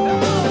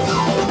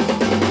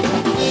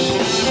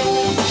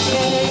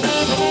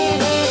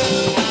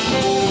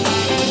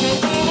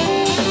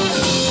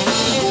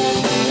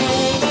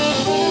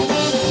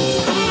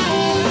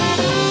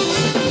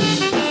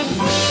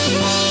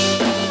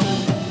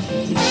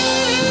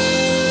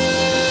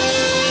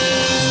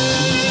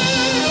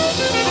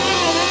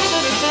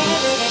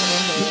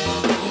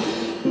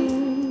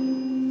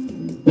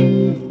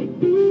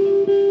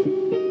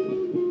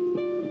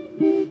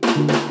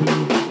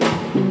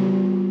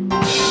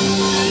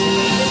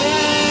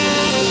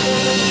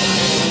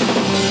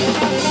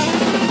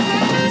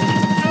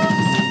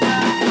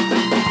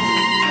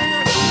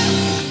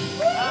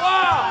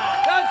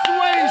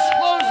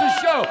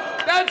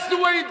 That's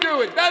the way you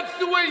do it. That's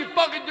the way you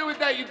fucking do it.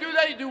 That you do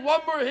that. You do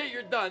one more hit,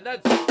 you're done.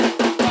 That's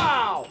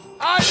wow.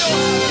 I know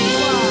how to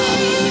wow.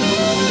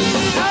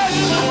 That's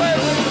the way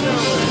we do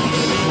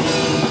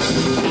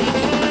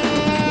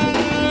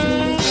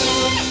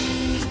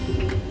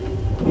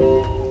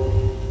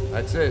it.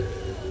 That's it.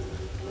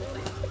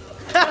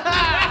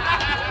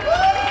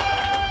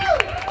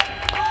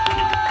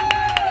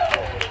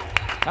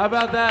 How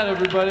about that,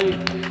 everybody?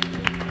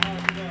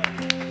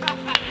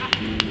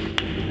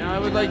 Now I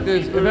would like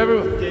this. If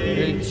everyone.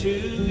 To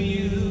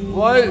you.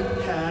 What?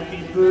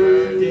 Happy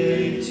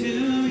birthday to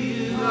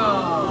you.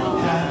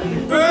 Happy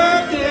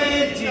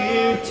birthday,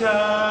 dear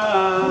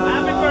Todd.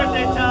 Happy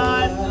birthday,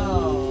 Todd.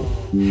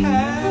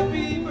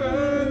 Happy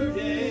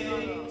birthday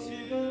to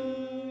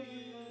you.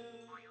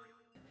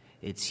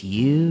 It's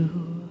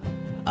you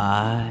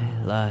I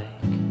like.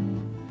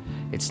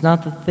 It's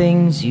not the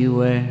things you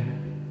wear,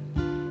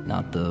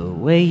 not the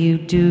way you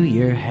do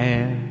your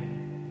hair,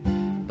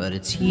 but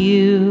it's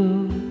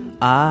you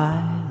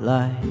I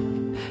like.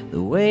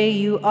 The way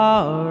you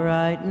are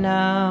right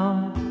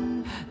now,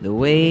 the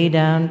way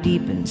down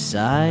deep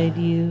inside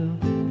you.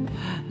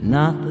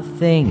 Not the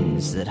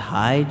things that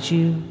hide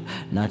you,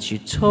 not your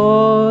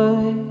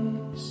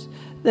toys,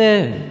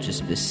 they're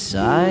just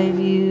beside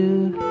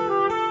you.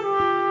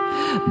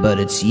 But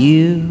it's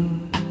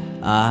you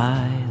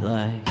I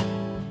like.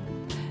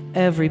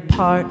 Every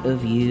part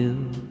of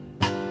you,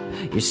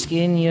 your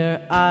skin, your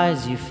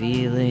eyes, your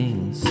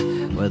feelings,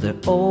 whether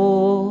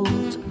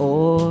old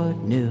or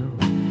new.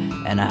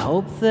 And I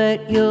hope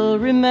that you'll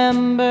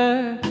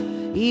remember,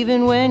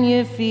 even when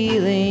you're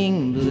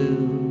feeling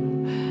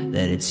blue,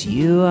 that it's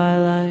you I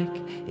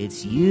like,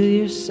 it's you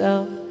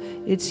yourself,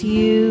 it's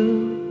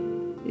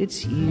you,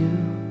 it's you,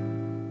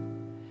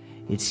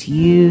 it's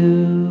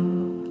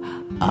you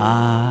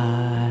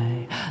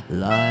I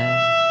like.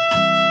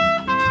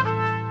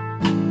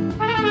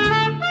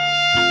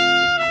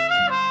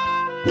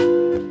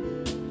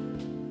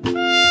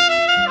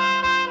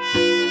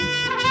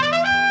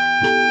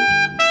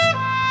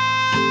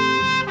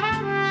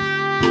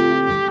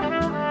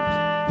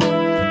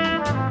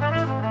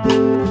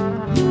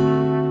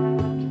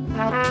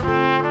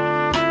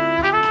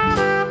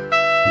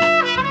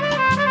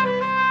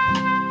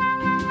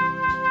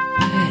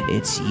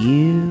 It's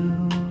you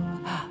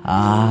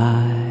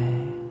I